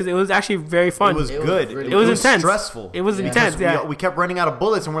 That's good because it was actually very fun. It was good. Really it was intense. Stressful. It was intense. Yeah. We kept running out of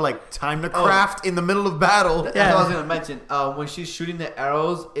bullets, and we're like, time to craft in the middle of battle. That's what I was gonna mention. When she's shooting the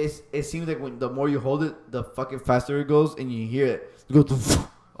arrows, it seems like when the more you hold it, the fucking faster it goes, and you hear it. It goes.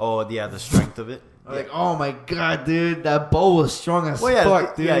 Oh yeah, the strength of it. Like, oh my god, dude, that bow was strong as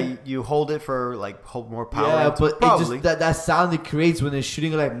fuck, dude. Yeah, you hold it for like hold more power. Yeah, but probably. it just that sound it creates when they're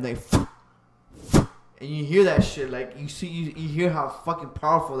shooting like and you hear that shit, like you hear how fucking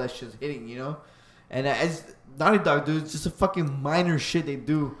powerful that shit's hitting, you know. And as Naughty Dog, dude, it's just a fucking minor shit they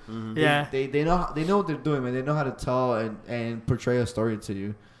do. Mm-hmm. Yeah, they know what they're doing, man. They know how to tell and portray a story to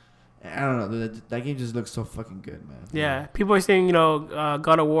you. I don't know, dude, that game just looks so fucking good, man. Yeah, people are saying,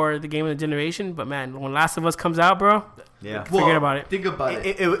 God of War, the game of the generation, but man, when Last of Us comes out, bro, forget about it. Think about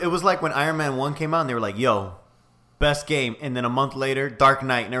it. It was like when Iron Man 1 came out, and they were like, yo, best game. And then a month later, Dark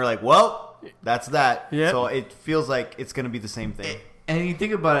Knight, and they were like, well, that's that. Yep. So it feels like it's going to be the same thing. And you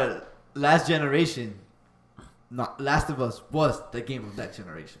think about it, last generation, Last of Us was the game of that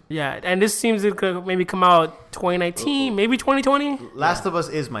generation. Yeah, and this seems it could maybe come out 2019, maybe 2020. Last of Us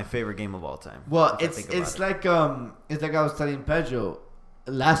is my favorite game of all time. Well, it's like I was telling Pedro,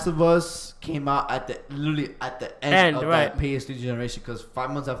 Last of Us came out literally at the end of that PS3 generation, because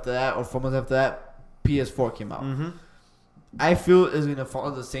 5 months after that or 4 months after that, PS4 came out. Mm-hmm. I feel it's gonna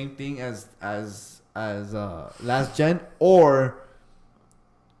follow the same thing as last gen, or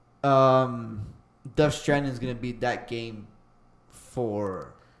Death Stranding is gonna be that game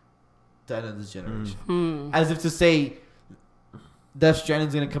for the end of this generation. As if to say, Death Stranding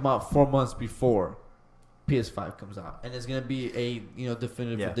is gonna come out 4 months before PS5 comes out, and it's gonna be a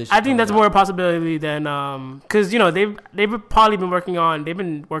definitive edition. I think that's more a possibility than because they've probably been working on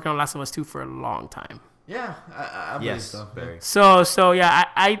Last of Us 2 for a long time. Yeah, I believe so. Very. So yeah,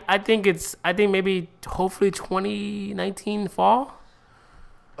 I think maybe hopefully 2019 fall.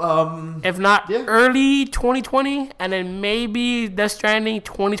 If not early 2020, and then maybe Death Stranding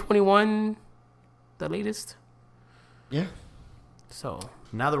 2021, the latest. Yeah. So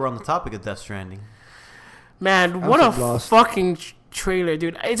now that we're on the topic of Death Stranding, man, what a fucking trailer,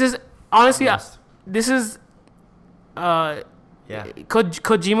 dude! It's just honestly, this is Kojima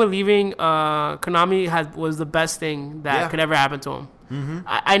leaving Konami was the best thing that could ever happen to him. Mm-hmm.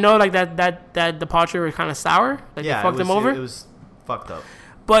 I know like that departure was kind of sour. Like they fucked him over. It was fucked up.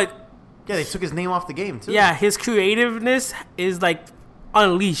 But they took his name off the game too. Yeah, his creativeness is like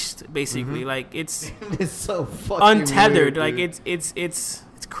unleashed, basically. Mm-hmm. Like it's so fucking untethered. Weird, like it's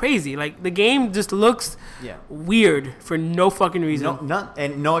crazy. Like the game just looks weird for no fucking reason.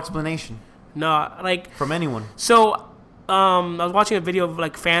 No explanation. No, like from anyone. So I was watching a video of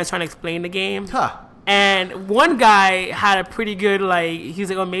like fans trying to explain the game. And one guy had a pretty good he's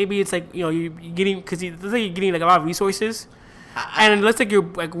like, oh, maybe it's like you're getting, because it looks like you're getting like a lot of resources. And it looks like you're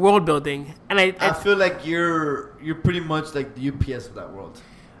like world building, and I feel like you're pretty much like the UPS of that world.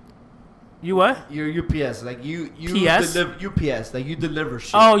 You what? You're UPS, like you PS? UPS, like you deliver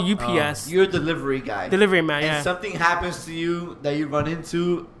shit. Oh, UPS. You're a delivery guy. Delivery man. And something happens to you that you run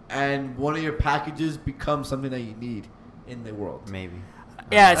into, and one of your packages becomes something that you need in the world. Maybe.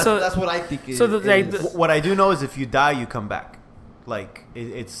 Yeah. That's what I think. What I do know is if you die, you come back. Like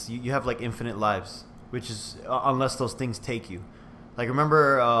it's you have like infinite lives. Which is unless those things take you. Like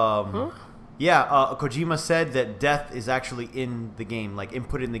remember, Kojima said that death is actually in the game, like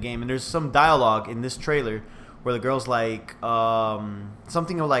input in the game. And there's some dialogue in this trailer where the girl's like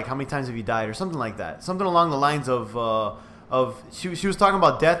something like, "How many times have you died?" or something like that. Something along the lines of she was talking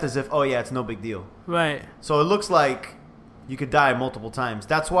about death as if, oh yeah, it's no big deal. Right. So it looks like you could die multiple times.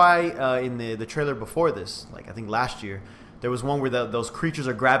 That's why in the trailer before this, like I think last year, there was one where those creatures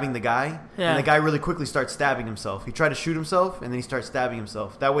are grabbing the guy, and the guy really quickly starts stabbing himself. He tried to shoot himself, and then he starts stabbing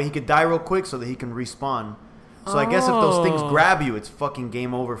himself. That way he could die real quick so that he can respawn. So I guess if those things grab you, it's fucking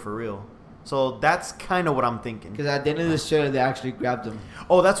game over for real. So that's kind of what I'm thinking. Because at the end of the show, they actually grabbed him.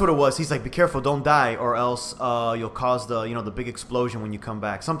 Oh, that's what it was. He's like, be careful, don't die, or else you'll cause the big explosion when you come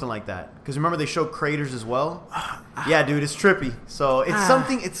back. Something like that. Because remember they showed craters as well? Yeah, dude, it's trippy. So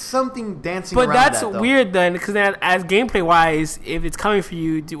it's something dancing around that, though. But that's weird then, because as gameplay wise, if it's coming for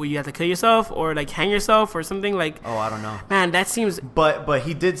you, will you have to kill yourself or like hang yourself or something like? Oh, I don't know. Man, that seems. But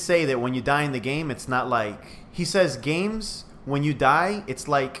he did say that when you die in the game, it's not like he says games when you die, it's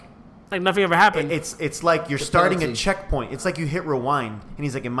like nothing ever happened. It's like you're starting a checkpoint. It's like you hit rewind, and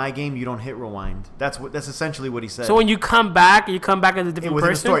he's like, in my game, you don't hit rewind. That's essentially what he said. So when you come back as a different person. Within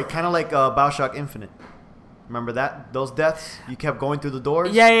the story, kind of like BioShock Infinite. Remember that? Those deaths? You kept going through the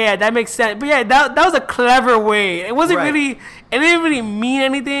doors? Yeah, that makes sense. But yeah, that was a clever way. It wasn't Right. really, it didn't really mean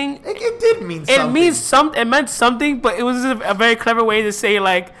anything. It did mean something. It means it meant something, but it was a very clever way to say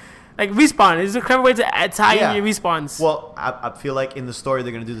like respawn. It's a clever way to tie in your respawns. Well, I feel like in the story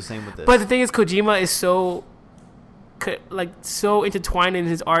they're gonna do the same with this. But the thing is, Kojima is so intertwined in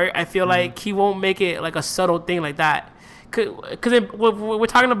his art. I feel like he won't make it like a subtle thing like that. Because we're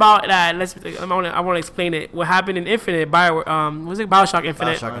talking about that. I want to explain it. What happened in Infinite? Was it Bioshock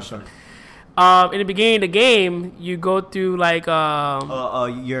Infinite? Bioshock Infinite. In the beginning of the game, you go through like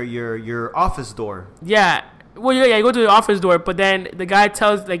your office door. Yeah. Well, yeah, you go to the office door, but then the guy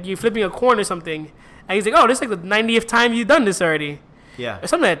tells like you're flipping a coin or something, and he's like, "Oh, this is like the 90th time you've done this already," Yeah. or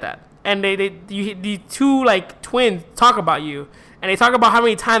something like that. And the two like twins talk about you, and they talk about how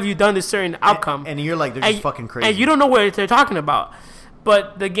many times you've done this certain outcome. And you're like, they're just fucking crazy. And you don't know what they're talking about.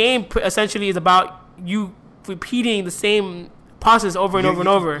 But the game essentially is about you repeating the same process over and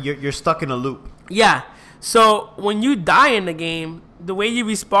over. You're stuck in a loop. Yeah. So when you die in the game, the way you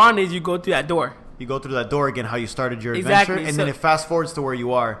respawn is you go through that door. You go through that door again, how you started your Exactly. adventure, and So- then it fast forwards to where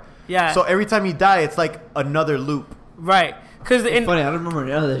you are. Yeah. So every time you die, it's like another loop. Right. Because It's funny, I don't remember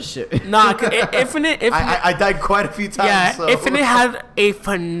none of this shit. Nah, Infinite. I died quite a few times. Yeah, so. Infinite had a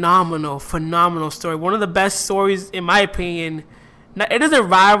phenomenal story. One of the best stories, in my opinion. Now, it doesn't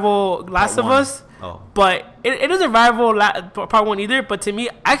rival Last of One. Us, but it doesn't rival Part 1 either. But to me,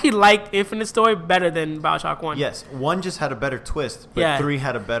 I actually liked Infinite story better than Bioshock 1. Yes, 1 just had a better twist, but Yeah. 3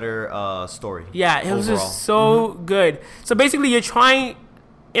 had a better story. Yeah, it was overall. just so good. So basically, you're trying.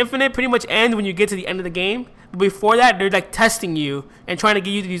 Infinite pretty much ends when you get to the end of the game. But before that, they're like testing you and trying to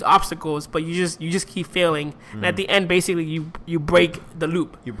get you to these obstacles, but you just keep failing. And at the end, basically, you break the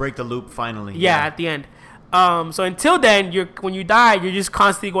loop. You break the loop finally. Yeah, at the end. So until then, when you die, you're just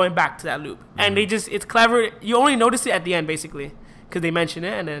constantly going back to that loop. And it's clever. You only notice it at the end, basically, because they mention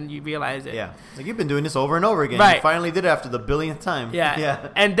it, and then you realize it. Yeah. Like, you've been doing this over and over again. Right. You finally did it after the billionth time. Yeah. Yeah.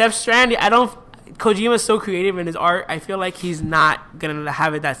 And Death Stranding, Kojima's so creative in his art. I feel like he's not gonna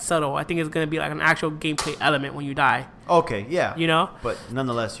have it that subtle. I think it's gonna be like an actual gameplay element when you die. Okay, yeah. You know? But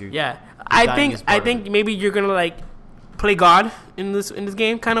nonetheless, you're... Yeah. dying I is part of think it. maybe you're gonna like play God in this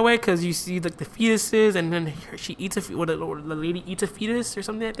game kind of way, because you see like the fetuses, and then she eats the lady eats a fetus or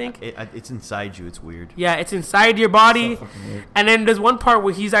something. I think. It's inside you. It's weird. Yeah, it's inside your body. So fucking weird. And then there's one part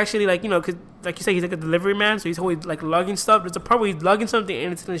where he's actually like, cause like you said, he's like a delivery man, so he's always like lugging stuff. There's a part where he's lugging something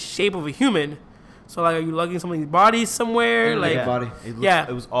and it's in the shape of a human. So like, are you lugging somebody's body somewhere? Yeah, Like, yeah. body.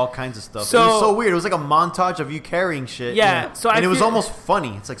 It was all kinds of stuff. So- it was so weird. It was like a montage of you carrying shit. Yeah, so and I it was feel- almost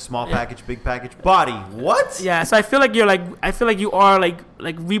funny. It's like small package, big package, body. What? yeah. So I feel like you are like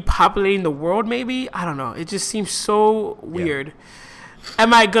repopulating the world. Maybe, I don't know. It just seems so weird.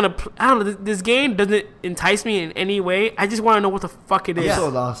 Am I gonna? I don't know. This game doesn't entice me in any way. I just want to know what the fuck it is. I'm so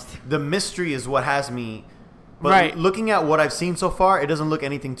lost. The mystery is what has me. But Right. looking at what I've seen so far, it doesn't look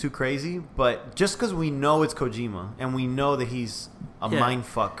anything too crazy. But just because we know it's Kojima and we know that he's a Yeah.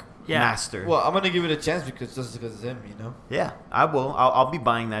 mindfuck Yeah. master. Well, I'm gonna give it a chance because it's him, you know. Yeah, I will. I'll be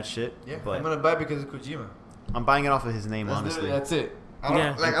buying that shit. Yeah, but I'm gonna buy it because it's Kojima. I'm buying it off of his name, That's honestly. literally- that's it. I don't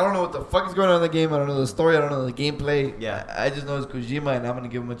Yeah. I don't know what the fuck is going on in the game. I don't know the story. I don't know the gameplay. Yeah. I just know it's Kojima, and I'm gonna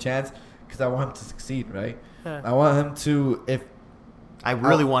give him a chance because I want him to succeed, right? Yeah. I want him to I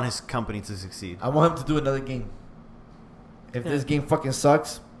really want his company to succeed. I want him to do another game. If Yeah. this game fucking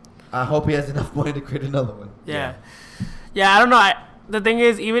sucks, I hope he has enough money to create another one. Yeah. I don't know. The thing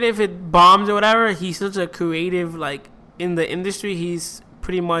is, even if it bombs or whatever, he's such a creative, like, in the industry, he's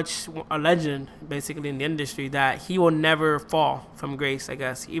pretty much a legend, basically, in the industry, that he will never fall from grace, I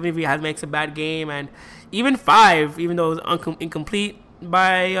guess. Even if he makes a bad game, and even 5, even though it was incomplete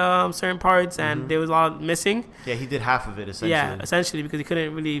by certain parts, and there was a lot missing. Yeah, he did half of it, essentially. Yeah, essentially, because he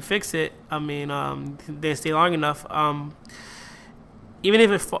couldn't really fix it. I mean, they didn't stay long enough. Even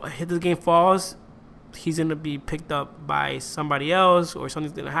if the game falls, he's gonna be picked up by somebody else, or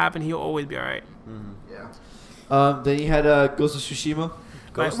something's gonna happen. He'll always be all right. Yeah. Then you had Ghost of Tsushima.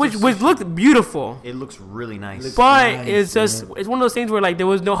 Ghost of Which Tsushima. looked beautiful, It looks really nice. Looks but nice, it's just man. it's one of those things where like there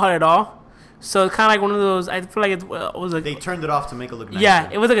was no HUD at all. So it's kind of like one of those. I feel like it was like They turned it off to make it look nicer. yeah,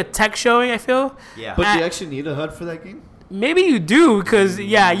 it was like a tech showing. I feel Yeah. But do you Uh, actually need a HUD for that game? maybe you do, because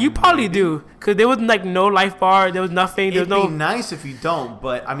you probably do, because there was like no life bar, there was nothing, there was It'd no. be nice if you don't,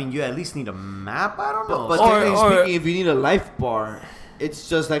 but I mean, you at least need a map. I don't know. But Or- technically or- speaking, if you need a life bar, it's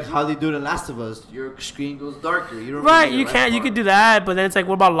just like how they do it in Last of Us. Your screen goes darker. You don't Right, really need you a life can't. You bar. could do that, but then it's like,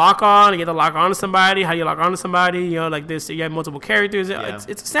 what about lock on? You get to lock on to somebody. How do you lock on to somebody? You know, like this. You have multiple characters. Yeah.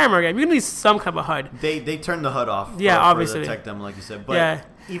 It's a samurai game. You need some kind of HUD. They turned the HUD off. Yeah, for obviously. the tech demo, like you said. But Yeah.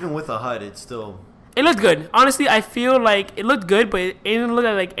 even with a HUD, it's still It looked good. Honestly, I feel like it looked good, but it didn't look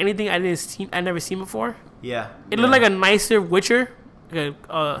like anything I never seen before. Yeah. It looked like a nicer Witcher, like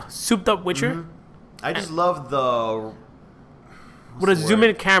a souped up Witcher. Mhm. I just love the With a zoom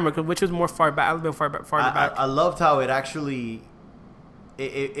in camera, because Witcher's more far back, a little bit far back. I loved how it actually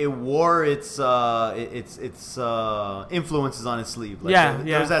it wore its influences on its sleeve. Like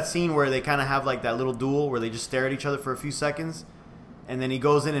there was that scene where they kind of have like that little duel where they just stare at each other for a few seconds, and then he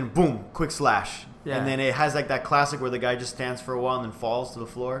goes in and boom, quick slash. Yeah. And then it has like that classic where the guy just stands for a while and then falls to the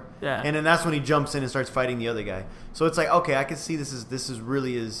floor. Yeah. And then that's when he jumps in and starts fighting the other guy. So it's like, okay, I can see this is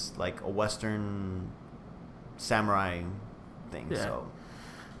really is like a Western samurai thing. Yeah. So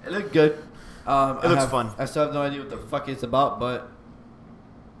It looked good. It looks fun. I still have no idea what the fuck it's about, but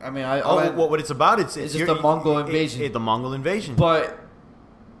I mean, what it's about? It's just the Mongol invasion. The Mongol invasion. But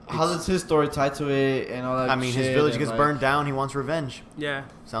how does his story tie to it and all that? I mean, his shit village and, gets like, burned down. He wants revenge. Yeah.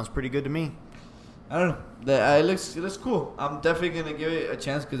 Sounds pretty good to me. I don't know. It looks cool. I'm definitely gonna give it a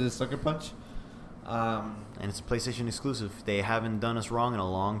chance because it's Sucker Punch. And it's a PlayStation exclusive. They haven't done us wrong in a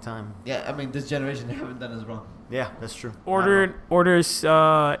long time. Yeah, I mean, this generation they haven't done us wrong. Yeah, that's true. Orders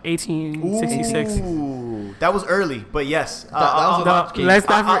 1866. Ooh, that was early, but yes, That was a launch game. Let's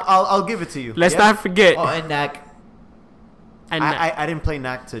not I'll give it to you. let's Yeah. not forget. Oh, and Knack. I didn't play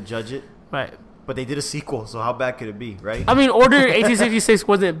Knack to judge it, Right. but they did a sequel, so how bad could it be, right? I mean, Order 1866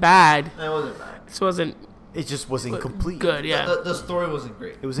 wasn't bad. It wasn't bad. This wasn't It just was incomplete. good. Yeah. The story wasn't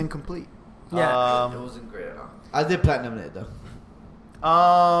great. It was incomplete. Yeah. It wasn't great at all. I did platinum it though.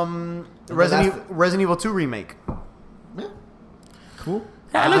 Resident Evil 2 remake. Yeah. Cool.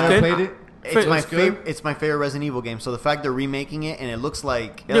 Yeah, it I looked never good. played it. It's my Looks good. favorite. It's my favorite Resident Evil game. So the fact they're remaking it and it looks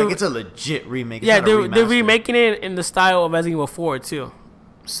like They're- it's a legit remake. It's Yeah, not a they're remaster. remaking it in the style of Resident Evil 4 too.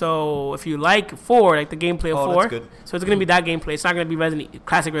 So if you like 4, like the gameplay of Oh, 4, that's good. so it's gonna be that gameplay. It's not gonna be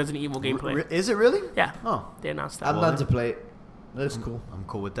classic Resident Evil gameplay. Is it really? Yeah, Oh, they announced that. I'm Well, not to play it. That's cool. I'm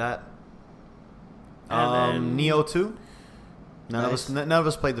cool with that. And then- Neo 2. None Nice. of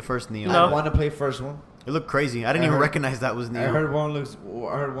us played the first Neo. No. I want to play first one. It looked crazy. I didn't I even heard- recognize that was Neo. I heard one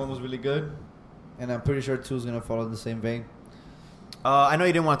was really good, and I'm pretty sure 2 is gonna follow the same vein. I know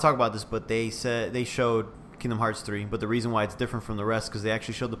you didn't want to talk about this, but they showed Kingdom Hearts 3, but the reason why it's different from the rest because they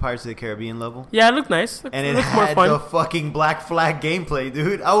actually showed the Pirates of the Caribbean level. Yeah, it looked nice. And it looked more had fun. the fucking Black Flag gameplay,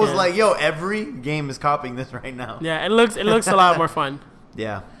 dude. I was Yeah. like, yo, every game is copying this right now. Yeah, it looks a lot more fun.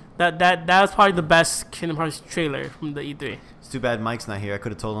 Yeah. That was probably the best Kingdom Hearts trailer from the E3. It's too bad Mike's not here. I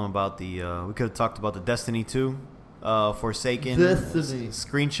could have told him about we could have talked about the Destiny 2 Forsaken Destiny.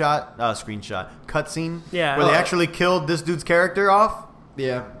 cutscene. Yeah. Where they actually killed this dude's character off.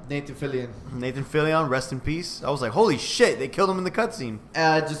 Yeah, Nathan Fillion. Nathan Fillion, rest in peace. I was like, holy shit, they killed him in the cutscene.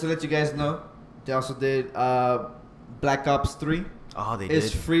 Just to let you guys know, they also did Black Ops 3. Oh, they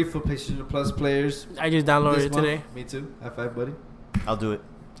It's did. free for PlayStation Plus players. I just downloaded this it month. today. Me too. High five, buddy. I'll do it.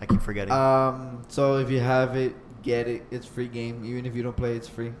 I keep forgetting. So if you have it, get it. It's free game. Even if you don't play, it's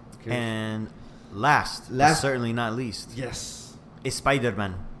free. Okay. And last, but certainly not least, Yes. is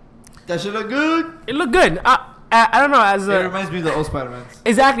Spider-Man. That should look good. It looked good. I don't know. It reminds me of the old Spider-Man.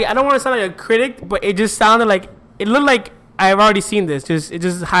 Exactly. I don't want to sound like a critic, but it just sounded like it looked like I've already seen this. It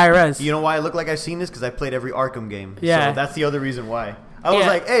just higher res. You know why I look like I've seen this? Because I played every Arkham game. Yeah. So that's the other reason why. I was Yeah.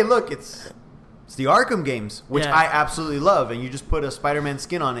 like, hey, look, it's the Arkham games, which Yeah. I absolutely love, and you just put a Spider-Man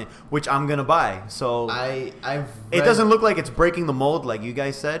skin on it, which I'm gonna buy. So I've it read- doesn't look like it's breaking the mold like you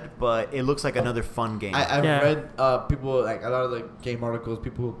guys said, but it looks like another fun game. I've Yeah. read people like a lot of the game articles.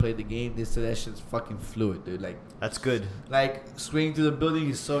 People who played the game, they say that shit's fucking fluid, dude. That's good. Like swinging through the building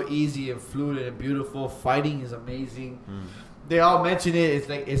is so easy and fluid and beautiful. Fighting is amazing. They all mention it.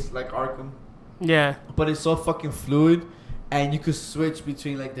 It's like Arkham, Yeah. but it's so fucking fluid, and you could switch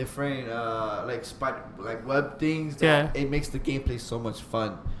between like different like web things. That Yeah. It makes the gameplay so much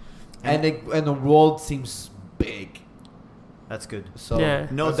fun, and the world seems big. That's good. So Yeah.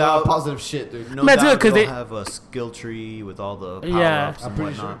 No that's all doubt. positive shit, dude. No That's doubt good, 'cause they'll they- have a skill tree with all the power Yeah. ups I'm and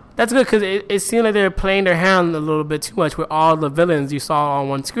pretty whatnot. sure. That's good because it seemed like they were playing their hand a little bit too much with all the villains you saw on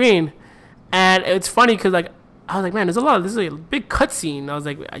one screen. And it's funny because I was like, man, this is a big cutscene. I was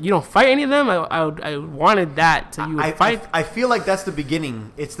like, you don't fight any of them? I wanted that to you would fight. I feel like that's the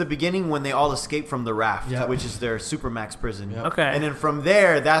beginning. It's the beginning when they all escape from the raft, Yep. which is their Supermax prison. Yep. Okay. And then from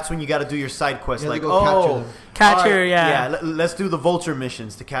there, that's when you got to do your side quests. You have Like, to go capture oh, them. Catcher, all right, yeah. Let's do the Vulture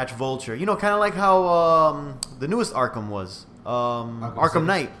missions to catch Vulture. You know, kind of like how the newest Arkham was. Arkham City.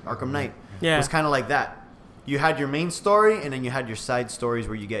 Knight. Arkham Knight. Yeah. It was kind of like that. You had your main story, and then you had your side stories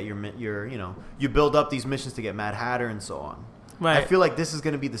where you get your you build up these missions to get Mad Hatter and so on. Right. I feel like this is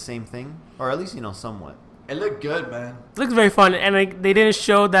going to be the same thing, or at least somewhat. It looked good, man. It looks very fun, and like, they didn't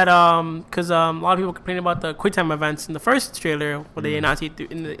show that because a lot of people complained about the QuickTime events in the first trailer where they announced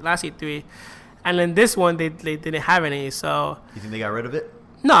E3, in the last E3, and then this one they didn't have any. So You think they got rid of it?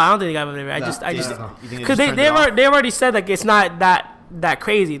 no, I don't think they got it. I No, just You think because just turned it off? they've already said like it's not that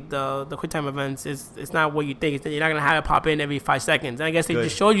crazy. The QuickTime events it's not what you think. It's, you're not gonna have it pop in every 5 seconds. And I guess they Good.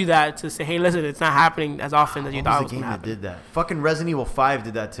 just showed you that to say, hey, listen, it's not happening as often as you What thought it was was the gonna game that happen. did that? Fucking Resident Evil 5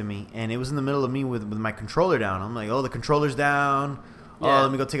 did that to me, and it was in the middle of me with my controller down. I'm like, oh, the controller's down. Oh, Yeah.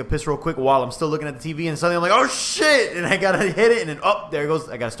 let me go take a piss real quick while I'm still looking at the TV, and suddenly I'm like, oh shit, and I gotta hit it, and then there it goes.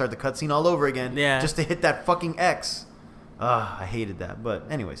 I gotta start the cutscene all over again, Yeah. just to hit that fucking X. I hated that, but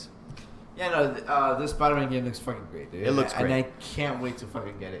anyways, Yeah, no, this Spider-Man game looks fucking great, dude. It looks And great. I can't wait to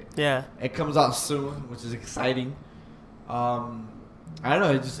fucking get it. Yeah. It comes out soon, which is exciting. I don't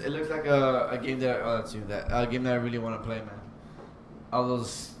know. It looks like a game that a game that I really want to play, man. All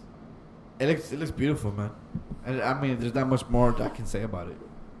those, it looks beautiful, man. And I mean, there's not much more that I can say about it.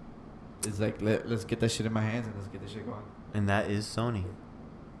 It's like let's get that shit in my hands and let's get this shit going. and that is Sony.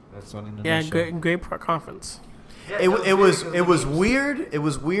 That's Sony. in a Yeah, nutshell. great conference. Yeah, It was weird. It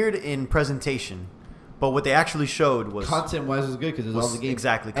was weird in presentation, but what they actually showed was Content-wise, was good because there's all the games.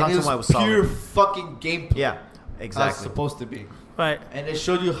 exactly. And it Content-wise was pure solid. fucking gameplay. Yeah, How it's exactly. supposed to be. But And it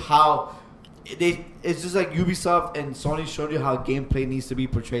showed you how it's just like Ubisoft and Sony showed you how gameplay needs to be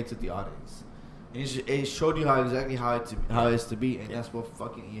portrayed to the audience. It showed you how it's to be, and that's what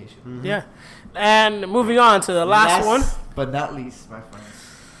fucking EA should. Mhm. yeah, and moving on to the last one. but not least, my friends.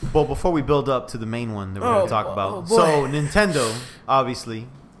 Well, before we build up to the main one that we're Oh, going to talk oh, about, boy. so Nintendo, obviously,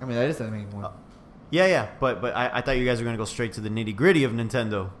 I mean, that is the main one. yeah, but I thought you guys were going to go straight to the nitty gritty of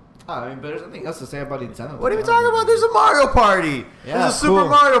Nintendo. I mean, but there's nothing else to say about Nintendo. What are you talking about? There's a Mario Party. Yeah, There's a Super cool.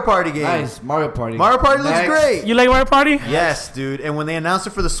 Mario Party game. Nice Mario Party. Mario Party looks Next. great. You like Mario Party? Yes, dude. And when they announced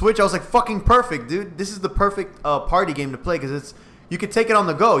it for the Switch, I was like, "Fucking perfect, dude! This is the perfect party game to play because you could take it on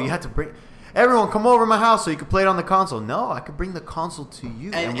the go. You had to bring everyone come over to my house so you could play it on the console. No, I could bring the console to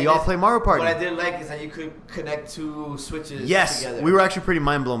you, and we all it's- play Mario Party. What I did like is that you could connect two switches. Yes, together. we were actually pretty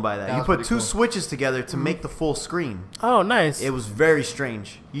mind blown by that. That You was put pretty two cool. switches together to make the full screen. Oh, nice. It was very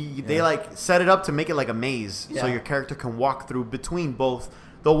strange. They Yeah. like set it up to make it like a maze, so Yeah. your character can walk through between both.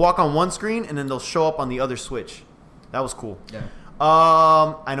 They'll walk on one screen and then they'll show up on the other switch. That was cool. Yeah.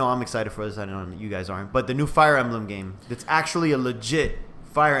 I know I'm excited for this. I know you guys aren't, but the new Fire Emblem game. It's actually a legit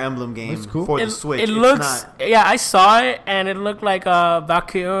Fire Emblem game Looks cool. for the Switch. It It's looks. not- Yeah, I saw it, and it looked like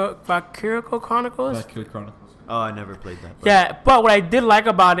Valkyria Chronicles. Valkyrie Chronicles. Oh, I never played that. but- Yeah, but what I did like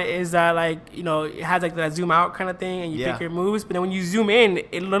about it is that, like, you know, it has like that zoom out kind of thing, and you Yeah. pick your moves. But then when you zoom in,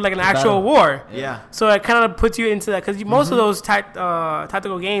 it looked like an actual battle. war. Yeah. So it kind of puts you into that because most of those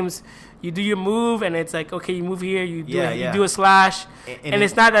tactical games, you do your move, and it's like, okay, you move here, you do you do a slash, and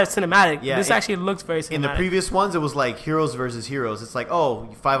it's not that cinematic. Yeah, This actually looks very cinematic. In the previous ones, it was like heroes versus heroes. It's like, oh,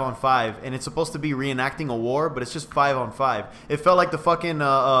 5-on-5, and it's supposed to be reenacting a war, but it's just 5-on-5. It felt like the fucking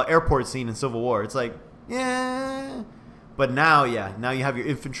airport scene in Civil War. It's like, yeah. But now you have your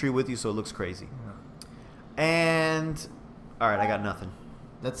infantry with you, so it looks crazy. And, all right, I got nothing.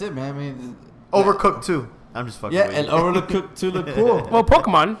 That's it, man. I mean, Overcooked 2. I'm just fucking Yeah, with and you. Overcooked 2 look cool. well,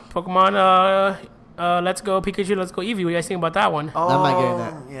 Pokemon, Let's Go Pikachu, Let's Go Eevee. What do you guys think about that one? Oh, I'm not getting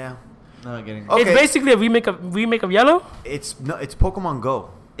that. Yeah. Not getting. Okay. It's basically a remake of Yellow. It's Pokemon Go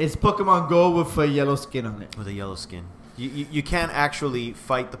It's Pokemon Go with a yellow skin on it. with a yellow skin. You can't actually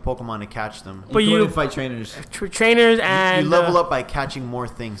fight the Pokemon to catch them. But you you- can only fight trainers. Trainers and you level up by catching more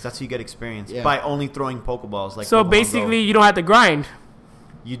things. That's how you get experience. Yeah. By only throwing Pokeballs. Like so Pokemon basically, Go. you don't have to grind.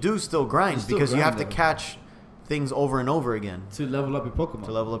 You do still grind You still because you grind, have to though. catch things over and over again To level up your Pokemon.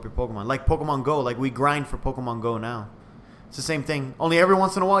 to level up your Pokemon. Like Pokemon Go. Like we grind for Pokemon Go now. It's the same thing. Only every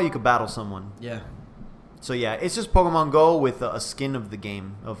once in a while you could battle someone. Yeah. So yeah, it's just Pokemon Go with a skin of the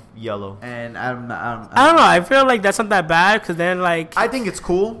game of yellow. And I don't know. I feel like that's not that bad because then, like, I think it's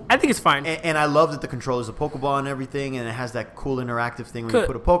cool. I think it's fine. And I love that the controller's a Pokeball and everything, and it has that cool interactive thing when you Could-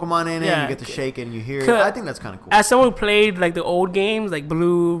 put a Pokemon in it, yeah, and you get to shake it and you hear it. could- I think that's kind of cool. As someone who played like the old games, like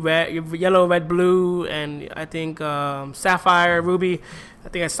blue, red, yellow, red, blue, and I think Sapphire, Ruby, I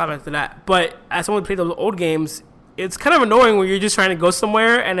think I stopped after that. But as someone who played those old games, it's kind of annoying when you're just trying to go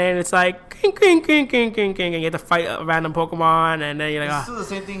somewhere and then it's like king, king, king, king, king, king, and you have to fight a random Pokemon, and then you're like, It's ah. still the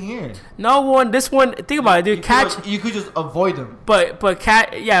same thing here. No one. This one, think about it, dude. You could just avoid them. But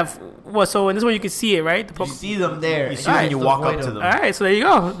cat, yeah. Well, so in this one you can see it, right? The You see them there. You see them when you Just walk avoid up to them. All right, so there you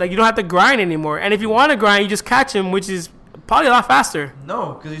go. Like you don't have to grind anymore. And if you want to grind, you just catch him, which is Probably a lot faster.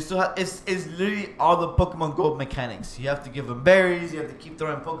 No, because you still have it's literally all the Pokemon Go mechanics. You have to give them berries. You have to keep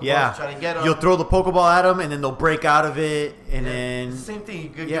throwing Pokeballs Yeah. to try to get them. You'll throw the Pokeball at them, and then they'll break out of it, and then It's the same thing. You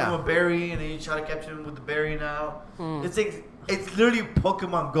could Yeah. give them a berry, and then you try to capture them with the berry now. It's literally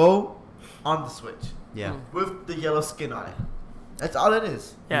Pokemon Go on the Switch yeah. with the yellow skin on it. That's all it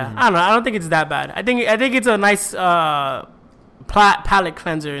is. Yeah, I don't know. I don't think it's that bad. I think it's a nice palette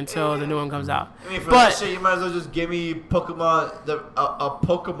cleanser until the new one comes out. I mean, for But- that shit, you might as well just give me Pokemon a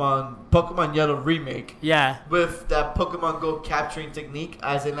Pokemon Yellow remake Yeah. with that Pokemon Go capturing technique,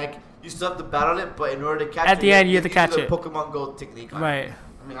 as in like you still have to battle it, but in order to capture At the it, end, you have to use catch the it. Pokemon Go technique. on it. Right.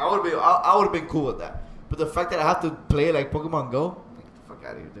 I mean, I would have been cool with that. But the fact that I have to play it like Pokemon Go, get the fuck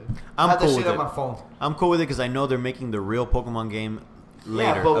out of here, dude. I'm I have cool that with shit it. on my phone. I'm cool with it because I know they're making the real Pokemon game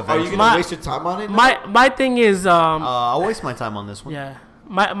later. Yeah, but are you eventually. gonna waste your time on it? My thing is I'll waste my time on this one. yeah.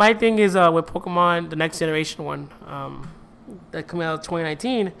 My thing is with Pokemon, the next generation one, that coming out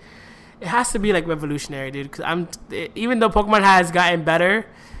 2019, it has to be like revolutionary, dude. Because even though Pokemon has gotten better,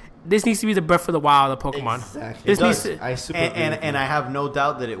 this needs to be the breath of the wild of Pokemon. Exactly. This It needs does. to, I super And I have no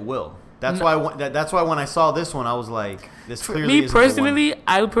doubt that it will. That's why when I saw this one, I was like, this for clearly me isn't the one. personally,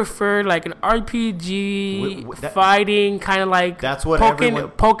 I would prefer like an RPG That- fighting kind of like That's what everyone-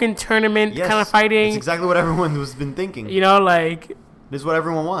 Pokken tournament Yes, kind of fighting. It's exactly what everyone has been thinking. You know, like This is what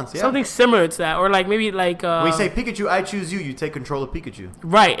everyone wants. Yeah. something similar to that, or like maybe like when you say Pikachu, I choose you. You take control of Pikachu.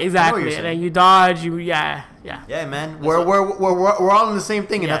 right, you're exactly, and saying. then you dodge. Yeah. Yeah, man. We're all in the same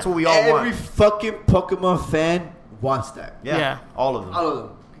thing, and Yeah. that's what we all Every want. fucking Pokemon fan wants that. Yeah. All of them. All of them.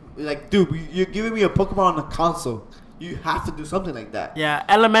 Like, dude, you're giving me a Pokemon on the console. You have to do something like that. Yeah,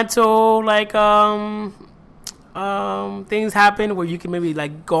 elemental like things happen where you can maybe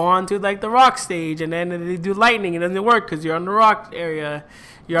like go on to like the rock stage, and then they do lightning. It doesn't work because you're on the rock area.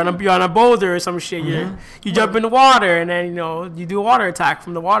 You're on a boulder or some shit. You jump in the water, and then you do a water attack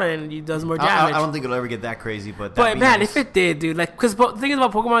from the water, and it does more damage. I don't think it'll ever get that crazy, but But man, if it did, dude, like, because the thing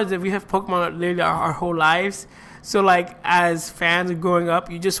about Pokemon is that we have Pokemon literally our whole lives. So like, as fans growing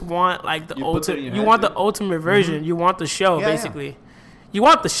up, you just want like the You put it in ultimate. your You head, want the dude. ultimate version. You want the show, Yeah, yeah. basically. You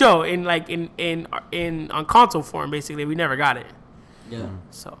want the show in like in on console form, basically. We never got it. Yeah.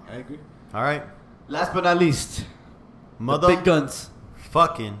 So I agree. all right, Last but not least, mother the big guns.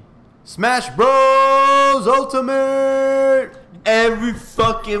 fucking Smash Bros Ultimate. Every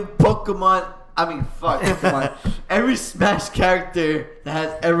fucking Pokemon. I mean, fuck Pokemon. Every Smash character that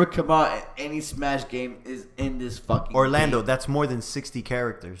has ever come out in any Smash game is in this fucking Orlando, game. that's more than 60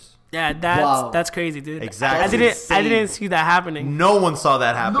 characters. yeah, Wow. that's crazy, dude. Exactly. I Insane. didn't see that happening. No one saw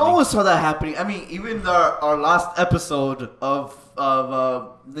that happening. No one saw that happening. I mean, even our last episode of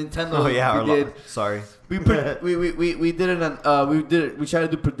Nintendo, Oh yeah, we did. sorry. We tried to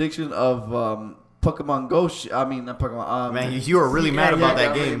do prediction of Pokemon Go. I mean, not Pokemon. Man, you were really mad about that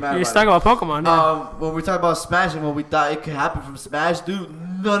I'm really game. mad You're about stuck it. about Pokemon. Yeah. When we talked about Smash and when we thought it could happen from Smash, dude,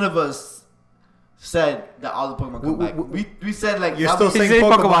 none of us said that all the Pokemon come back. We said like You're how still many- saying say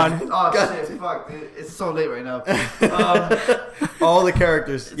Pokemon. Pokemon. Oh God. shit! Fuck, dude. It's so late right now. All the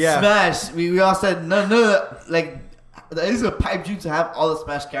characters. Yeah. Smash. We all said no. Like, it is a pipe dream to have all the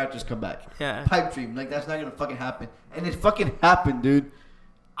Smash characters come back. Yeah. Pipe dream. Like, that's not gonna fucking happen. And it fucking happened, dude.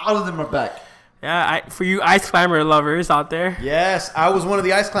 All of them are back. Yeah, for you Ice Climber lovers out there. Yes, I was one of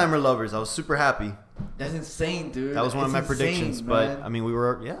the Ice Climber lovers. I was super happy. That's insane, dude. That was one of It's my predictions. insane, But man. I mean, we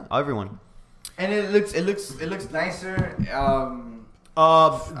were everyone. And it looks nicer.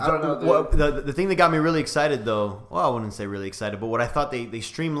 I don't know, The thing that got me really excited, though. Well, I wouldn't say really excited, but what I thought they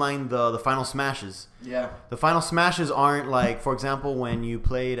streamlined the final smashes. Yeah. The final smashes aren't like, for example, when you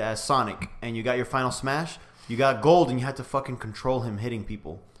played as Sonic and you got your final smash, you got gold and you had to fucking control him hitting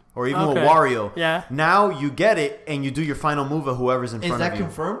people. Or even with Okay. Wario. Yeah. Now you get it and you do your final move of whoever's in Is front that of you.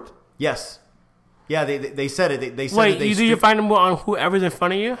 confirmed? Yes. Yeah, they said it. They said Wait, that they you do your stre- final move on whoever's in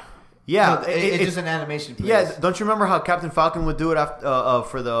front of you? Yeah, No, it's just an animation. yeah. Place. Don't you remember how Captain Falcon would do it after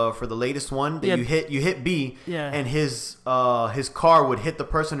for the latest one? That Yeah. you hit B, Yeah. and his car would hit the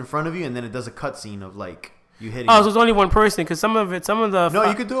person in front of you, and then it does a cutscene of like you hitting. Oh, so it's only one person because some of the no,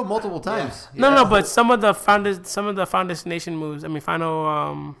 you could do it multiple times. Yeah. no, but some of the Final Destination moves. I mean,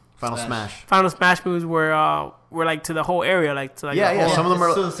 final Smash moves were like to the whole area, like to like Yeah, the yeah. whole- Some of them it's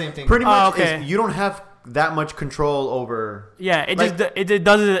are still the same thing. pretty much. okay. You don't have that much control over. Yeah, it Like- just it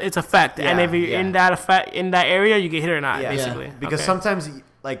does its effect, and Yeah, if you're yeah. in that effect in that area, you get hit or not, Yeah. basically. Because Okay. sometimes,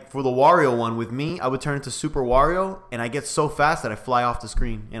 like for the Wario one with me, I would turn into Super Wario, and I get so fast that I fly off the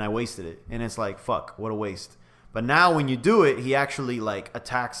screen, and I wasted it, and it's like fuck, what a waste. But now when you do it, he actually like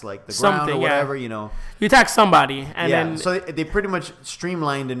attacks like the ground or whatever, you know. You attack somebody, and then so they pretty much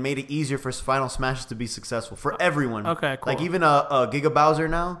streamlined and made it easier for Final Smashes to be successful for everyone. Okay, cool. Like even a Giga Bowser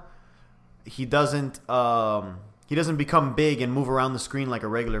now, he doesn't become big and move around the screen like a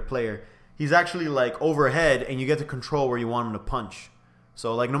regular player. He's actually like overhead, and you get to control where you want him to punch.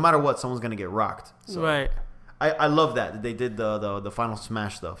 So like no matter what, someone's gonna get rocked. So right. I love that they did the Final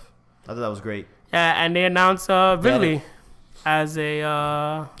Smash stuff. I thought that was great. Yeah, and they announced Ridley as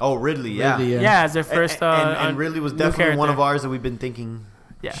a Ridley, yeah. as their first and Ridley was new definitely character. one of ours that we've been thinking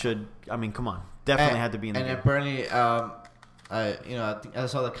Yeah. should. I mean, come on, definitely had to be in the And game. apparently, I think I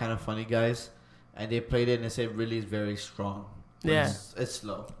saw the Kind of Funny guys, and they played it and they said Ridley is very strong. But Yeah. it's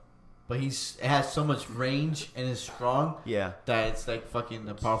slow, but it has so much range and is strong. Yeah. That it's like fucking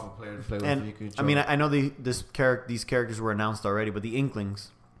a powerful player to play with. And You could I mean, I know these characters were announced already, but the Inklings,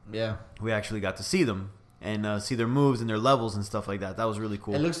 yeah. we actually got to see them and see their moves and their levels and stuff like that. That was really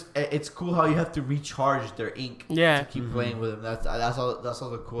cool. It's cool how you have to recharge their ink. Yeah. To keep playing with them. That's all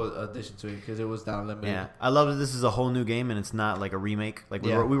the cool addition to it because it was down limited. Yeah, I love that this is a whole new game and it's not like a remake. Like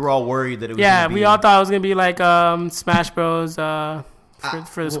Yeah. we were all worried that it was. Yeah, gonna be, we all thought it was gonna be like Smash Bros.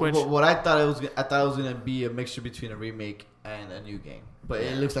 For the Switch. What I thought it was gonna be a mixture between a remake and a new game, but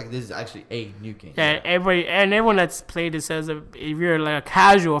it looks like this is actually a new game. Yeah, everyone that's played it says that if you're like a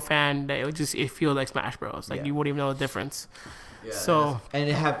casual fan, that it feels like Smash Bros. Like you wouldn't even know the difference. Yeah, So and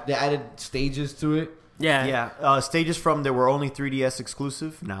they added stages to it. yeah, stages from there were only 3DS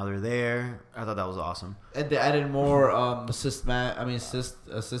exclusive. Now they're there. I thought that was awesome. And they added more assist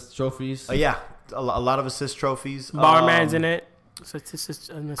trophies. Yeah, a lot of assist trophies. Barman's in it. So it's just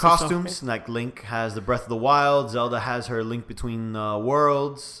an assist Costumes like Link has the Breath of the Wild. Zelda has her Link Between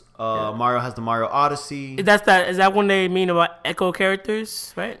Worlds. Mario has the Mario Odyssey. Is that when they mean about Echo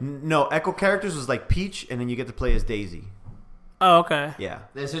characters, right? No, Echo characters was like Peach, and then you get to play as Daisy. Oh, okay. Yeah,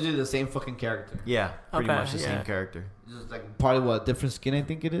 They're essentially the same fucking character. yeah, pretty Okay, much the yeah. same character. Just like probably what different skin I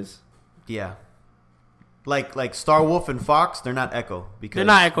think it is. Yeah, like Star Wolf and Fox, they're not Echo because They're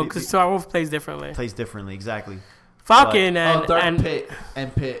not Echo because Star Wolf plays differently. plays differently. Exactly. Falcon Dark and Pit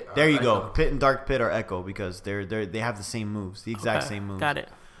and Pit. There you go. Echo. Pit and Dark Pit are Echo because they have the same moves, the exact okay, same moves. Got it.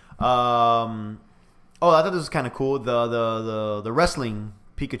 I thought this was kind of cool. The wrestling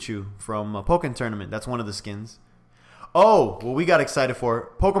Pikachu from Pokken Tournament. That's one of the skins. Oh, what we got excited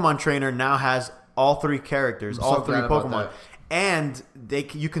for. Pokemon Trainer now has all three characters, I'm all so three glad about Pokemon, that.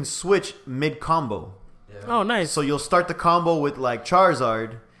 and you can switch mid combo. Yeah. Oh, nice. So you'll start the combo with like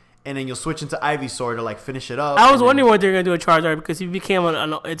Charizard, and then you'll switch into Ivysaur to like finish it up. I was and then- wondering what they're gonna do with Charizard because he became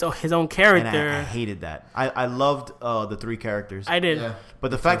his own And character. I hated that. I loved the three characters. I did. Yeah.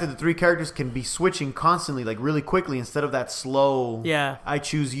 But the fact that the three characters can be switching constantly, like really quickly, instead of that slow, Yeah. I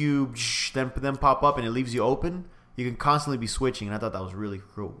choose you, then pop up and it leaves you open, you can constantly be switching, and I thought that was really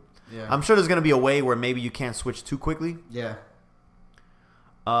cool. Yeah. I'm sure there's going to be a way where maybe you can't switch too quickly. Yeah.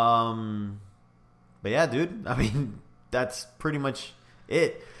 But yeah, dude, I mean, that's pretty much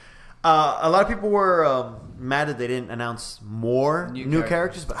it. A lot of people were mad that they didn't announce more new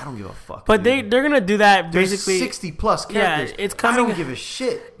characters, but I don't give a fuck. But dude. they're gonna do that There's basically. 60 plus Yeah, characters. it's I coming- don't give a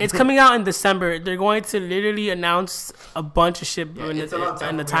shit. It's coming out in December. They're going to literally announce a bunch of shit Yeah, in it's a long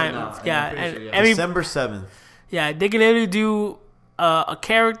time the from here time. now, and Yeah, I'm pretty and sure, yeah. every December 7th. yeah, they can literally do a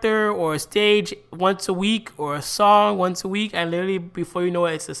character or a stage once a week or a song once a week, and literally before you know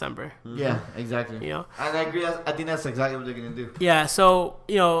it, it's December. Yeah. Exactly. You know. And I agree. I think that's exactly what they're gonna do. Yeah, so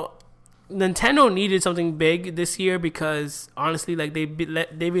Nintendo needed something big this year because honestly, like they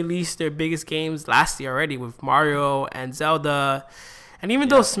released their biggest games last year already with Mario and Zelda, and even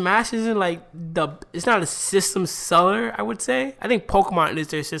though Smash isn't like it's not a system seller, I would say. I think Pokemon is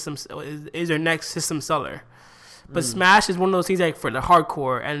their is their next system seller, but Smash is one of those things like for the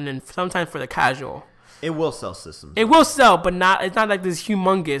hardcore and then sometimes for the casual. It will sell systems. It will sell, but it's not like this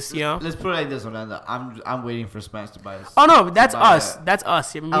humongous, you know. Let's put it like this, Orlando. I'm waiting for Smash to buy us. Oh no, that's buy us. that. That's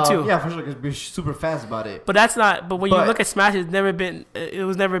us. Yeah, me too. Yeah, for sure. Because we're super fans about it. But that's not. But when you But- look at Smash, it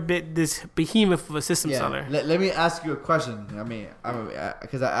was never been this behemoth of a system seller. Let me ask you a question. I mean,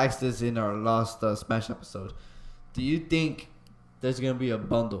 because I asked this in our last Smash episode. Do you think there's gonna be a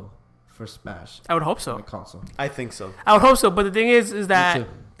bundle for Smash I would hope on so. the console? I think so. I would hope so. But the thing is Me that too.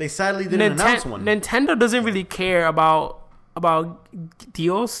 They sadly didn't announce one. Nintendo doesn't really care about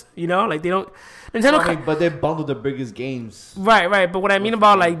deals. You know, like they don't. Nintendo. I mean, but they bundled the biggest games. Right. But what I mean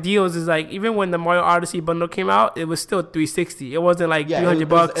about like deals is like even when the Mario Odyssey bundle came out, it was still $360. It wasn't like Yeah,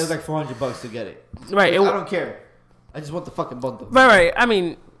 $300. It was like $400 to get it. Right. I don't care. I just want the fucking bundle. Right. I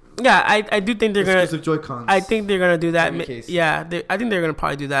mean, yeah. I do think they're gonna. Exclusive Joy-Cons. I think they're gonna do that. Every case. Yeah. I think they're gonna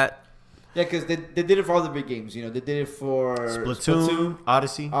probably do that. Yeah, because they did it for all the big games. You know, they did it for Splatoon,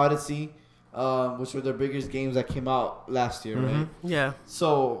 Odyssey. Odyssey, which were their biggest games that came out last year, right? Yeah.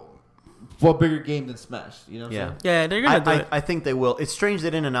 So, what bigger game than Smash? You know what I'm saying? Yeah, they're gonna do it. I think they will. It's strange they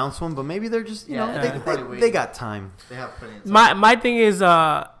didn't announce one, but maybe they're just, they got time. They have plenty of time. My thing is, they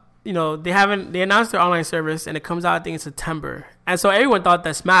announced their online service and it comes out I think in September, and so everyone thought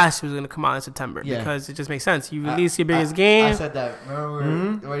that Smash was gonna come out in September because it just makes sense. You release your biggest game. I said that. Remember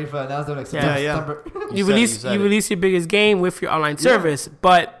we were waiting for the announcement like September. You release your biggest game with your online service,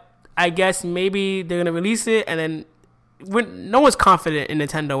 but I guess maybe they're gonna release it and then. No one's confident in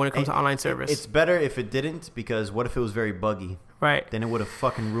Nintendo when it comes to online service. It's better if it didn't, because what if it was very buggy? Right. Then it would have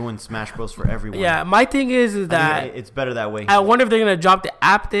fucking ruined Smash Bros. For everyone. Yeah, my thing is that it's better that way. I wonder if they're gonna drop the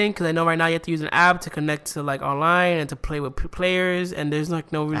app thing, because I know right now you have to use an app to connect to like online and to play with players, and there's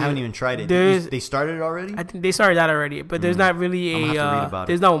like no really. I haven't even tried it. They started it already. I think they started that already, but there's not really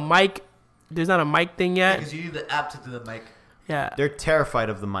there's no mic. There's not a mic thing yet. Because you need the app to do the mic. Yeah. They're terrified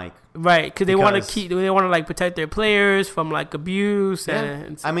of the mic. Right, because they want to like protect their players from like abuse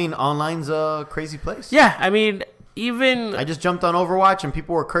and I mean, online's a crazy place. Yeah, I mean, even I just jumped on Overwatch and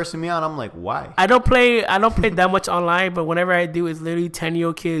people were cursing me out. I'm like, why? I don't play that much online, but whenever I do, it's literally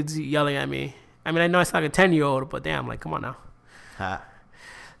 10-year-old kids yelling at me. I mean, I know it's like a 10-year-old, but damn, like, come on now. Ha.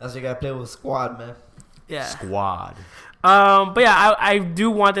 That's what you gotta play with squad, man. Yeah. Squad. But yeah, I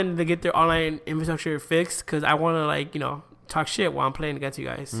do want them to get their online infrastructure fixed, because I want to talk shit while I'm playing against you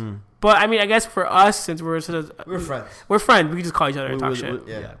guys. But I mean, I guess for us, since we're friends, we can just call each other and talk shit.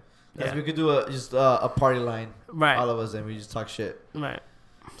 Yeah. We could do a party line, right? All of us, and we just talk shit, right?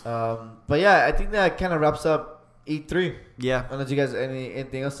 But yeah, I think that kind of wraps up E3. Yeah. Unless you guys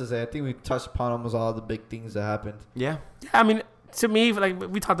anything else to say, I think we touched upon almost all the big things that happened. Yeah. I mean, to me, like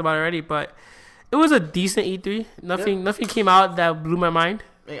we talked about it already, but it was a decent E3. Nothing came out that blew my mind.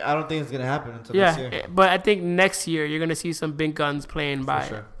 I don't think it's gonna happen until next year. But I think next year you're gonna see some big guns playing by,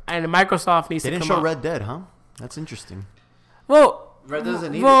 sure. And Microsoft needs to come out. They didn't show Red Dead, huh? That's interesting. Well, Red Dead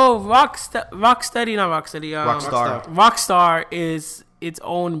doesn't need it. Rockstar is its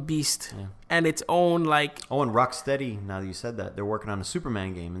own beast and its own like. Oh, and Rocksteady. Now that you said that, they're working on a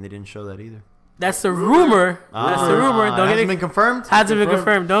Superman game, and they didn't show that either. That's the rumor. That's the rumor. Don't hasn't been confirmed. Hasn't been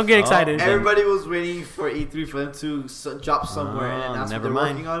confirmed. Don't get excited. Everybody was waiting for E3 for them to drop somewhere and announce what they're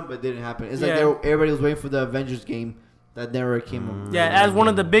working on, but it didn't happen. It's like everybody was waiting for the Avengers game that never came up. Yeah, as one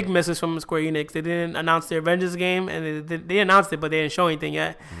of the big misses from Square Enix, they didn't announce their Avengers game, and they announced it, but they didn't show anything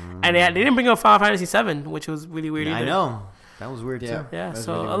yet. And they didn't bring up Final Fantasy VII, which was really weird. I know. That was weird too. Yeah,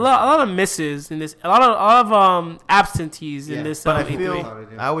 so really a lot of misses in this, a lot of absentees in this. But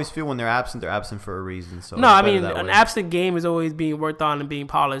I always feel when they're absent for a reason. So no, I mean an absent game is always being worked on and being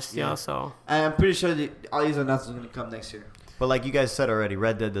polished. You know, so and I'm pretty sure all these announcements are going to come next year. But like you guys said already,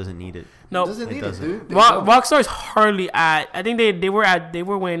 Red Dead doesn't need it. No, it doesn't need it, dude. Rockstar is hardly at. I think they were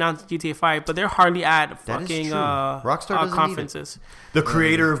when they announced GTA 5, but they're hardly at fucking Rockstar conferences. The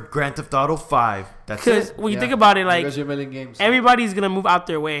creator of Grand Theft Auto 5. That's it. Because when you think about it, like games, everybody's gonna move out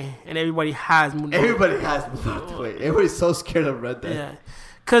their way, and everybody has moved. Everybody has moved out their way. Everybody's so scared of Red Dead. Yeah.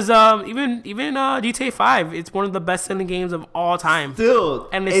 Because even GTA 5, it's one of the best selling games of all time.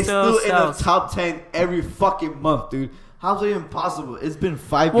 And it's still in the top 10 every fucking month, dude. How's it even possible? It's been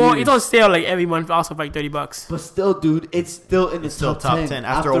 5 years. Well, it's on sale like every month, also for like $30. But still, dude, it's still in the top 10.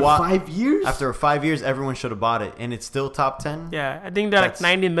 After a while, 5 years? After 5 years, everyone should have bought it, and it's still top 10? Yeah, I think they're like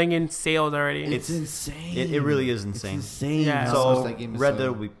 90 million sales already. It's insane. It really is insane. It's insane. Yeah. So Red Dead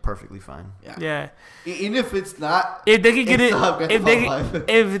will be perfectly fine. Yeah. Even if it's not, if they could get it,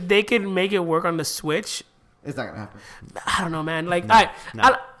 if they could make it work on the Switch, it's not gonna happen. I don't know, man. Like,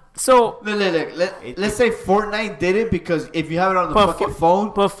 so look, let's say Fortnite did it, because if you have it on the fucking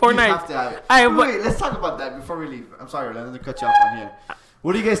phone, but Fortnite, you have to have it. Wait, let's talk about that before we leave. I'm sorry, Orlando, to cut you off on here.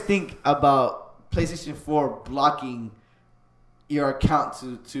 What do you guys think about PlayStation 4 blocking your account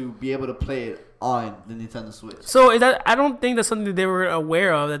to be able to play it on the Nintendo Switch? So I don't think that's something that they were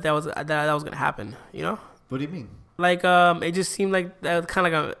aware of that was going to happen. You know? What do you mean? Like it just seemed like that was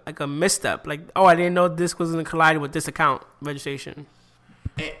kind of like a misstep. Like, oh, I didn't know this was going to collide with this account registration.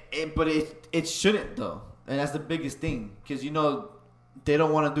 But it shouldn't, though, and that's the biggest thing, because they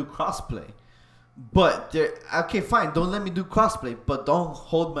don't want to do crossplay. But okay, fine, don't let me do crossplay, but don't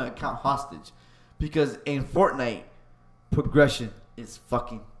hold my account hostage, because in Fortnite, progression is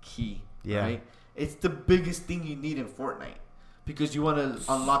fucking key. Yeah, right? It's the biggest thing you need in Fortnite, because you want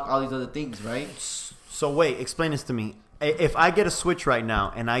to unlock all these other things, right? So wait, explain this to me. If I get a Switch right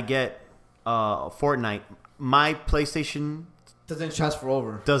now and I get Fortnite, my PlayStation doesn't transfer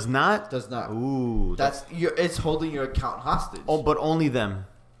over. Does not. Does not. Ooh, it's holding your account hostage. Oh, but only them.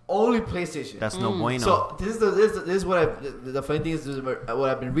 only PlayStation. That's no bueno. So this is what the funny thing is what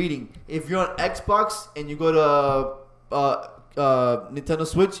I've been reading. If you're on Xbox and you go to Nintendo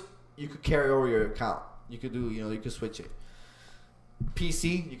Switch, you could carry over your account. You could you could switch it.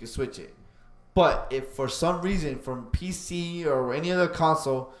 PC, you could switch it. But if for some reason from PC or any other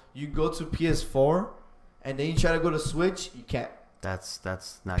console you go to PS4 and then you try to go to Switch, you can't. That's not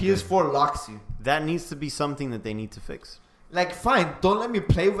PS4 good. locks you. That needs to be something that they need to fix. Like, fine, don't let me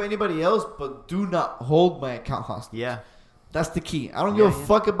play with anybody else, but do not hold my account hostage. Yeah. That's the key. I don't give a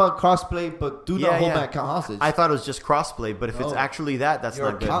fuck about crossplay, but do not hold my account hostage. I thought it was just crossplay, but if it's actually that's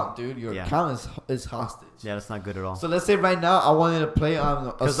your not account, good. Dude. Your account is hostage. Yeah, that's not good at all. So let's say right now I wanted to play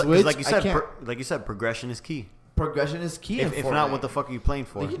on a Switch. Like you said, progression is key. Progression is key. If not, what the fuck are you playing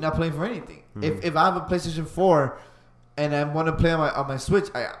for? Like, you're not playing for anything. If I have a PlayStation 4 and I want to play on my Switch,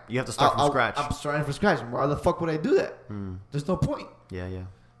 you have to start from scratch. I'm starting from scratch. Why the fuck would I do that? There's no point. Yeah.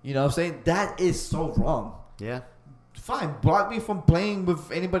 You know what I'm saying? That is so wrong. Yeah. Fine, block me from playing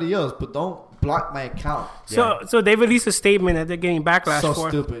with anybody else, but don't block my account. So they released a statement that they're getting backlash for. So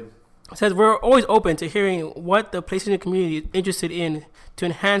stupid. It says, we're always open to hearing what the PlayStation community is interested in to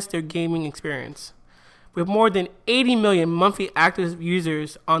enhance their gaming experience. With more than 80 million monthly active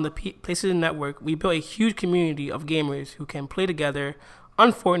users on the PlayStation Network, we built a huge community of gamers who can play together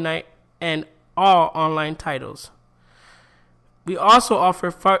on Fortnite and all online titles. We also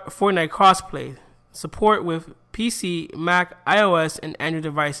offer Fortnite crossplay, support with PC, Mac, iOS, and Android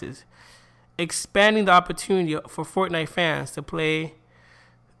devices, expanding the opportunity for Fortnite fans to play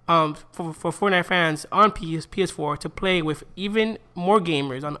for Fortnite fans on PS4 to play with even more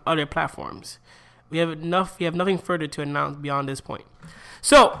gamers on other platforms. We have nothing further to announce beyond this point.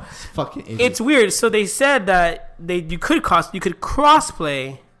 So it's weird. So they said that you could crossplay.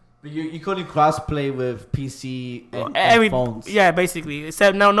 You couldn't crossplay with PC and phones. Yeah, basically.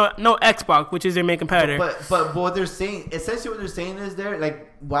 Except no Xbox, which is their main competitor. But what they're saying, essentially what they're saying is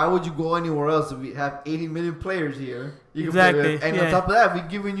why would you go anywhere else if we have 80 million players here? You can play with, and on top of that, we're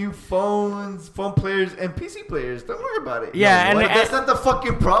giving you phone players and PC players. Don't worry about it. Yeah, that's not the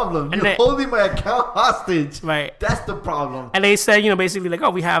fucking problem. You're holding my account hostage. Right. That's the problem. And they said, basically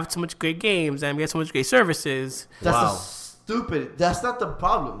we have so much great games and we have so much great services. Stupid. That's not the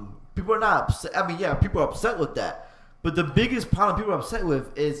problem. People are not upset. I mean, yeah, people are upset with that. But the biggest problem people are upset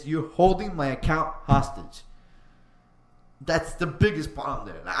with is you're holding my account hostage. That's the biggest problem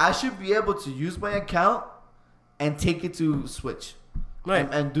there. Like, I should be able to use my account and take it to Switch. Right.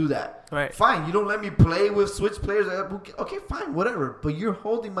 And do that. Right. Fine. You don't let me play with Switch players. Okay, fine, whatever. But you're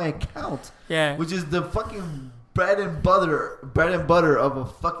holding my account. Yeah. Which is the fucking bread and butter of a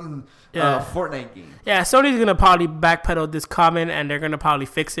fucking Fortnite game. Yeah, Sony's gonna probably backpedal this comment and they're gonna probably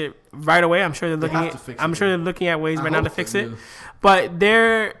fix it right away. I'm sure they're looking at ways right now to fix it. But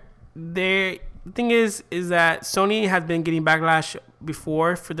the thing is that Sony has been getting backlash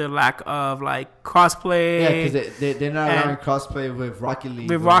before for the lack of crossplay. Yeah, because they're not allowing crossplay with Rocket League.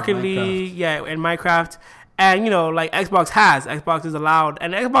 With Rocket League, yeah, and Minecraft. And Xbox is allowed,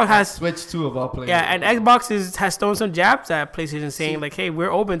 and Xbox has Switch 2 of all players. Yeah, and Xbox has thrown some jabs at PlayStation, saying hey,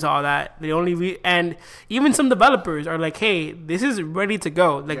 we're open to all that. And even some developers are like, hey, this is ready to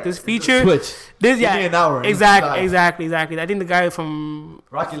go. This feature, Switch. Give me an hour. Exactly. I think the guy from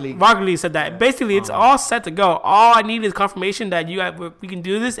Rocket League said that. Basically, it's all set to go. All I need is confirmation that we can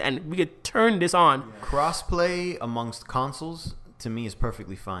do this and we can turn this on. Yeah. Crossplay amongst consoles, to me, is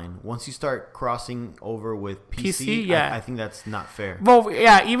perfectly fine. Once you start crossing over with PC, I think that's not fair. Well,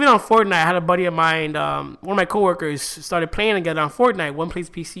 yeah, even on Fortnite, I had a buddy of mine, one of my coworkers, started playing together on Fortnite. One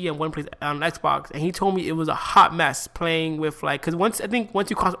plays PC and one plays on Xbox, and he told me it was a hot mess playing with because once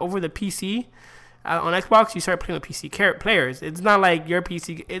you cross over the PC on Xbox, you start playing with PC players. It's not like your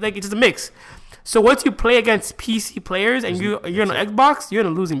PC, it's just a mix. So once you play against PC players and you're on Xbox, you're in a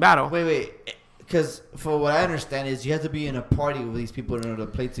losing battle. Wait. Because for what I understand is you have to be in a party with these people in order to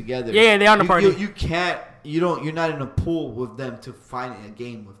play together. Yeah, they're on a party. You're not in a pool with them to find a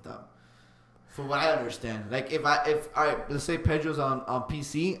game with them. For what I understand, let's say Pedro's on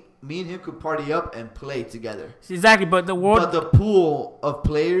PC, me and him could party up and play together. Exactly, but the pool of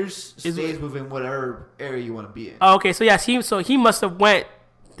players stays within whatever area you want to be in. Oh, okay, so he must have went.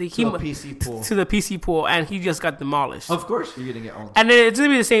 To the PC pool, and he just got demolished. Of course, you're gonna get owned. And then it's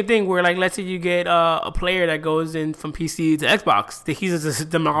gonna be the same thing where, let's say you get a player that goes in from PC to Xbox, he's just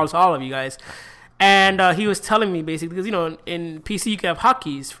demolished all of you guys. And he was telling me basically because in PC you can have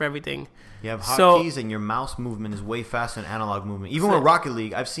hotkeys for everything. You have hotkeys, and your mouse movement is way faster than analog movement. Even with Rocket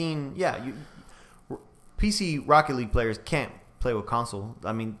League, I've seen PC Rocket League players can't play with console.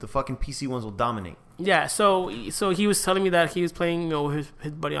 I mean, the fucking PC ones will dominate. Yeah, so he was telling me that he was playing,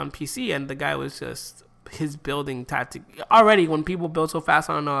 his buddy on PC, and the guy was just his building tactic. Already, when people build so fast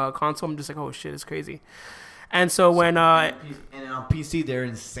on a console, I'm just like, oh shit, it's crazy. And so when and on PC they're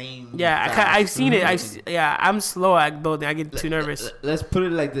insane. Yeah, I've seen it. I'm slow at building. I get too nervous. Let's put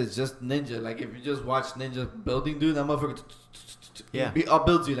it like this: just Ninja. Like if you just watch Ninja building, dude, that motherfucker. Yeah, he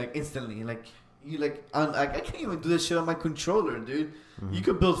outbuilds you like instantly. Like you I can't even do this shit on my controller, dude. Mm-hmm. You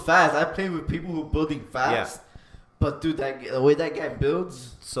could build fast. I play with people who are building fast. Yeah. But dude, the way that guy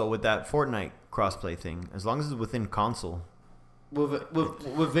builds. So with that Fortnite crossplay thing, as long as it's within console.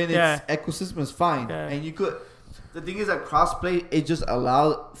 Within its ecosystem is fine, and you could. The thing is that crossplay, it just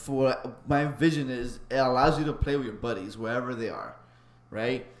allows for my vision is it allows you to play with your buddies wherever they are,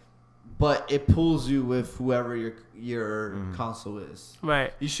 right? But it pulls you with whoever your console is.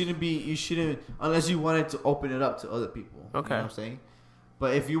 Right. You shouldn't unless you wanted to open it up to other people. Okay. You know what I'm saying?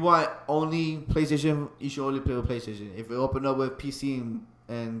 But if you want only PlayStation, you should only play with PlayStation. If it open up with PC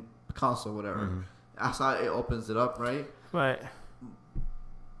and console, whatever, that's how it opens it up, right? Right.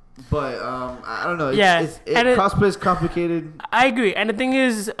 But I don't know. Crossplay is complicated. I agree, and the thing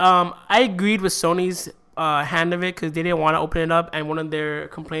is, I agreed with Sony's hand of it because they didn't want to open it up, and one of their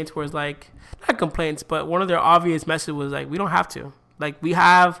complaints was like, not complaints, but one of their obvious messages was like, we don't have to. Like we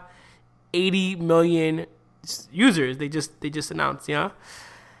have 80 million users. They just announced,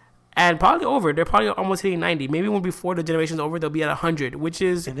 and probably over. They're probably almost hitting 90. Maybe when before the generation's over, they'll be at 100, which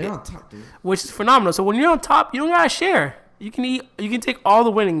is and they're on top, dude. Which is phenomenal. So when you're on top, you don't gotta share. You can take all the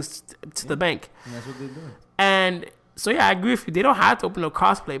winnings to the bank. And that's what they're doing. And so I agree with you. They don't have to open up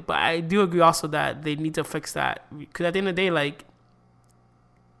crossplay, but I do agree also that they need to fix that because at the end of the day, like,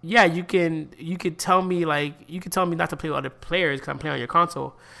 yeah, you could tell me not to play with other players because I'm playing on your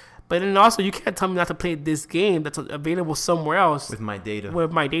console, but then also you can't tell me not to play this game that's available somewhere else with my data.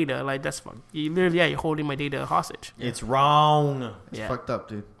 Like that's fun. You literally, you're holding my data hostage. It's wrong. It's fucked up,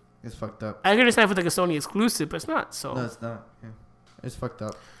 dude. It's fucked up. I can understand if it's like a Sony exclusive, but it's not. So no, it's not. Yeah. It's fucked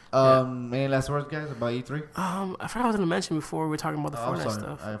up. Any last words, guys, about E3? I forgot what I was gonna mention before we were talking about the Fortnite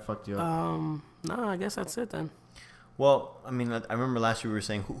stuff. I fucked you up. No, I guess that's it then. Well, I mean, I remember last year we were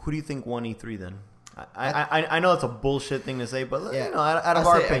saying, who do you think won E3 then? I know it's a bullshit thing to say, but out of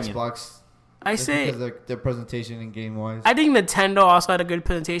our opinion, Xbox. I say because of their presentation and game wise. I think Nintendo also had a good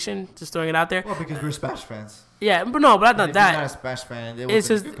presentation. Just throwing it out there. Well, because we're Smash fans. Yeah, but not that. If you're not a Smash fan. It's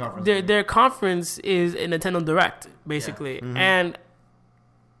just their conference is a Nintendo Direct basically, and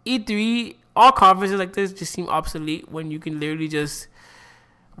E3. All conferences like this just seem obsolete when you can literally just.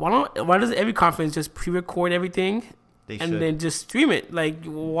 Why does every conference just pre-record everything? Then just stream it. Like,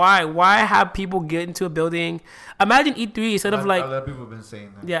 why have people get into a building? Imagine E3 instead of like. A lot of people have been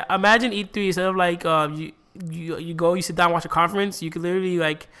saying that. Yeah, imagine E3 instead of like you sit down, watch a conference. You could literally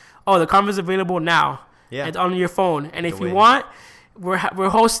like, oh, the conference is available now. Yeah, it's on your phone, and if you want, we're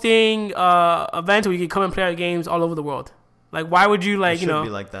hosting events where you can come and play our games all over the world. Like, why would you like it should be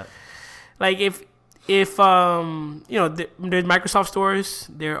like that? Like if there's Microsoft stores,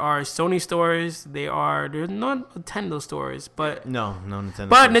 there are Sony stores, there's no Nintendo stores, but no Nintendo.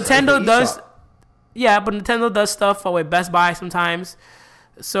 But Nintendo does, but Nintendo does stuff with Best Buy sometimes.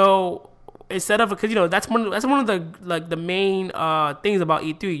 So instead of because that's one of the main things about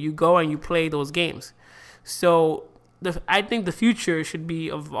E3, you go and you play those games. So I think the future should be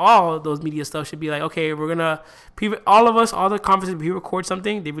of all those media stuff should be like, okay, we're gonna all the conferences pre-record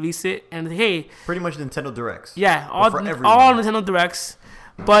something, they release it, and hey, pretty much Nintendo Directs. Yeah, all Nintendo Directs.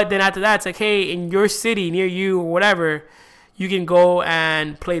 But then after that, it's like, hey, in your city near you or whatever, you can go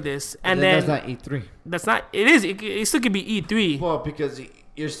and play this. And then that's not E3. That's not. It is. It still could be E3. Well, because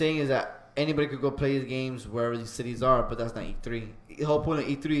you're saying is that anybody could go play the games wherever these cities are, but that's not E3. The whole point of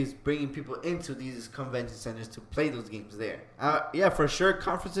E3 is bringing people into these convention centers to play those games there. Yeah, for sure,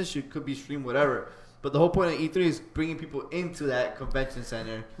 conferences could be streamed, whatever. But the whole point of E3 is bringing people into that convention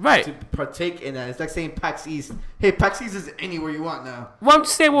center to partake in that. It's like saying PAX East. Hey, PAX East is anywhere you want now. Well, I'm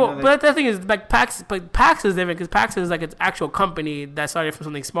just saying, but the thing is, like PAX is different because PAX is like an actual company that started from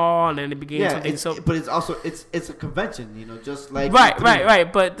something small and then it became something. But it's also it's a convention, just like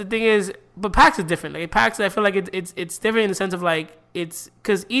right. But the thing is, but PAX is different. Like PAX, I feel like it's different in the sense of like it's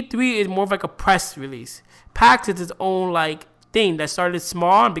because E3 is more of like a press release. PAX is its own like thing that started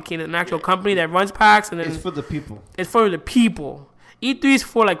small and became an actual company that runs PAX, and then it's for the people. It's for the people. E3 is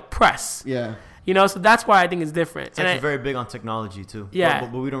for like press. Yeah. So that's why I think it's different. It's actually very big on technology too. Yeah.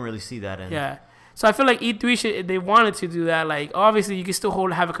 But we don't really see that in. Yeah. So I feel like E3 if they wanted to do that, like obviously you can still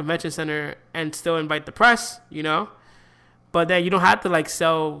have a convention center and still invite the press, But then you don't have to like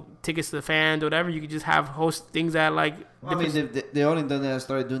sell tickets to the fans or whatever. You could just have host things that like. I mean, they only done that.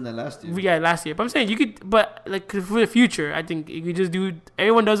 Started doing that last year. Yeah, last year. But I'm saying you could, but like for the future, I think you could just do.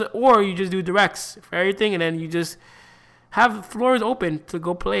 Everyone does it, or you just do directs for everything, and then you just have floors open to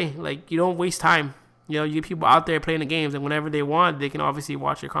go play. Like you don't waste time. You know, you get people out there playing the games, and whenever they want, they can obviously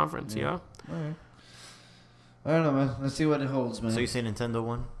watch your conference. Yeah. You know. All right. I don't know, man. Let's see what it holds, man. So you say Nintendo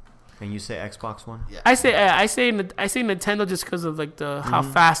one, and you say Xbox one. Yeah. I say Nintendo just because of like the how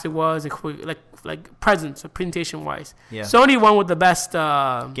fast it was and quick, like presence or presentation wise. Yeah. Sony won with the best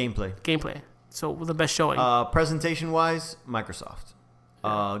Gameplay. So with the best showing. Presentation wise, Microsoft.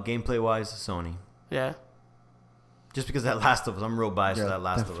 Gameplay wise, Sony. Yeah. Just because that Last of Us, I'm real biased Yeah, for that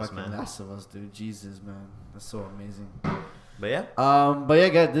Last that of Us, fucking man. Last of Us, dude. Jesus, man. That's so amazing. But yeah. But yeah,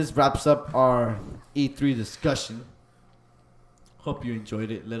 guys, this wraps up our E3 discussion. Hope you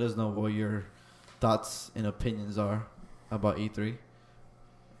enjoyed it. Let us know what your thoughts and opinions are about E3.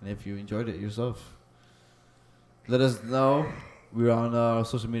 And if you enjoyed it yourself. Let us know. We're on our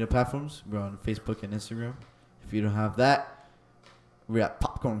social media platforms. We're on Facebook and Instagram. If you don't have that, we're at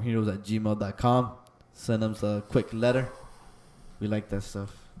popcornheroes@gmail.com. Send us a quick letter. We like that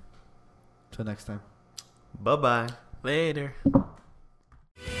stuff. Till next time. Bye-bye. Later.